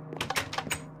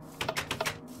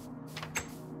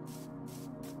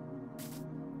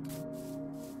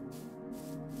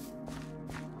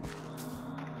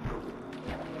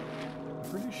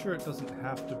 Sure, it doesn't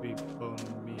have to be bone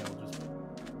meal, just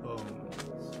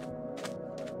bones.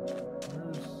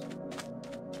 Where's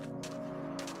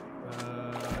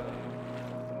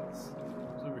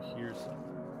it's over here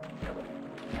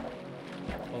somewhere.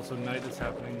 Also, night is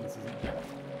happening. This isn't good.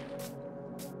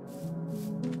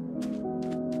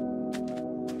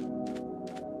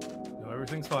 No,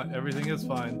 everything's fine. Everything is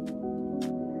fine.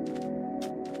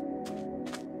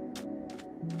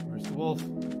 Where's the wolf?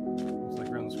 Looks like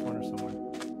around this corner somewhere.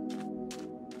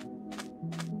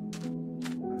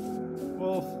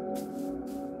 Wolf.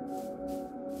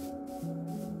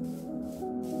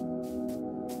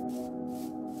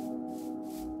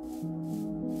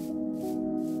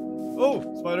 Oh,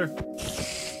 spider.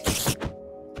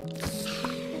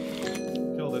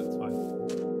 Killed it, it's fine.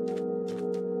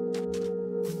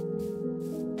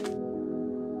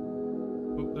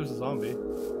 Oh, there's a zombie, in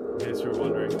case you were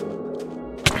wondering.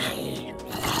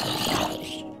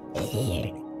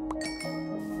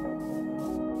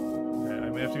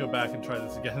 To go back and try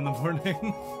this again in the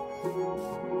morning.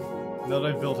 Now that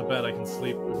I've built a bed, I can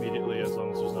sleep immediately as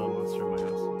long as there's not a monster in my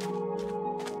house.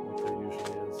 Like there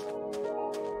usually is.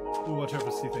 Ooh, watch out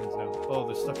for sea things now. Oh,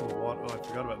 they're stuck in the water. Oh, I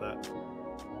forgot about that.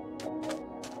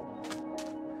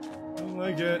 I don't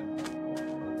like it.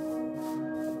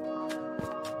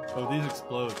 Oh, these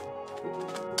explode.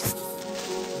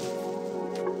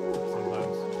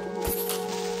 Sometimes.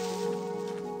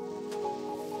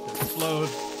 They explode.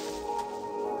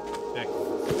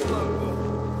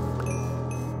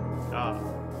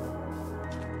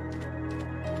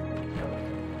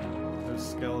 There's a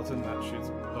skeleton that shoots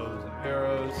bows and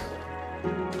arrows.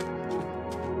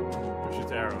 Or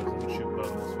shoots arrows and shoot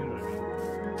bows, you know what I mean.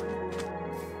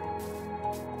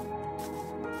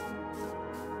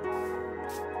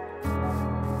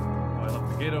 Oh, I left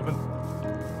the gate open.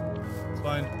 It's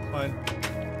fine, it's fine.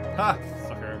 Ha!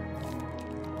 Sucker.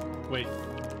 Wait,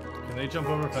 can they jump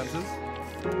over fences?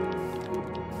 Come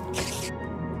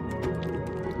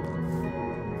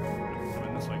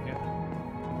in this way, can't they?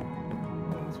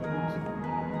 Oh, this way moves.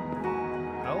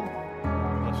 Hell?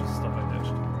 That's just stuff I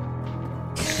ditched.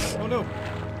 Oh no!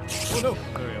 Oh no!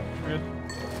 There we go. We're good.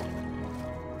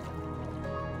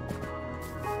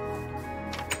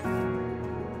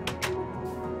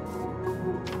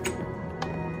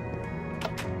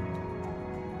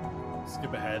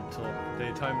 Skip ahead till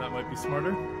daytime, that might be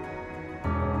smarter.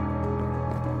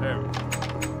 There we go.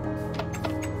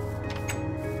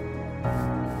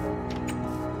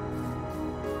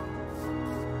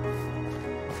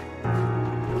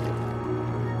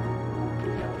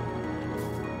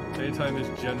 Daytime is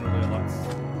generally a lot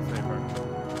safer.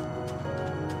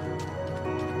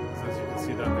 So as you can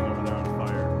see that thing over there on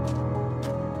fire.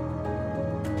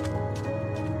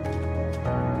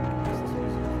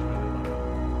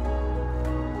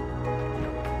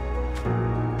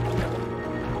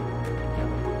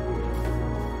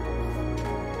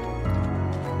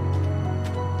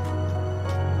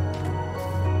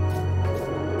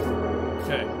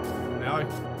 Okay, now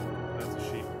that's a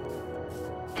sheep.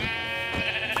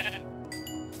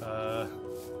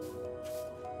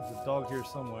 here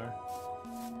somewhere.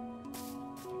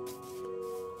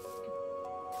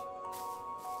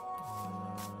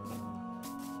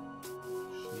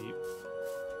 Sheep.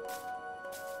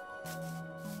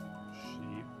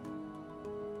 Sheep.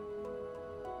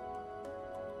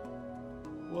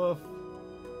 Woof.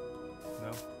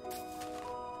 No.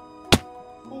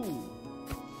 Ooh.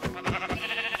 I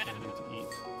need to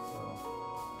eat. So.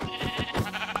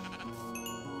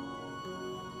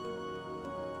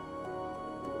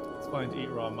 It's fine to eat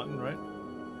raw mutton, right?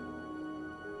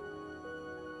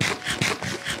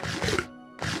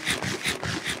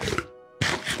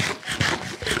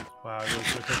 Wow, I really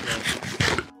took it there.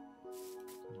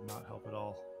 Did not help at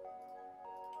all.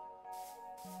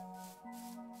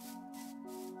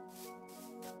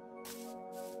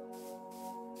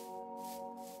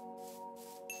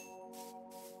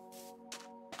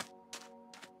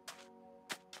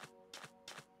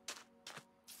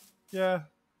 Yeah.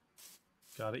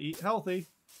 Gotta eat healthy.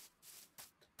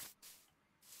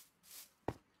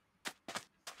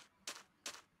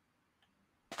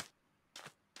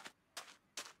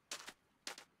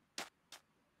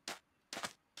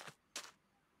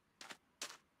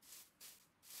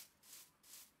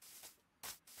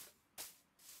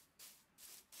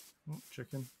 Oh,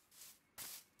 chicken.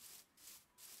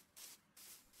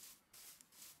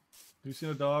 Have you seen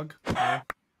a dog? No.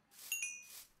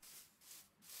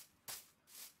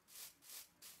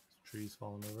 Trees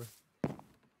falling over.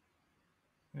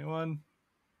 Anyone?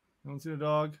 Anyone seen a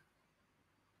dog?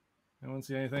 Anyone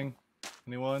see anything?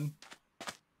 Anyone?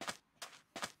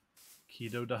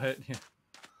 Keto diet? Yeah.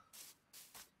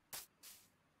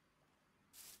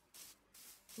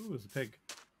 Ooh, it's a pig.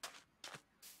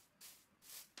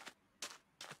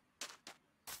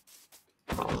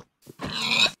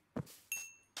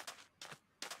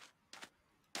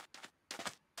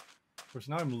 Of course,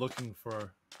 now I'm looking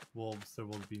for wolves. There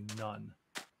will be none.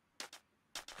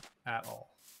 At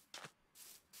all.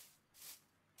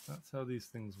 That's how these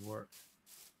things work.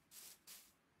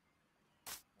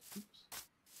 Oops.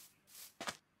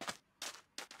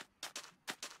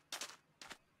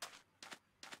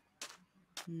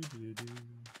 Doo-doo-doo.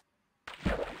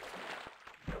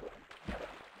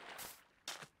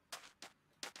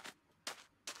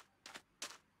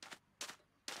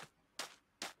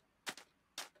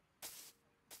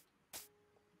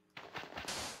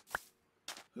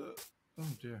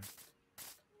 Oh dear.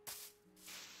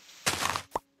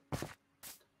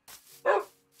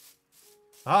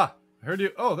 Ah! I heard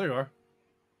you. Oh, there you are.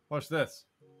 Watch this.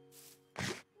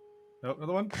 Oh,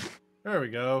 another one? There we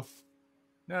go.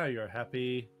 Now you're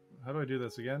happy. How do I do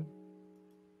this again?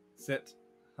 Sit.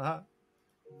 Haha.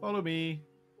 Follow me.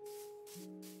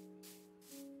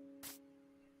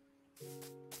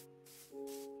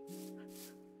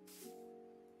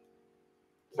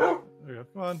 There we go.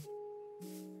 Come on.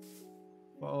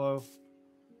 Follow.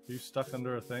 Are you stuck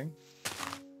under a thing?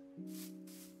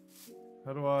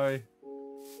 How do I...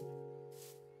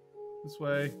 This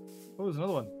way. Oh, there's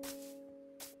another one.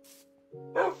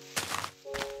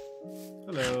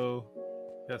 Hello.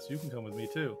 Yes, you can come with me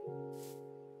too.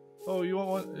 Oh, you want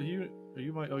one? Are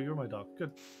you my? Oh, you're my dog.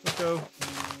 Good. Let's go.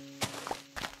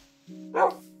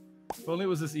 If only it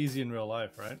was this easy in real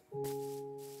life, right?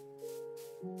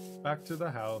 Back to the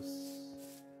house.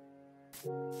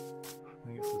 I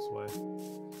think it's this way.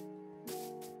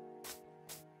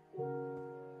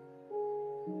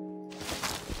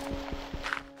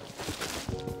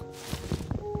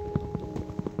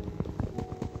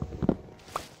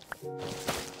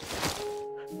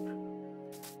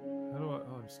 How do I...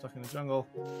 Oh, I'm stuck in the jungle.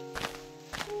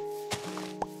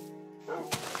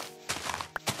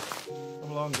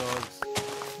 Come along, dogs.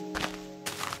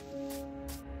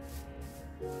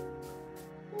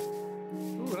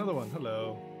 Ooh, another one.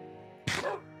 Hello.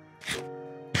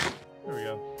 There we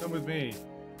go. Come with me.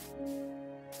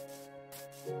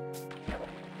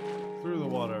 Through the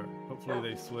water. Hopefully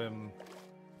they swim.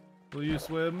 Will you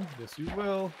swim? Yes, you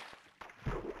will.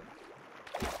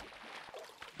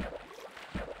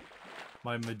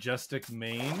 My majestic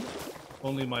mane.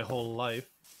 Only my whole life.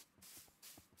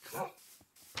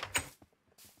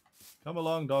 Come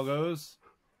along, doggos.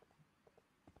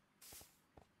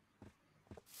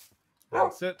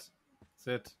 And sit.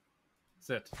 Sit.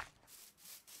 Sit.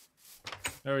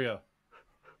 There we go.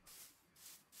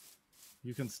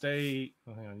 You can stay...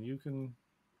 Oh, hang on. You can...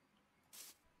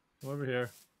 Come over here.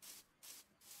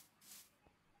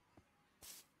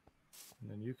 And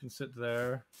then you can sit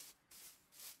there.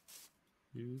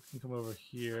 You can come over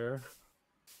here.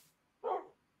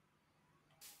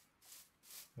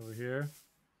 Over here.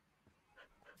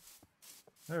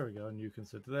 There we go. And you can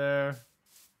sit there.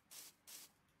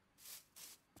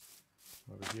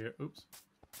 Over here. Oops.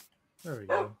 There we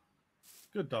go.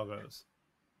 Good doggos.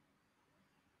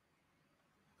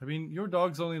 I mean, your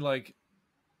dog's only like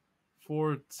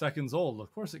 4 seconds old.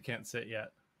 Of course it can't sit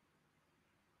yet.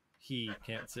 He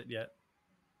can't sit yet.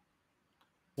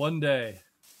 One day,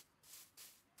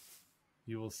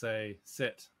 you will say,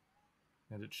 sit,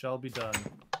 and it shall be done.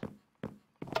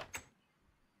 I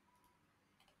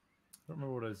don't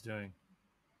remember what I was doing.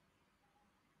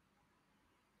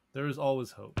 There is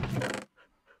always hope.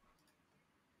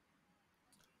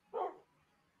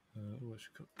 Ooh, I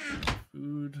should cook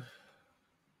food.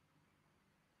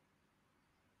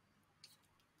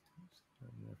 Just put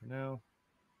that in there for now.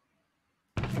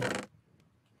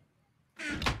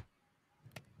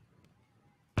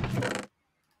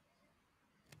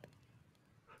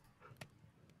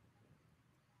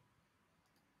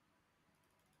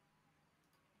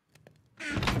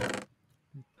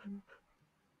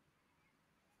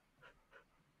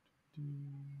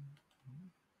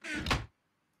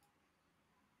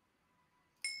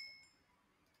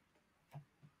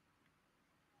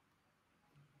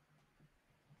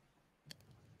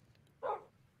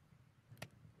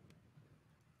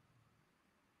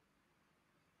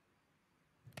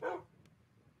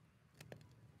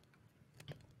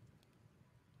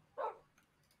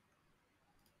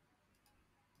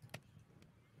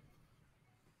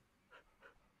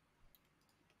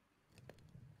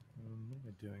 What am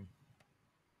I doing?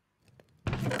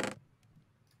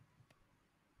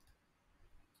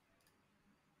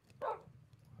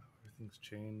 Everything's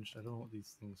changed. I don't know what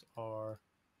these things are.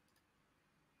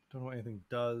 Don't know what anything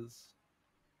does.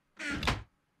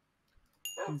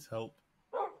 Please help.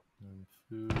 And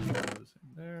food goes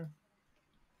in there.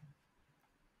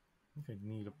 I think I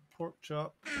need a pork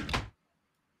chop.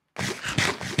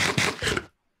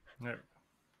 There.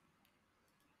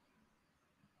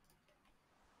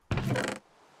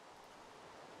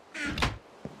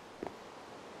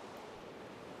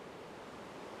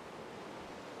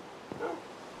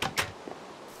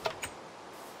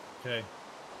 Okay.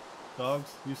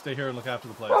 Dogs, you stay here and look after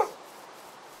the place.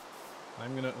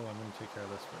 I'm gonna take care of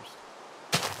this first.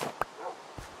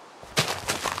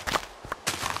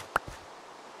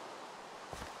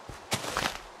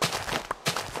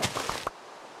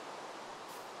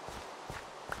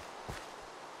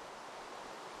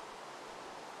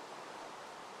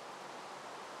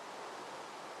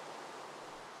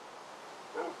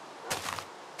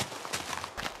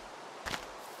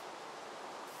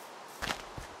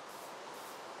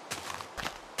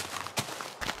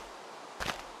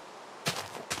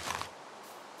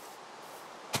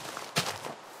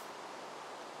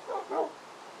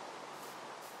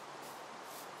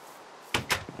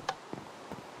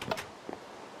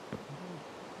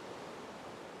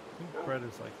 Bread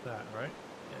is like that, right?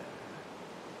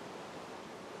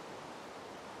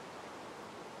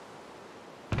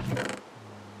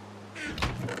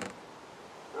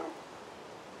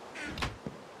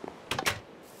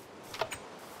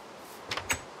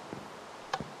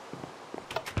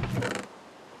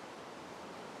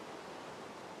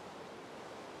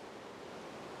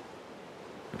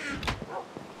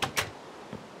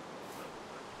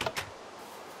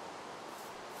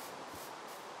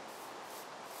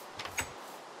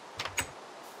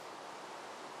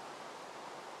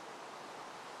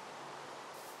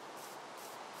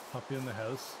 Puppy in the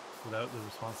house without the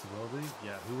responsibility?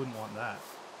 Yeah, who wouldn't want that?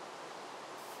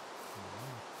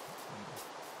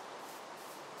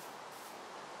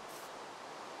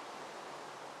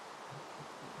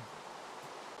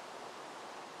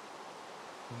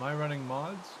 Am I running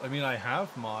mods? I mean, I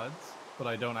have mods, but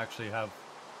I don't actually have...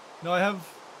 No, I have...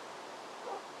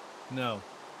 No.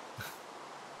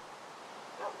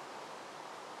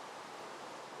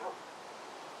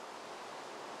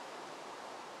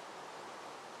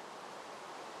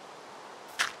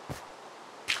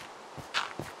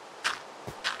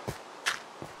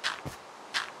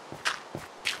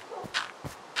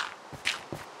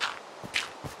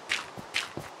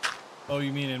 Oh,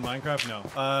 you mean in Minecraft?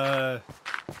 No.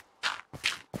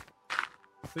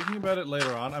 Thinking about it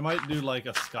later on. I might do like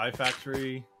a Sky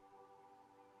Factory.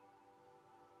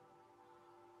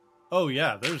 Oh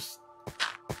yeah, there's...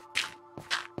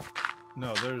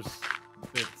 No, there's...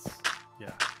 It's...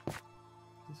 Yeah. Is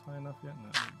this high enough yet?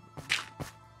 No.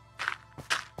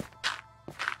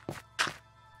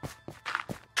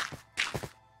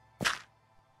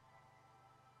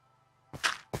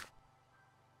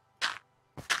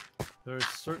 There's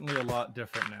certainly a lot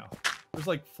different now. There's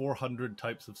like 400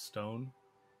 types of stone.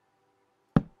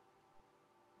 So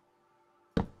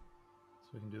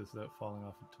we can do this without falling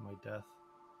off into my death.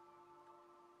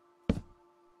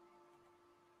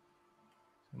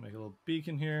 I'll make a little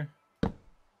beacon here.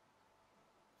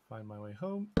 Find my way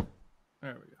home.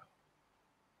 There we go.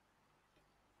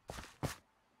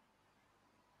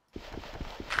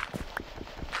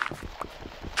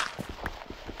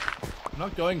 I'm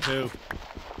not going to.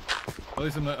 At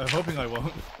least I'm hoping I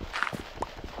won't.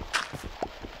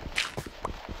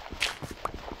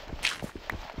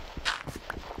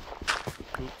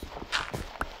 Oops.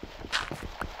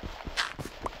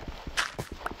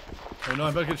 Oh no,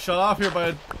 I'm about to get shot off here by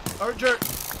an archer!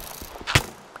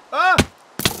 Ah!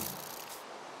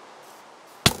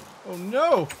 Oh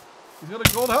no! He's got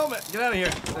a gold helmet! Get out of here!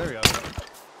 There we go.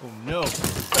 Oh no,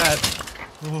 it's bad.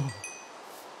 Oh.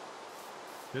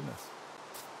 Goodness.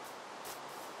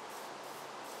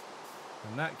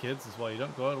 And that, kids, is why you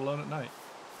don't go out alone at night.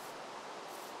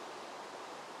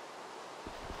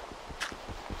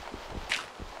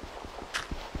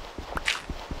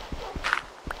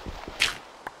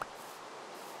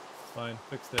 It's fine,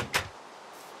 fixed it.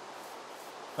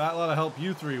 Fat lot of help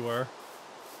you three were.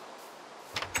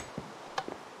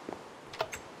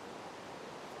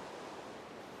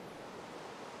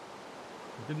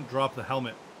 I didn't drop the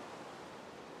helmet.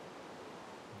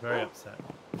 Very upset.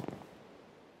 What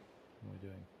am I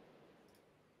doing?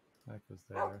 That goes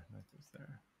there, that goes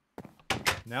there.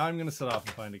 Now I'm gonna set off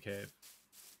and find a cave.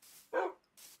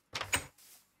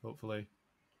 Hopefully.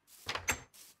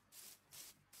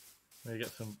 Maybe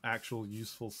get some actual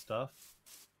useful stuff.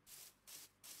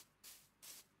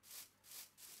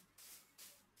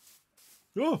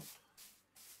 Oh!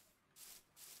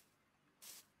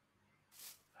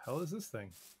 The hell is this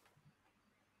thing?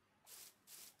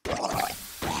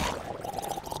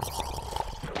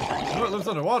 Oh, it lives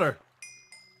underwater.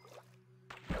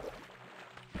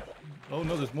 Oh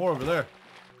no, there's more over there.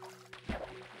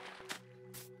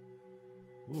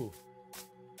 Ooh.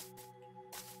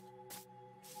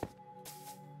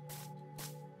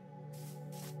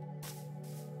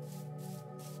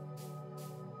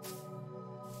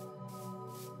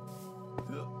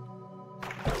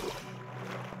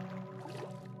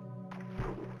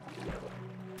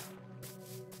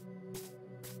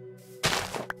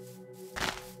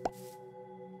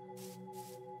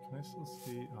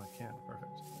 See, oh, I can't.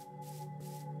 Perfect.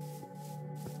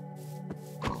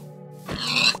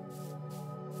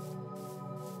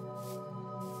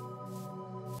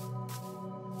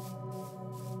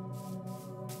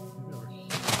 Maybe over here.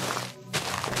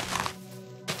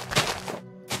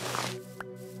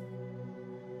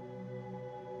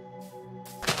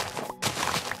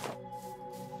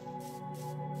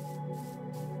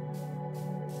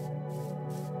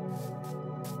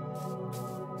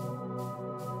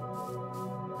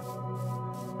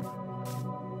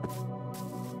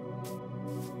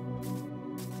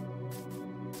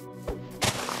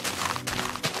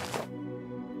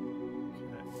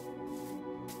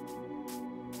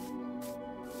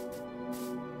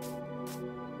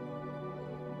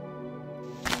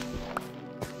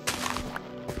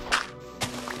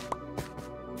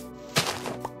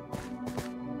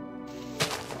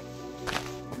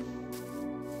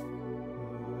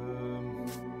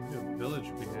 Village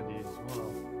would be handy as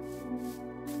well.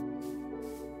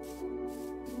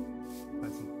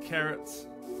 Find some carrots,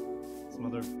 some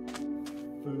other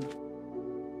food.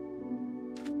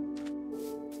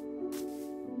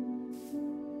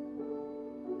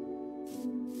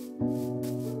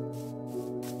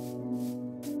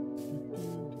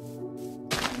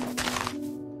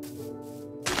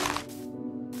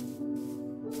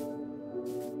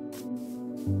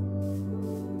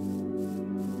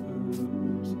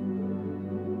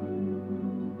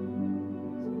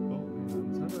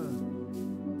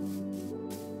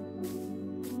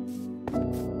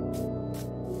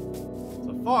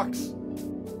 Fox!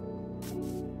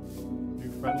 You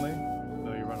friendly?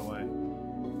 No, you run away.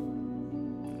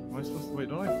 Am I supposed to wait?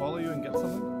 Don't I follow you and get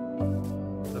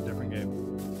something? It's a different game.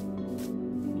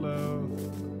 Hello.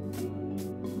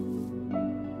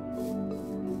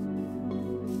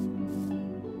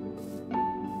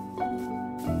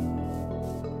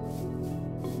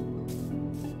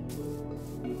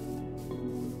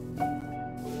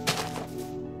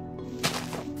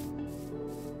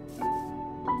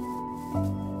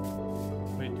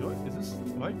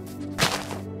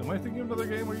 Am I thinking of another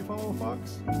game where you follow a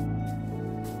fox?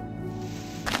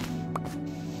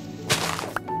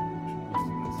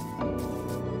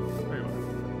 There you are.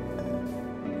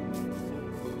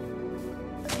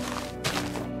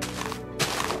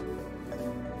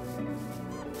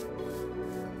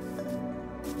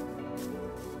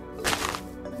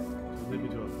 Lead me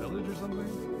to a village or something?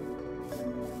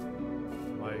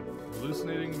 Am I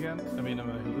hallucinating again? I mean, am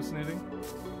I hallucinating?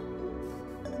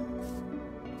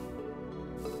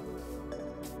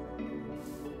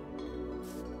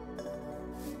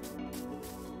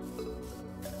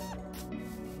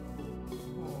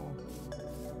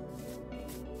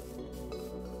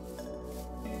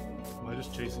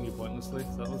 just chasing you pointlessly?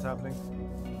 Is that what's happening?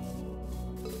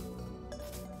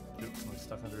 Oops, I'm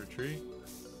stuck under a tree.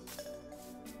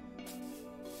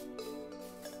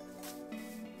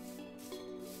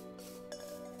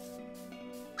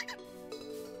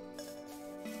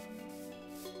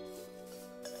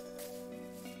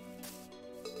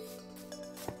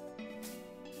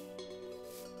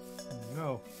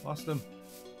 No, lost him.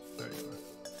 There you are.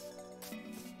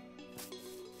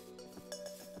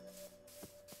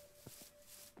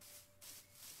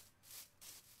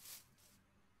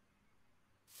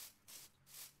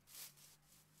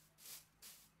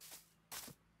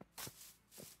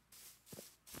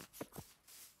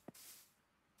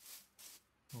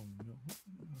 Oh no.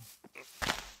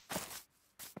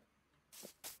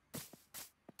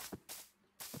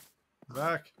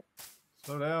 Back.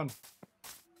 Slow down.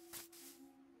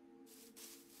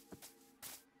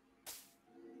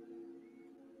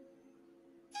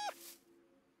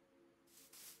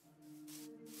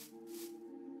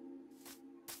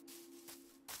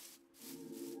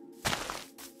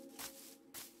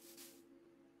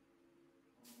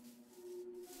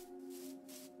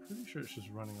 Pretty sure it's just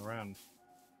running around.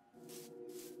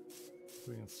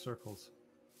 Going in circles.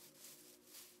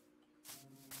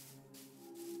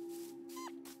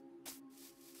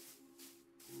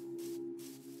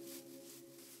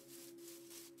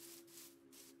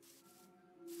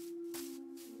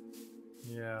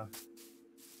 Yeah.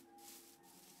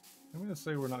 I'm gonna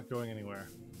say we're not going anywhere.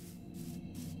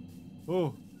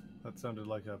 Oh, that sounded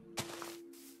like a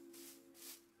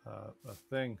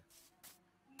thing.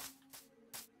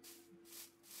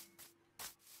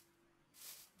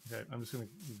 Okay, I'm just gonna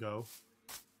go.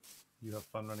 You have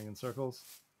fun running in circles.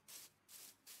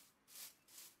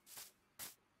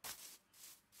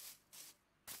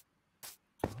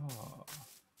 Ah.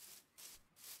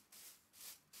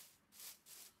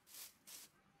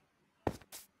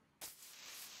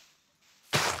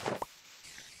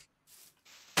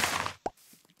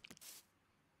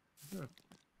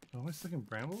 Oh, am I stuck in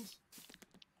brambles?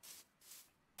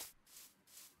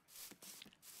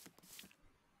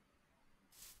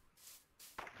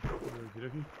 Okie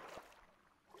dokie.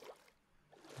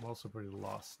 I'm also pretty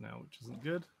lost now, which isn't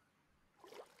good.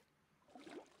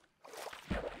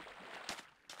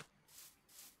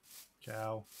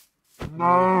 Cow.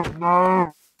 No,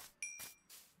 no.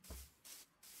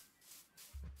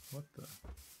 What the?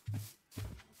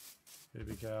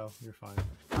 Baby cow, you're fine.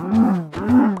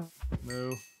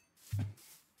 Moo.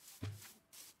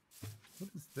 What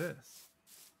is this?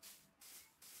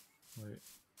 Wait.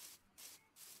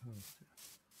 Oh, dear.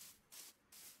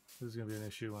 This is going to be an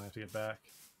issue when I have to get back.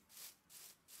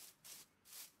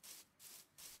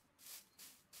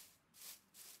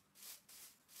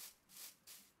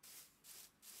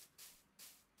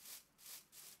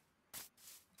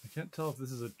 I can't tell if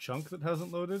this is a chunk that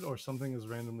hasn't loaded or something has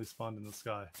randomly spawned in the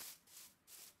sky.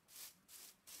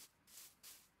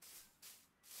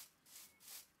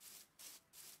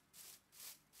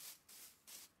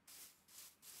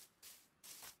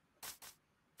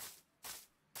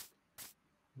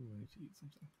 Ooh, I need to eat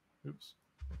something. Oops.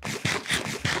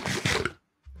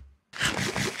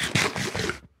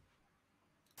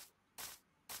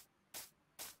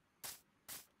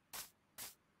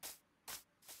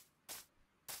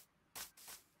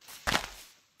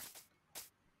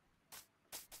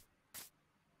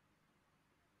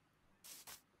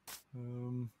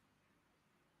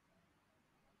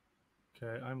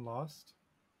 Okay, I'm lost.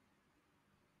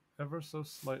 Ever so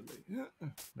slightly.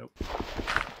 Nope.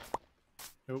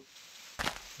 Nope.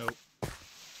 Nope.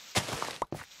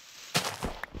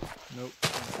 Nope.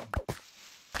 I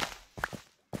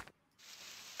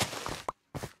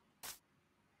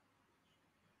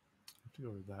have to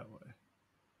go that way.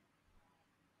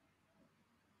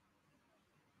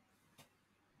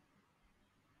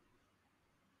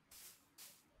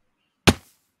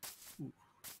 Ooh.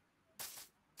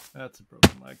 That's a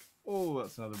broken leg. Oh,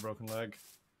 that's another broken leg.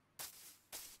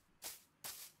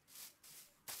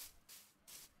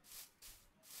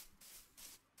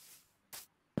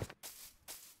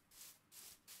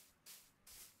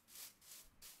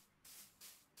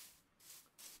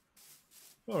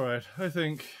 All right, I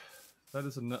think that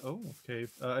is enough. Oh,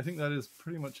 cave. I think that is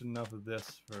pretty much enough of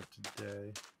this for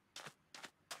today.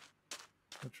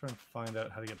 I'll try and find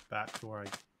out how to get back to where I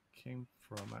came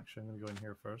from. Actually, I'm going to go in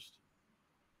here first.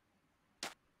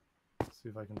 See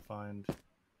if I can find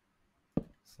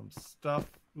some stuff.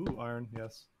 Ooh, iron,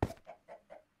 yes.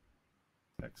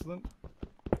 Excellent.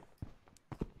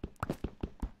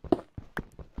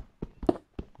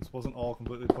 This wasn't all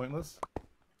completely pointless.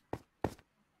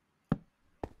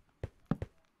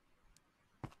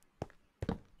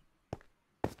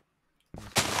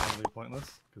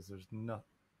 pointless because there's no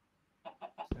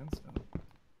sandstone.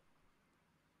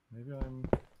 Maybe I'm...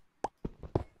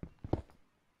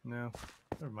 No,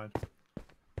 never mind.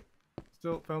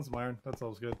 Still, found some iron. That's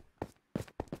always good.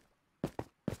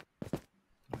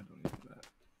 I don't need that.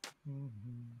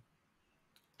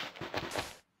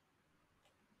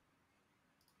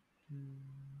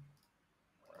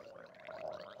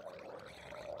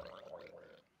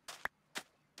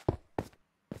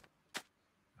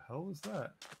 The hell was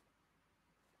that?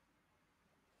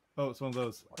 Oh, it's one of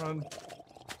those. Run.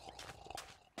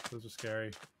 Those are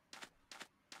scary.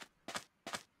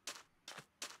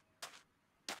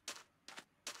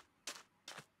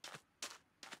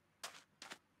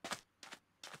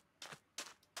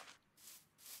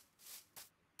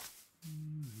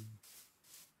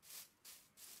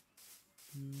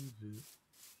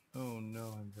 Oh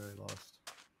no, I'm very lost.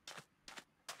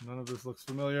 None of this looks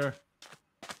familiar.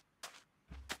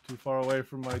 Too far away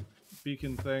from my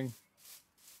beacon thing.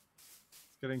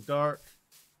 It's getting dark.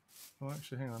 Oh,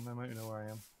 actually, hang on. I might know where I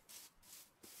am.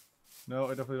 No,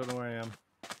 I definitely don't know where I am.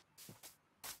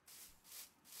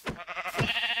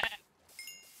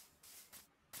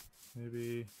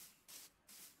 Maybe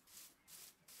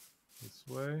this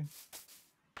way.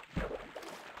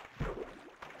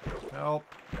 Help.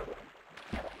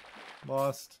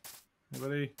 Lost.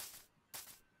 Anybody?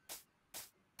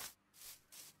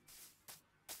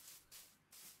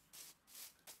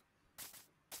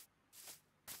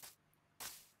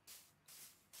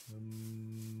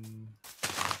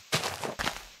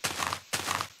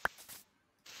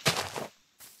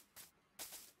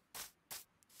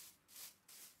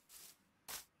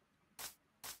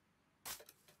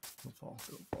 Don't fall,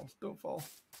 don't fall, don't fall.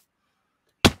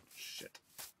 Shit.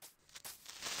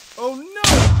 Oh no!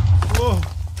 Whoa!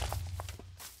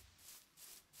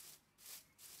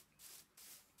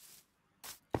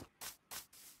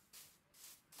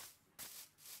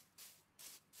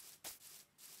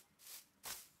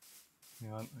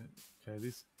 Hang on. Okay,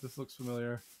 this looks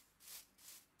familiar.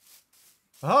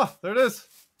 Aha! There it is!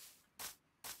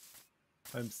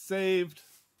 I'm saved.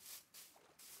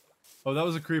 Oh, that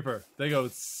was a creeper. They go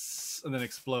and then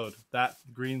explode. That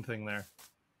green thing there.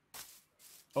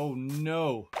 Oh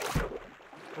no.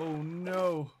 Oh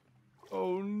no.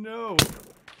 Oh no.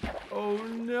 Oh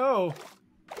no.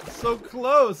 So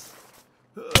close.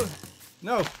 Ugh.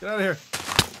 No, get out of here.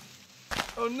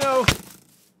 Oh no.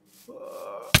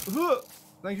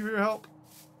 Thank you for your help.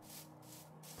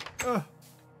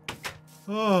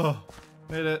 Oh,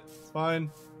 made it. It's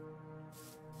fine.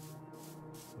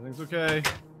 Everything's okay.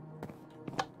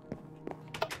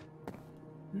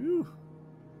 Whew.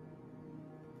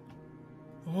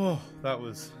 Oh, that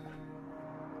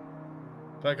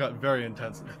got very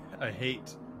intense. I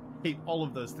hate all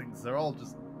of those things. They're all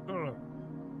just... Ugh.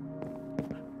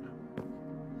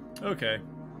 Okay.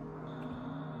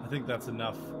 I think that's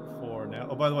enough for now.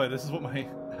 Oh, by the way, this is what my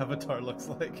avatar looks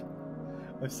like.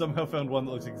 I somehow found one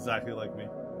that looks exactly like me.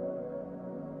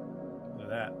 Look at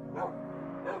that.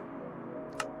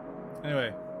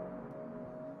 Anyway.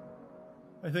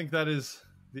 I think that is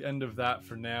the end of that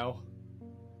for now.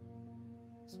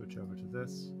 Switch over to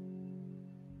this.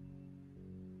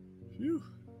 Phew.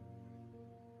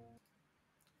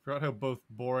 Forgot how both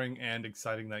boring and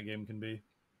exciting that game can be.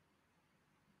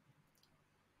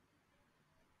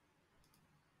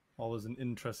 Always an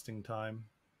interesting time.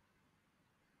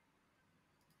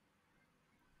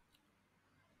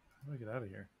 How do I get out of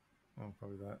here? Oh,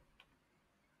 probably that.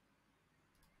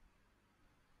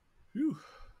 Phew.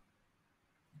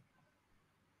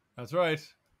 That's right.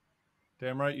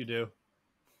 Damn right you do.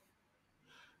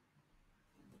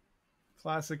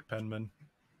 Classic Penman.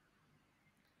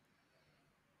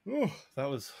 Oh, that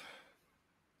was...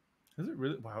 Is it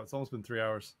really? Wow, it's almost been 3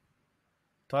 hours.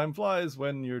 Time flies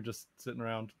when you're just sitting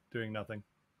around doing nothing.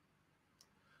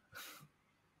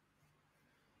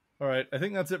 Alright, I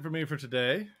think that's it for me for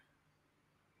today.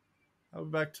 I'll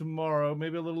be back tomorrow,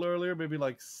 maybe a little earlier, maybe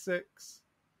like 6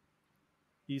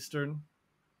 Eastern.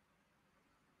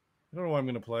 I don't know what I'm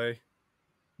going to play.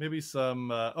 Maybe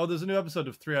some... oh, there's a new episode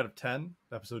of 3 out of 10,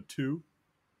 episode 2.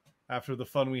 After the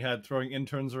fun we had throwing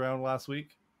interns around last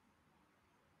week.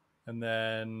 And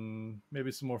then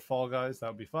maybe some more Fall Guys. That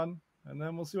would be fun. And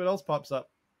then we'll see what else pops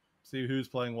up. See who's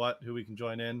playing what, who we can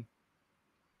join in.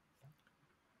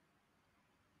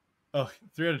 Oh,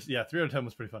 3 out of 10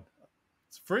 was pretty fun.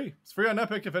 It's free. It's free on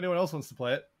Epic if anyone else wants to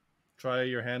play it. Try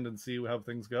your hand and see how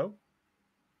things go.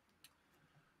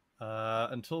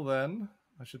 Until then,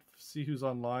 I should see who's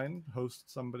online.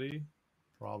 Host somebody.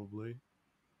 Probably.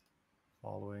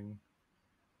 Following.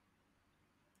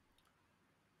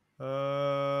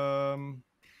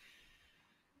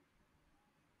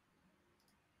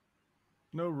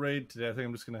 No raid today. I think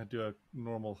I'm just going to do a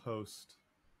normal host.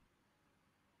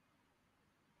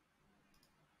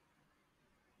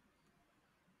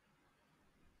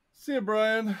 See ya,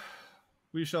 Brian.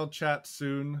 We shall chat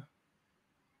soon.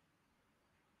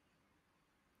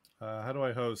 How do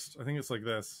I host? I think it's like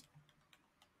this.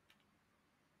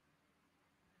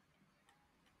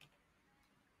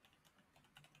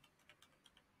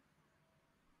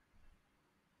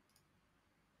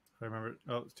 If I remember.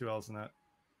 Oh, it's 2 L's in that.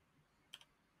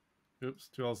 Oops,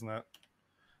 2 L's in that.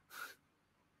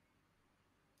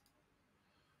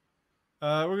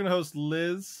 We're going to host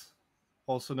Liz,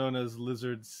 also known as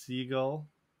Lizard Seagull.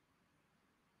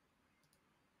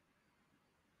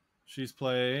 She's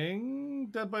playing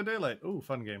Dead by Daylight. Ooh,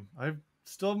 fun game. I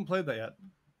still haven't played that yet.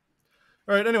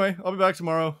 All right, anyway, I'll be back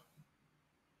tomorrow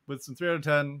with some 3 out of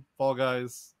 10, Fall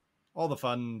Guys, all the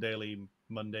fun daily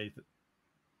Monday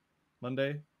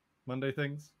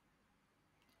things.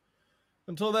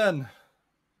 Until then,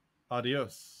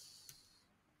 adios.